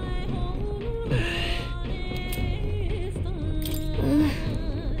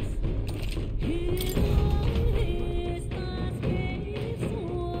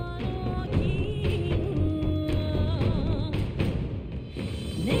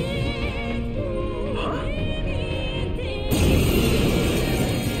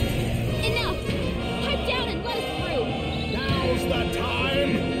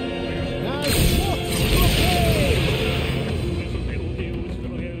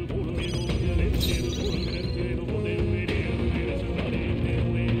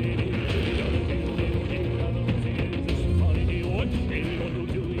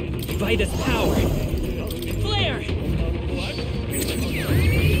 Vitus power! Flare!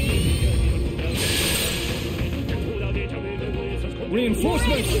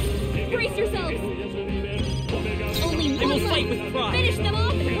 Reinforcements! Brace yourselves! Only They one will left. fight with pride! Finish them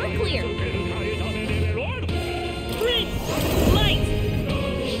off and we're clear! Prince! Light!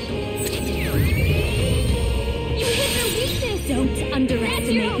 You hit their weakness! Don't underestimate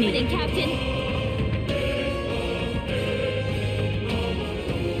That's your opening, Captain!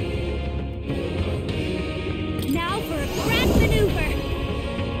 Now for a grand maneuver!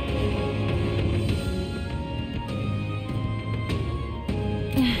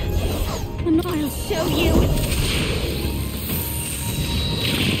 And I'll show you!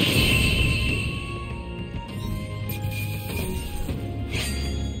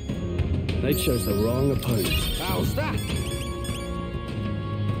 They chose the wrong opponent. How's that?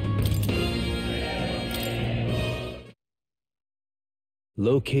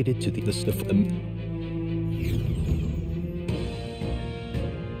 Located to the east of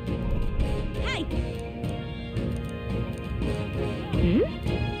Hey!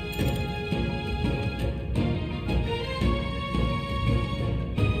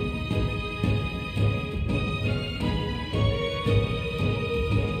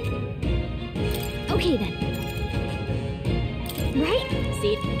 Okay then. Right?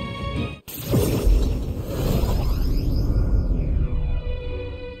 See?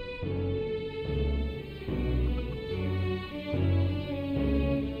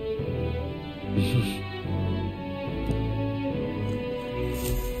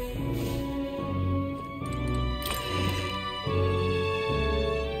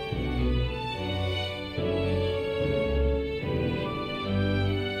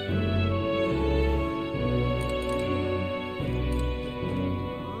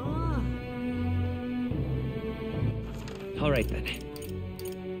 All right then.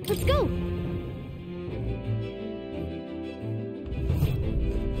 Let's go!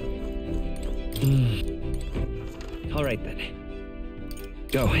 All right then.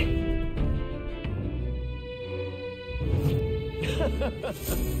 Go.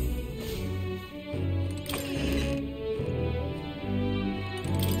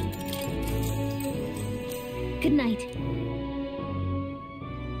 Good night.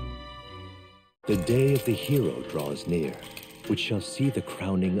 The day of the hero draws near, which shall see the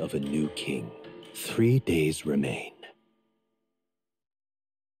crowning of a new king. 3 days remain.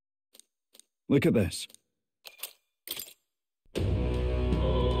 Look at this. How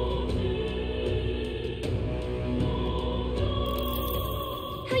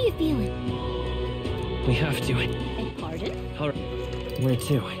you feeling? We have to. Beg pardon? All right. Where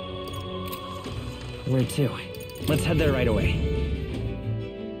to? Where to? Let's head there right away.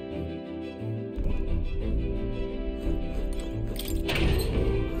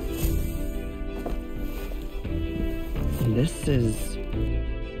 This is...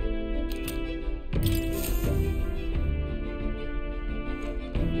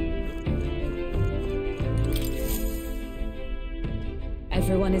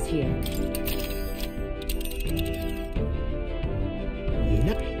 Everyone is here.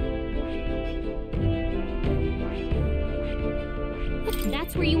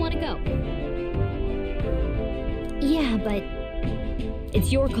 That's where you want to go. Yeah, but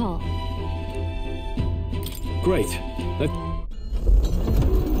it's your call. Great.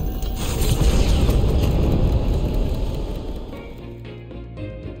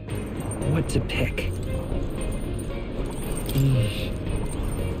 What to pick?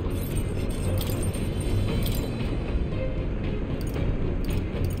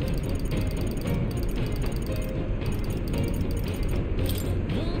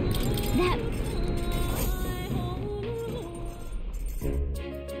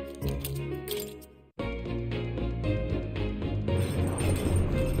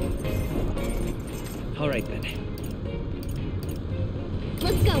 All right then.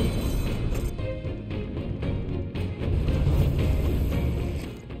 Let's go.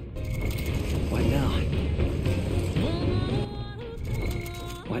 What now?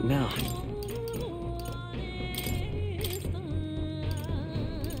 What now?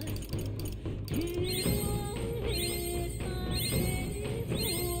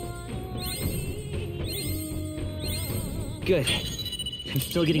 Good. I'm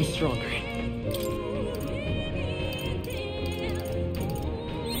still getting stronger.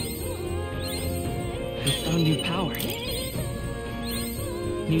 I found new power.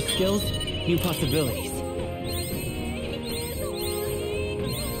 New skills, new possibilities.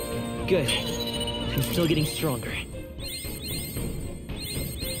 Good. I'm still getting stronger.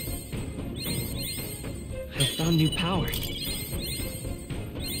 I found new power.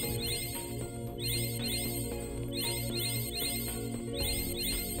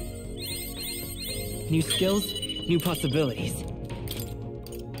 New skills, new possibilities.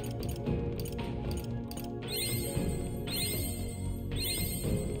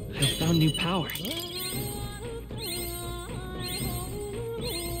 I found new power.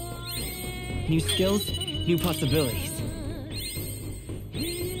 New skills, new possibilities.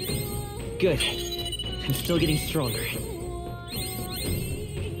 Good. I'm still getting stronger.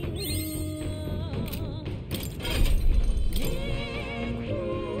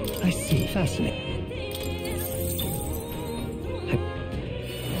 I see. Fascinating.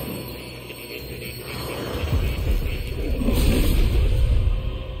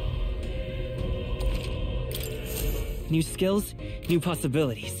 New skills, new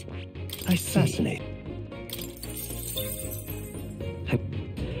possibilities. I see. Fascinating.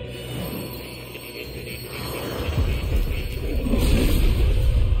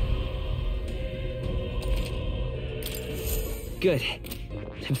 Good.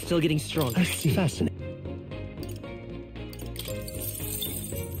 I'm still getting stronger. I see. Fascinating.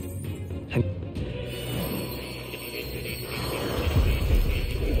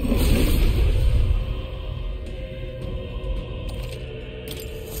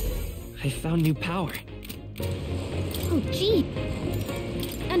 I found new power. Oh, gee.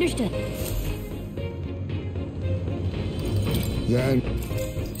 Understood. Then...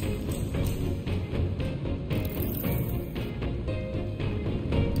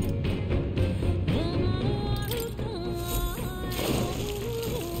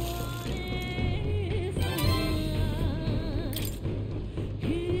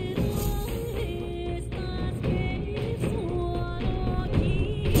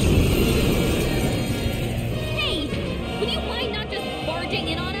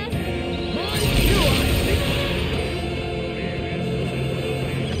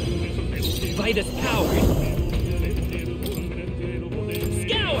 Vitus power.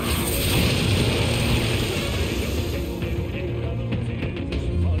 Scour.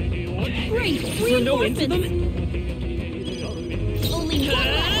 Great. Is there no end to them? Only one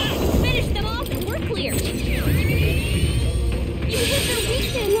left. Finish them off and we're clear. You hit their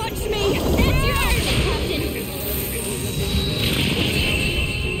weakness. Watch me. That's your argument, Captain.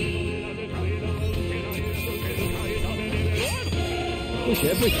 Wish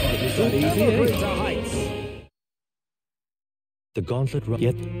every fight was that easy, eh? The gauntlet run.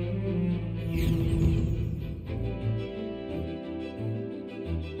 Yet.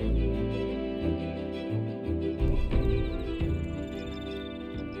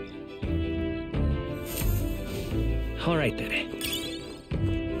 All right then.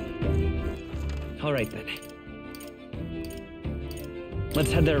 All right then.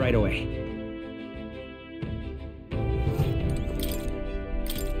 Let's head there right away.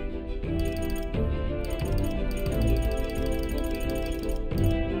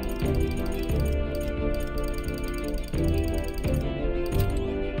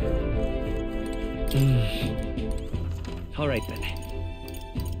 All right then.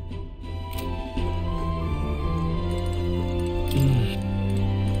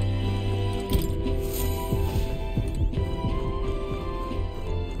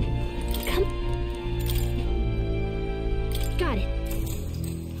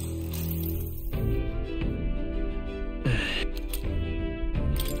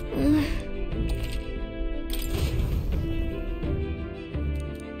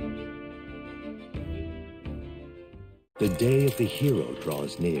 The day of the hero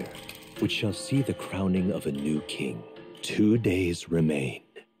draws near, which shall see the crowning of a new king. 2 days remain.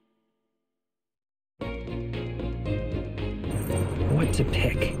 What to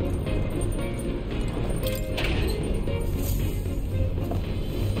pick?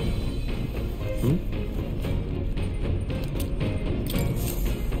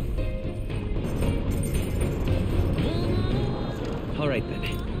 All right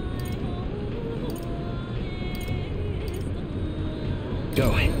then.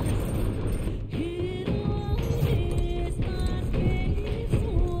 Go.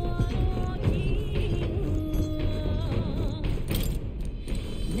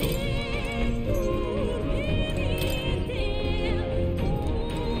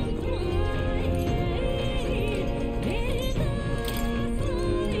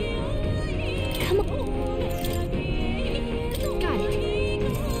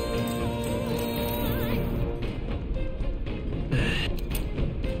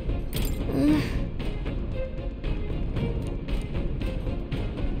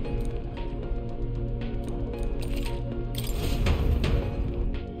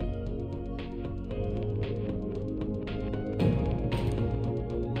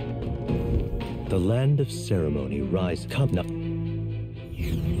 The land of ceremony rise. Come now.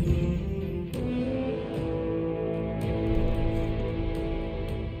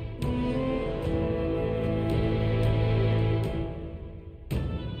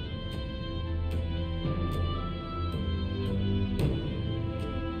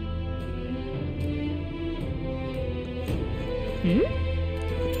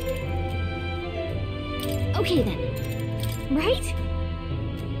 Okay then. Right?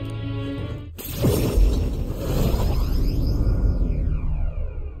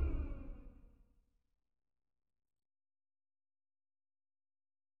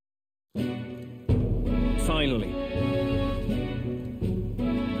 Finally.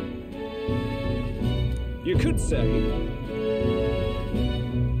 You could say...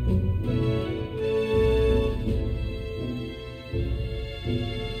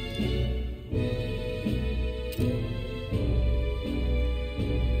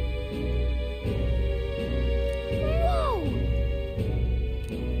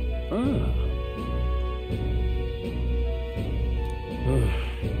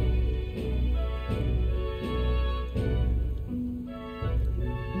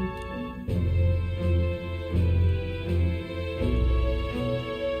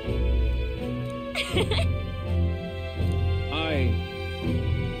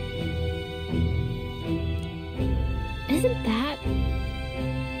 Isn't that...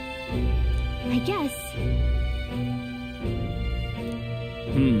 I guess...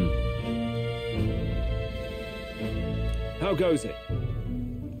 How goes it?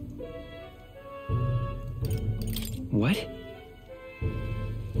 What?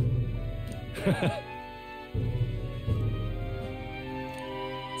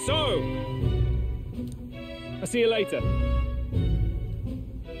 So! I'll see you later.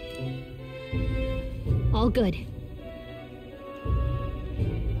 All good.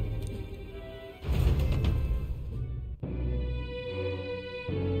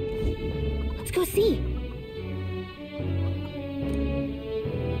 Let's go see.